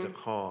as a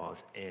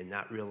cause and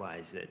not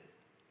realize that,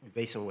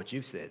 based on what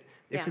you've said,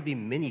 there could be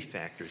many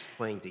factors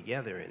playing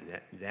together, and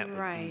that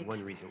would be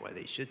one reason why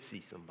they should see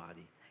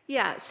somebody.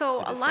 Yeah,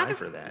 so a lot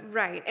of that.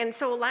 Right, and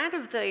so a lot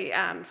of the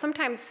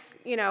sometimes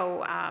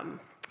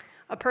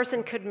a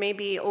person could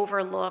maybe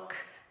overlook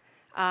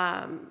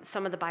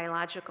some of the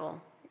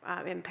biological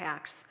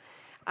impacts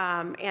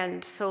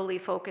and solely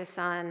focus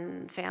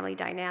on family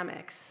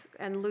dynamics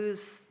and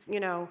lose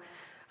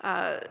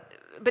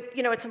but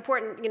it's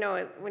important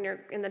when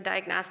you're in the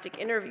diagnostic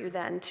interview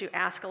then to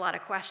ask a lot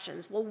of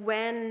questions. Well,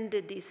 when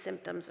did these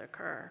symptoms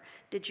occur?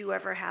 Did you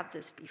ever have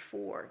this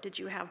before? Did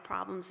you have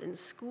problems in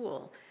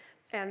school?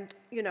 And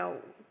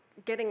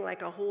getting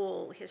like a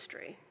whole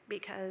history,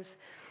 because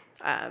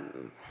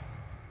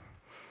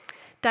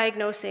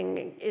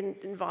diagnosing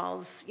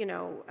involves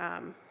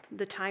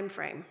the time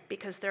frame,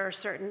 because there are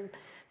certain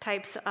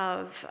types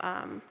of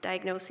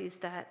diagnoses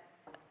that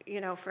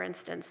for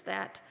instance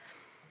that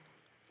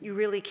you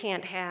really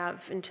can't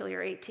have until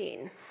you're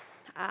 18.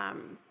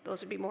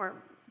 Those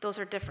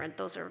are different.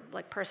 Those are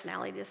like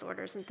personality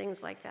disorders and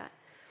things like that.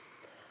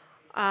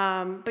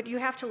 But you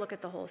have to look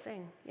at the whole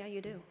thing. Yeah,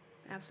 you do.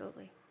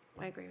 Absolutely.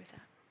 I agree with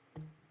that.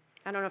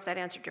 I don't know if that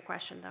answered your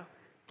question, though.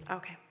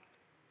 Okay.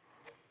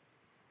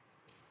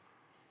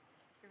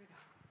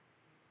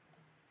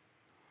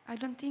 I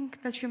don't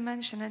think that you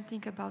mentioned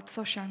anything about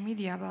social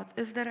media, but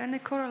is there any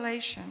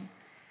correlation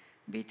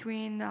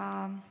between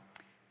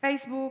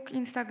Facebook,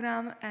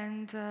 Instagram,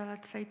 and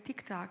let's say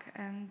TikTok,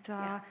 and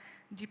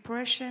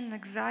depression,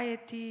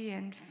 anxiety,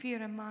 and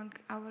fear among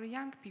our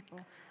young people,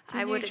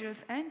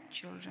 teenagers and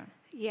children?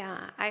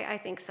 Yeah, I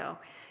think so.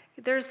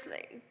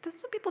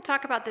 Some people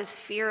talk about this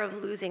fear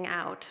of losing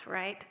out,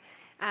 right?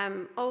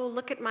 Oh,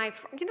 look at my,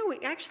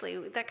 actually,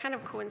 that kind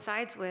of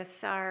coincides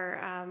with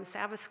our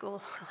Sabbath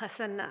school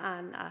lesson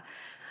on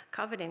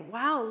coveting.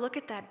 Wow, look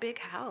at that big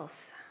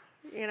house,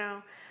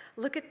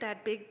 look at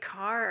that big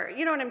car.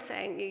 You know what I'm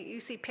saying? You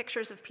see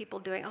pictures of people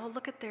doing, oh,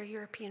 look at their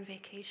European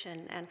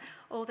vacation, and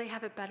oh, they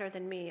have it better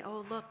than me.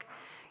 Oh, look,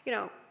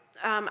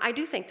 I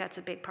do think that's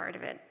a big part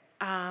of it.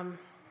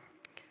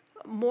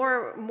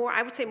 More,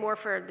 I would say more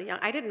for the young.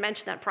 I didn't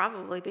mention that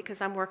probably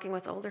because I'm working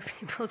with older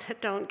people that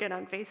don't get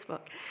on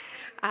Facebook.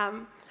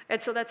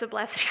 And so that's a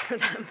blessing for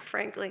them,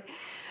 frankly.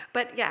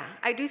 But yeah,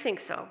 I do think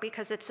so,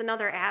 because it's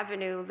another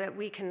avenue that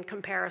we can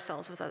compare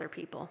ourselves with other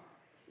people,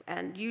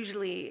 and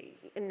usually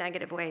in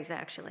negative ways,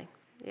 actually.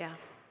 Yeah.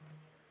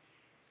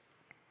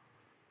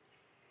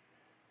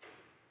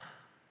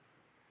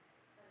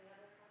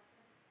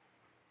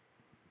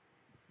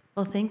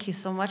 Well, thank you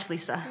so much,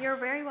 Lisa. You're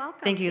very welcome.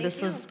 Thank you.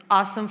 This was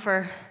awesome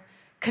for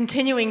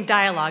continuing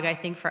dialogue, I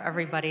think, for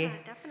everybody. Yeah,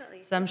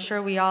 definitely. So I'm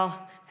sure we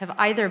all have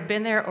either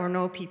been there or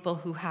know people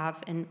who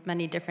have in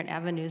many different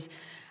avenues.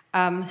 We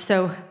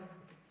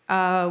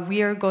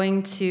are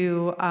going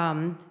to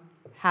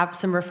have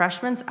some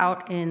refreshments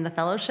out in the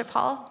fellowship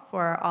hall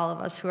for all of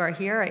us who are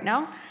here right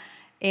now.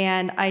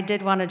 And I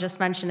did want to just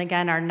mention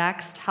again, our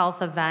next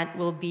health event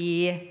will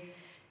be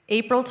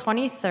April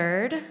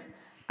 23rd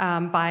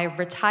by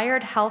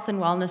retired health and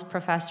wellness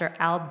professor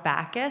Al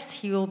Backus.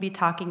 He will be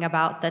talking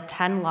about the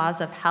 10 laws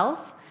of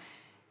health.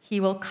 He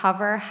will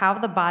cover how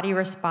the body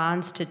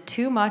responds to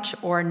too much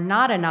or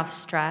not enough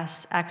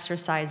stress,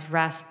 exercise,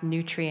 rest,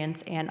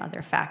 nutrients, and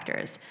other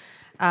factors.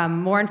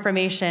 More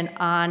information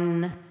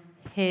on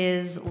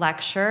his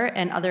lecture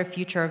and other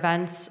future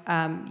events,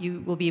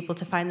 you will be able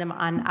to find them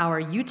on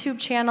our YouTube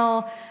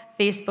channel,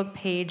 Facebook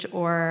page,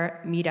 or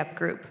Meetup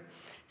group.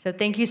 So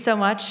thank you so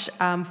much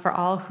for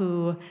all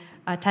who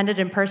attended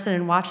in person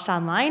and watched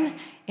online,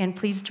 and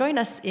please join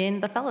us in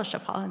the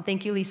fellowship hall. And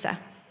thank you, Lisa.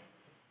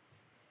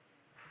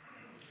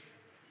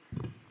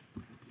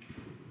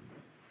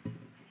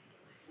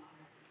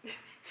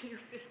 You're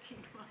 15,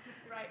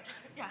 right?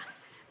 Yeah.